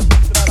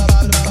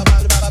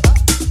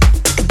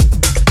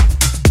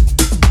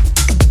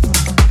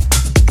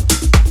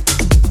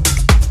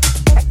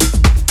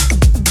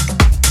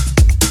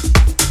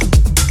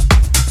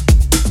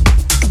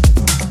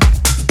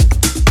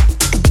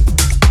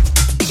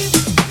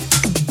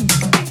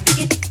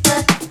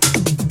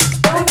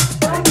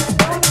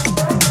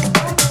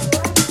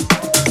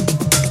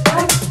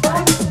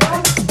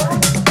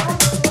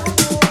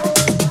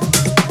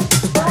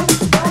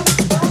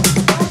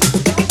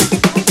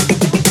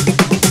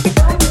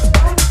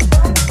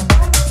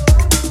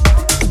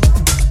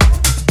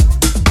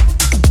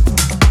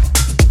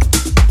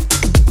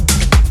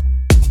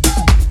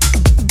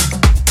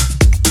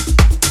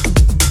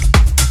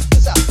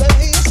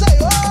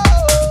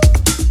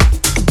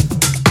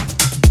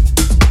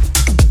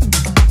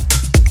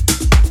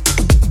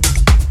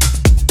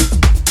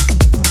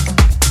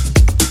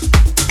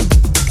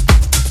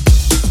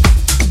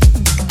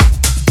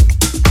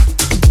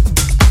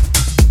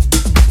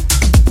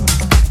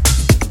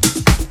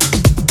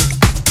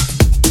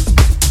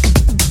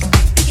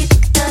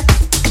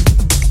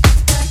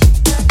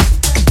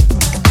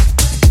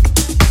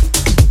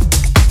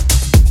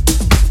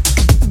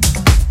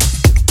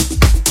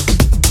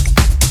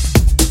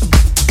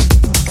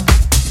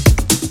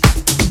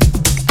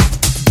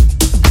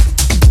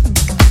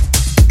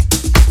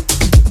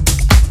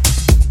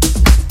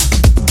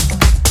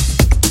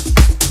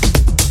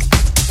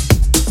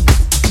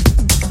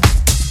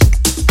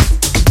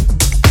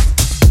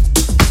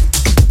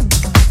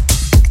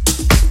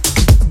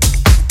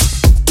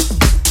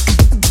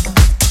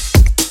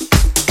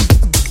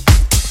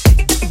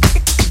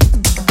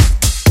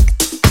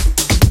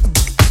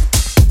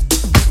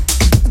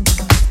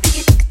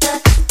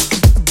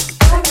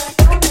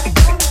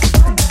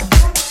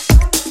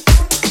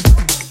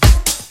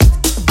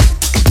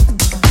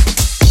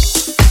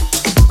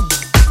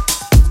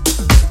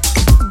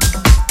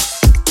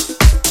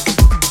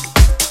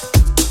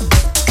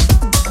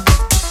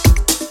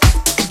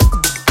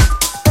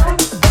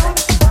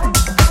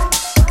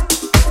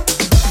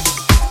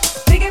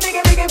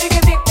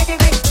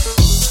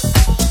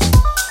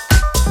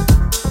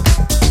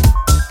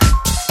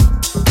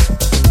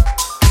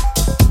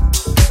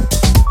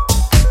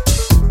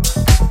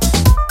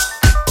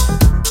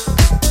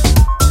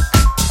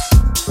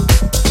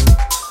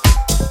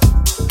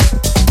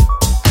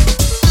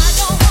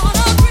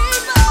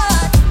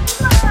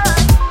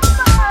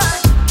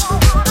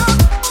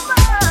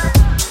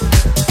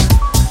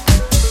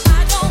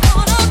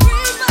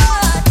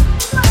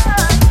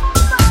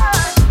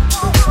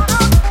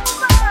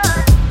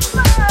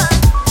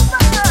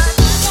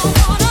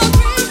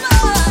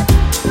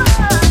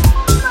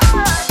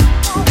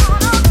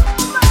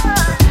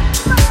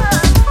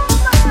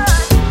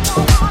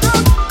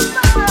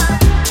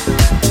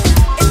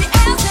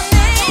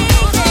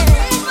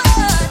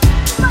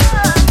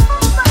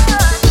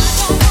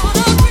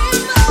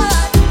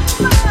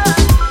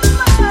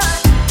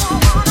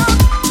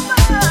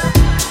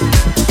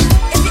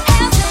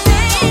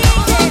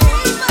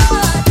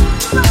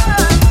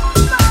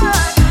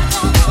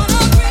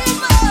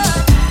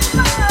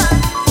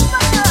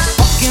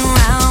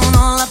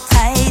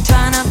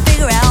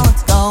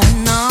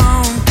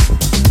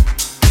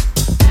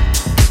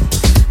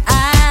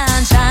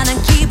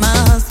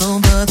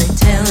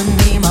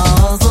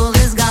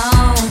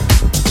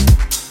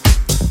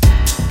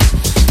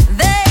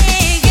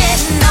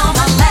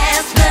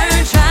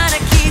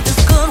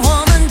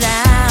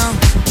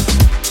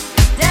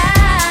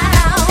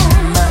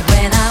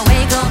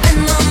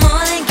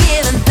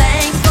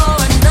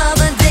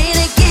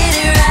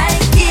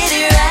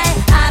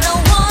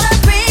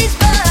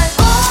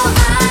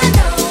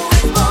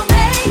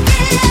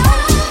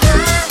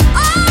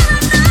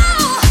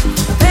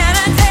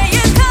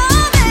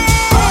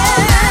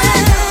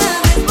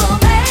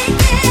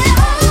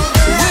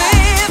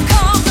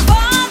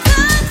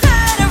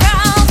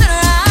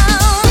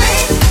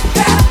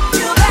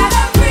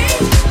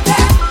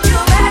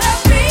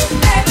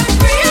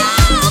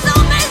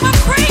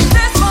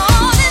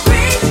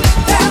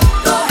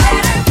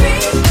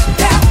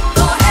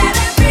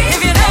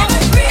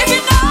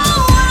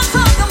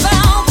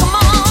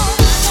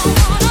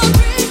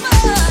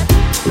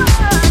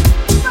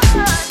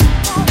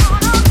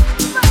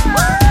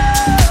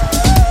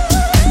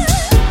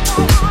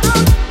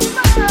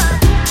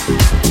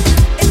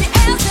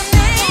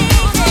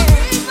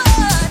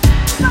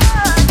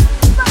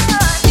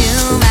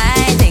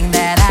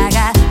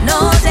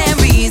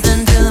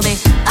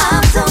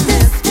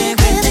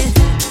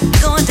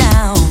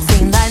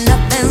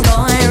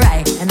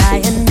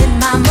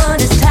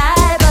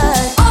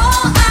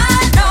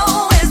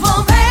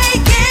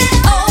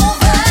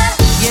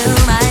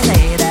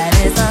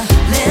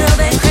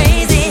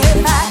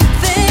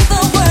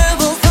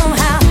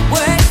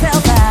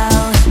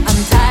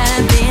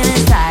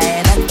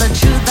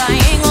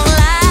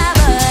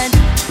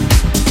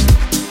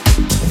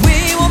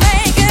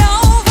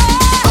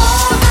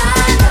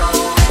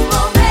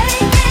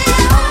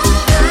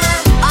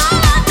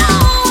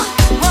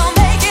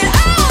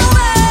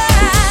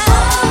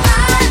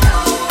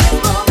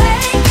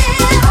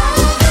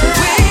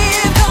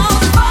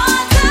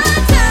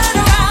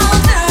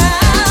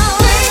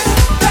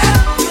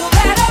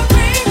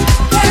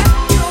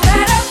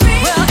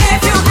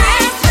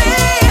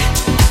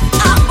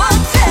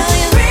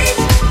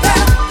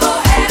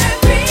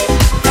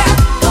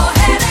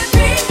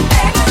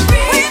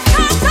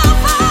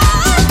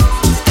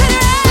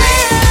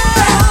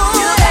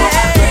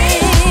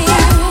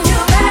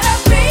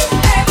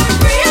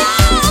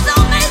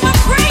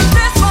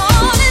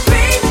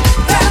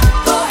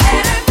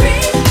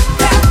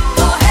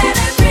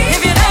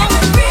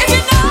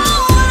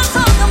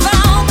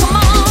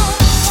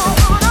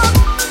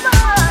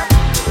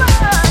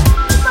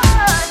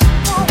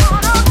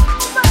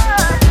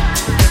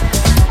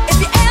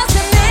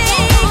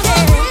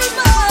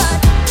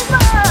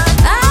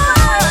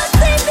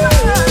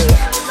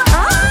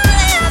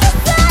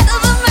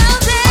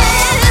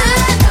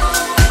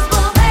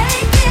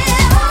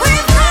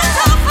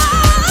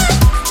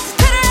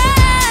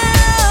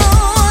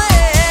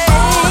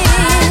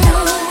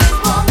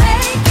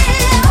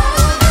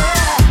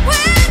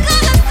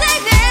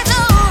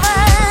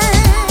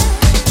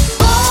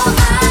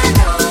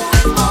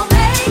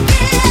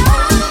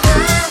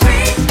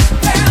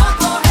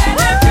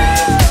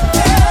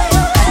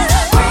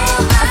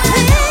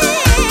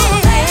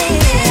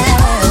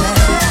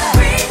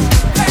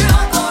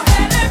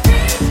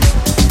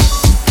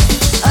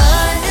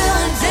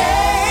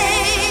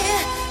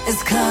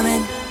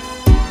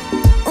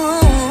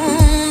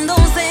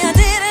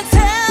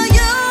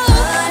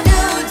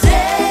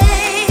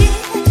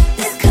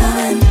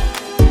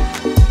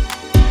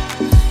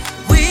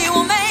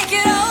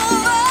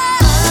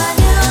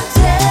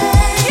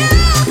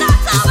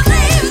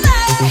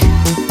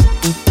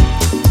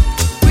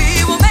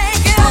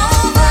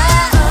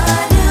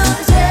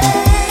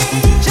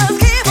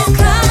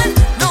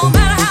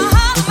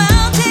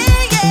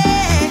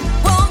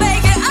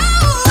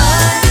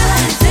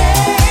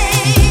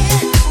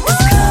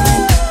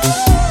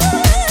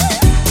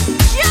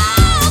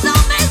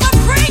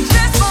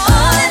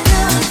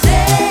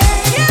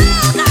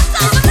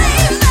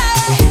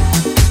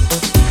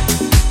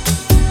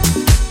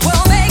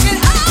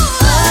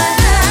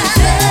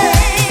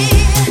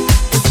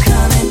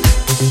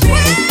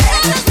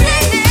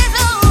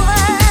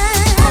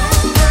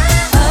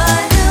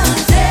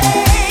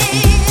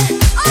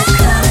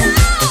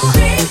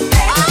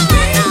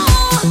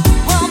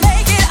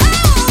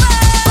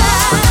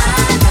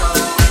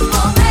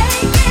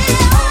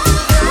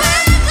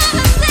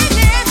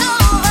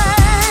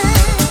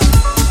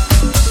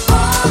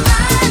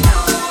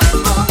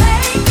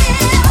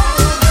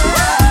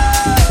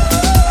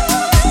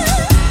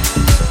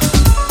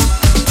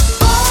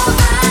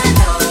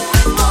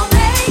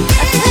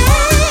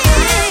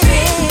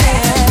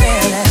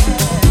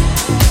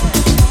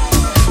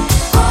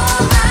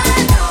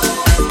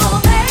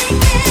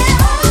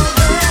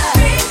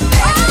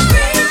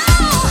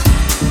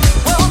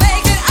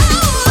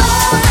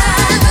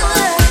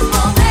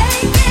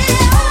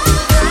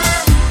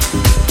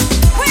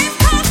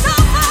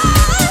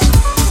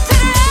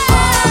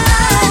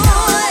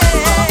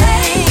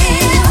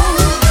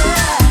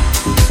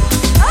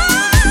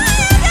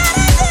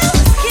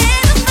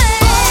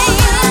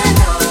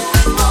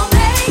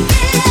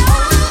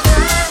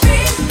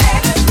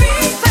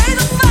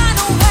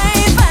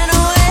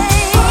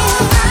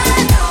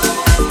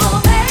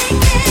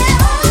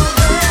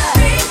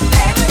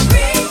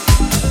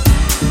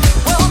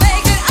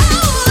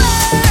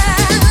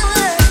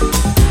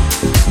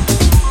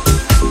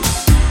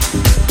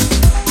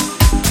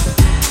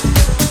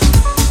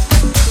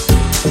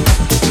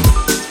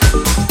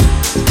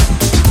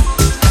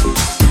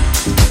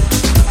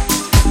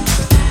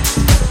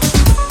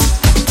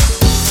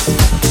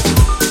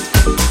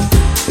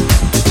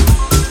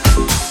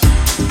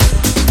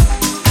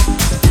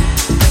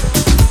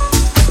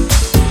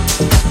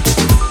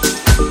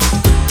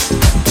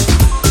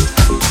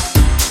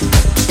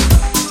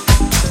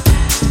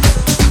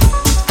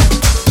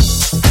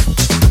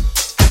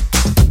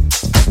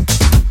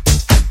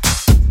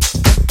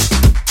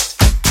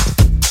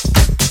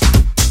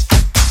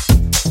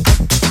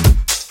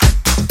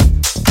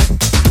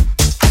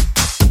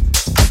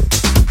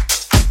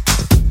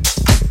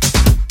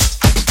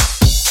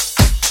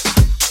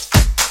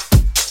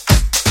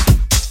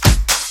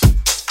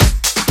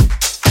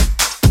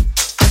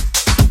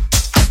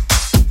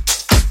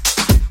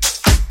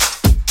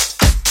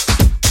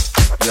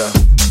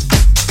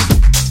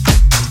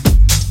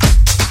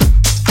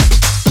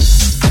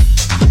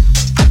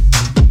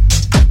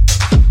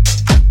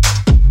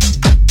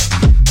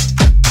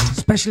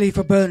 especially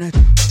for Bernard.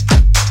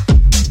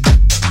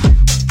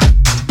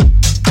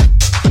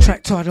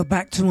 Track title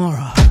Back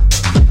Tomorrow.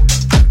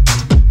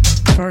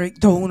 Eric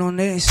Dawn on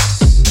this.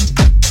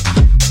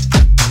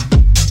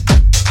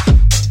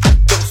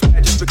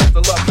 Just because I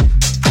love you.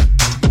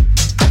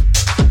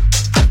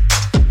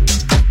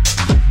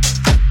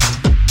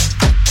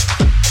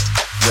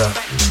 Yeah.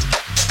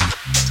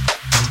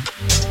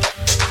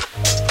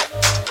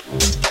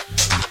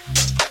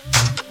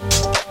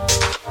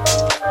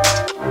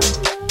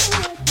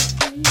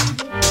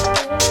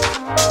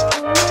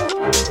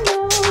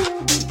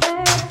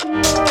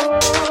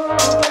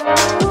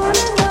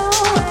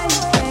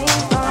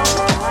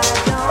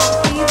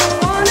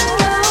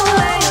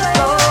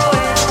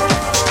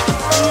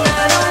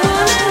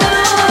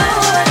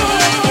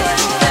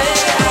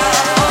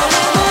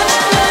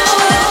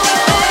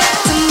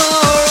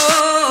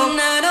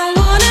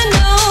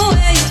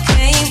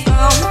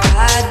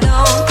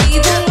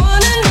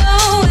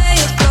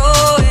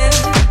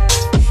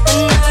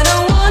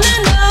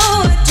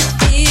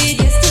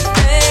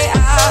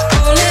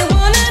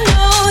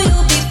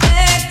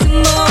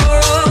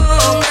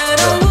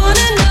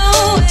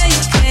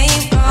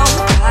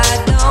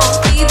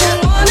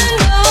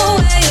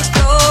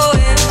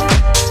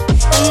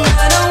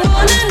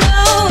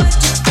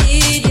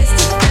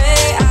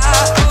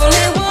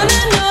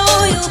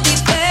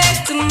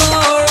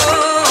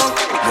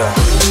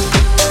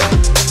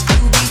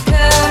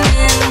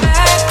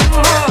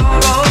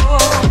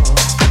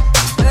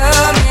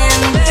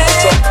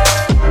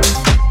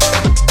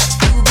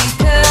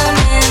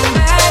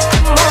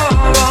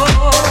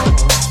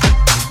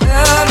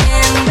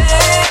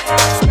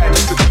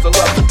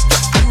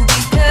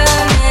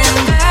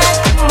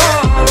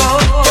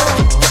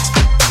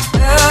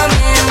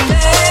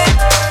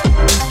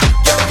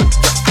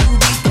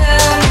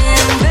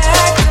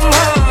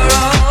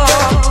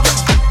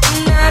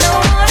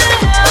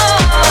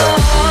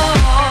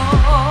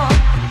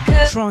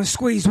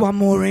 Squeeze one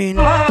more in.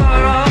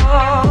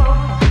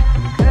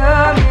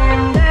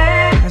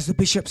 As the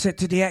bishop said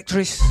to the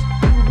actress,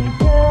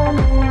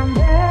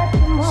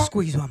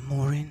 squeeze one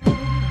more in.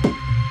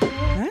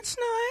 That's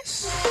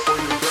nice.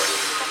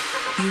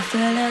 You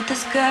fell out the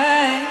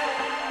sky,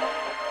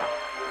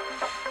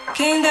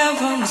 came down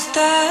from the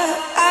stars.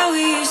 I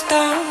wish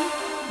down.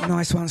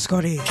 Nice one,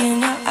 Scotty.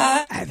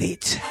 Have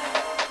it.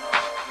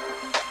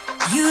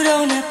 You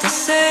don't have to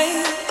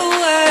say a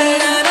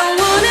word. I don't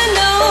wanna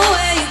know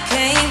where you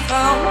came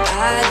from. I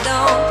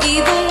don't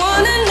even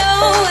wanna know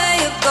where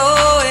you're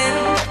going.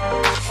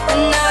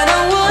 And I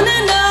don't wanna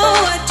know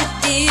what you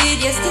did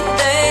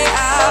yesterday. I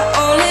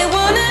only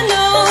wanna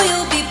know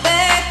you'll be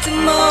back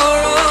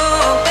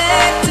tomorrow.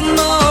 Back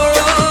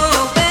tomorrow.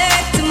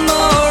 Back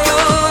tomorrow.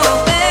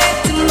 Back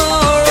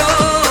tomorrow.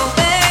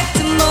 Back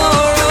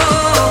tomorrow.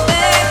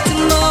 Back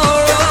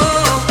tomorrow.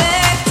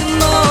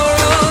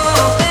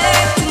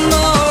 Back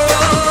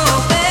tomorrow.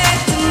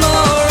 Back tomorrow. Back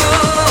tomorrow.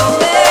 Back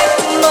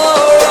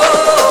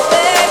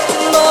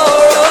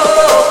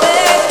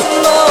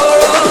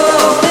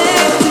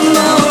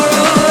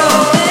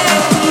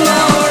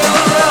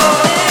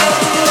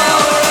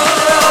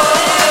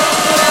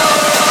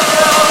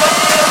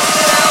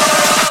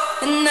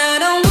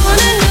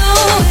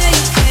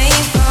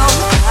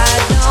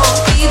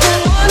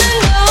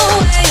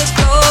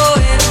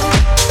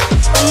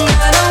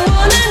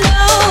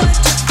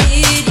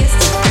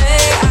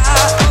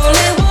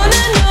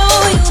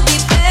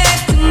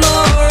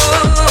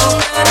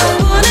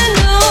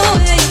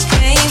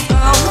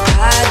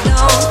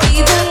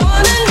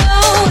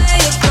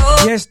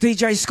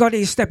DJ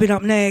Scotty is stepping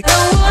up next,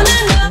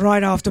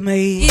 right after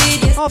me,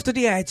 after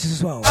the ads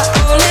as well.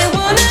 Only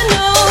wanna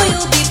know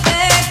you'll be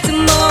back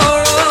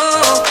tomorrow.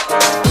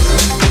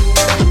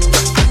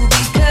 You'll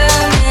be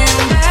coming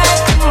back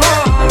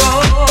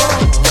tomorrow.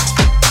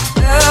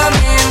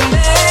 Coming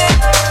back.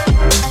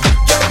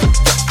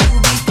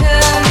 You'll be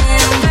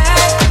coming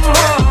back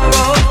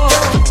tomorrow.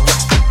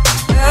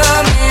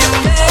 Coming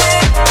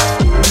back.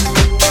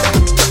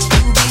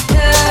 You'll be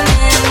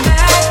coming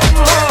back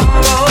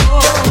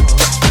tomorrow.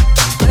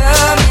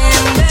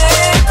 Coming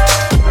back.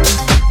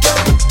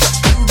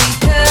 You'll be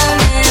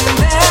coming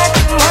back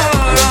tomorrow.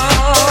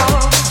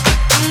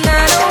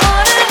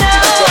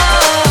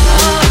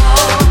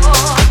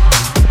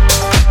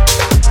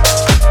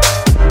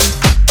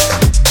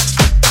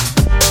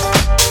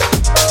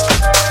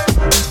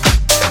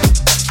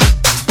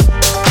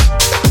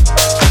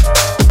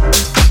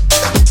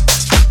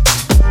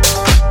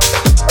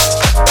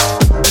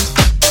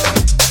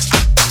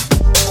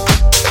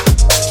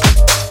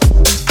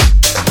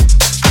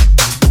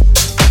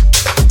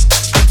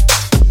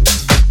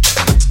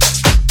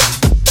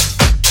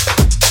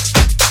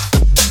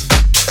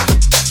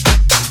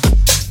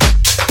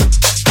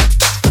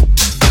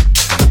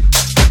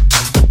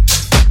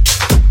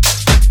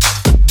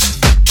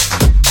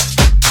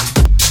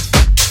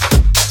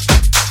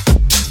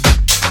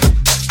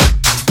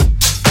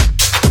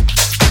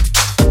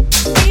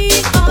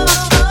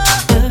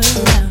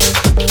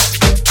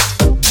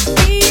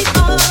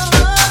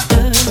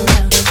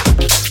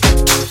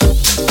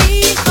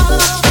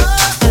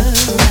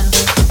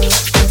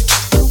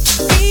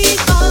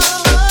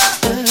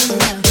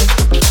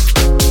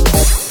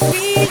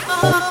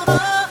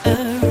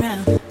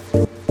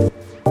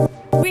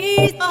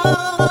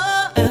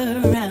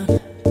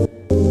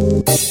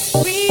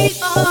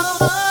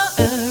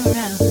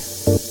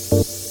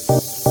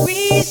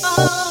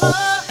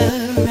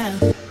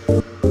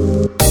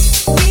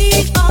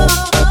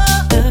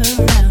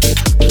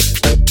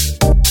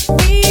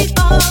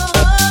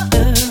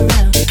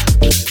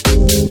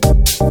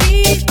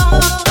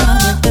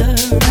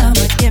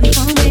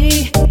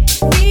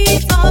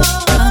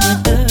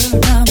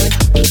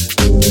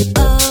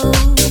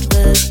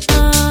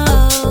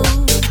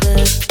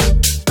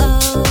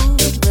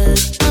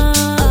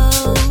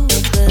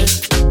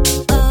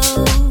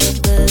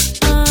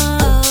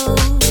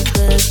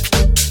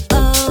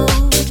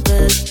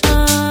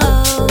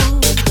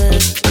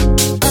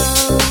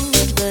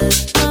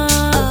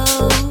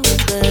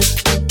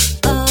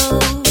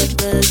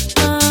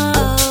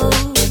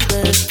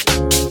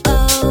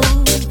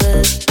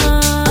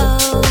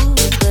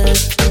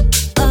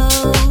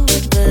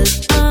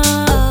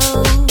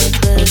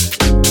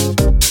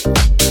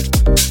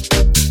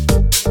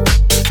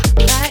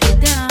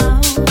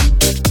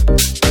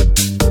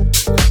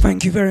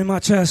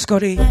 much,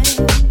 Scotty.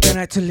 Going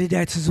out to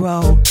Lidette as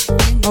well.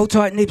 Hold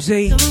tight,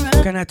 Nibsy.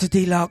 Going out to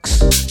Deluxe.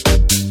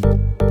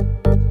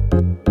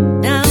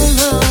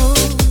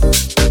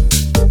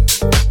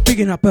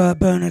 Bigging up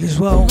Bernard as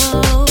well.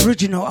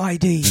 Original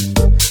ID.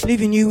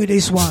 Leaving you with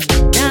this one.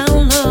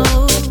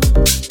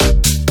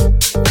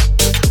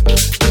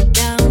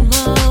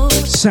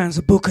 Sounds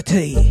of Booker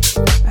T.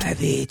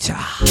 Avita.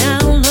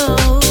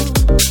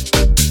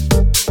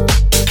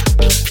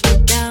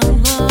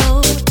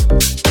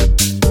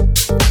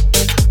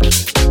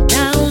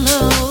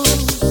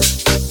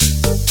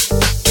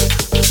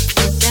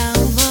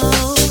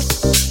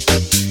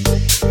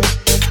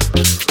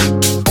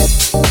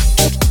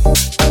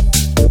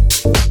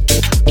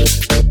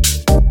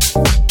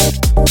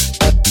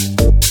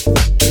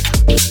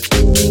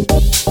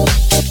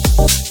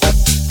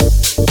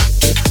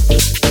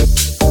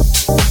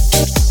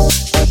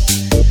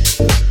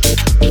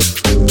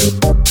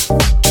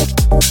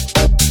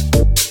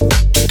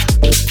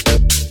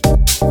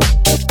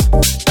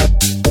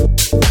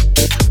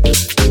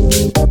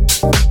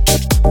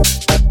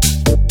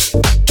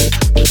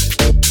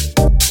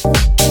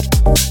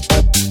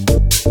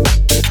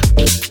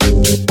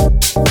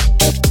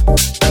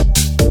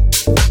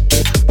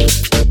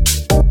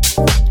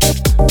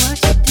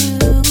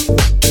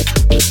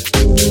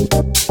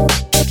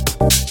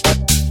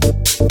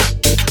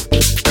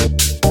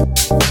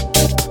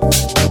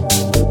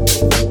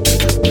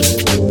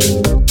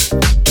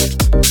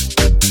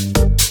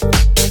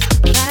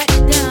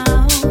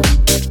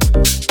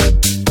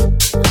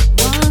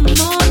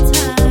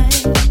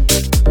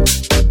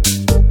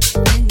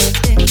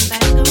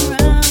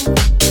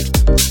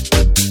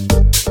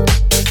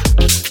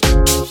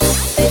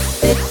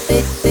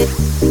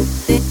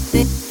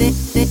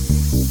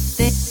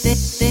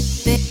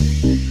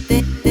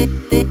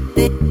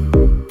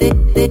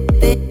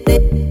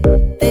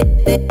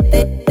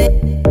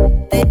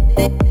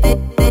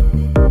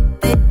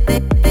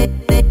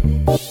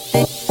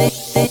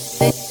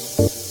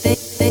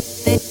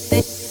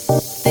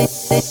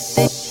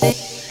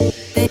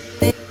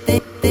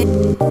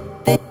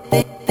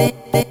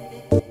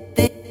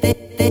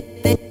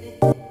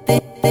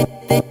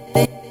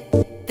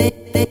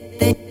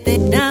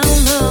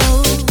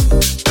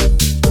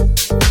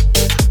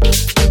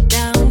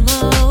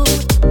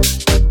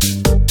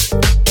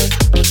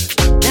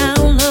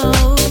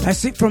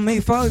 That's it from me,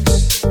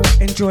 folks.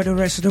 Enjoy the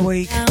rest of the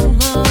week.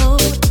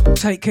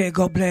 Take care,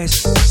 God bless.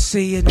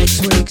 See you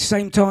next week,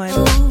 same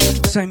time,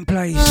 same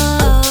place.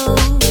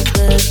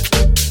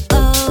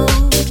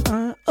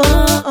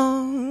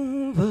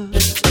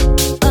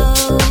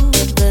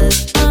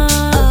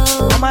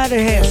 I'm out of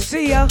here.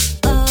 See ya.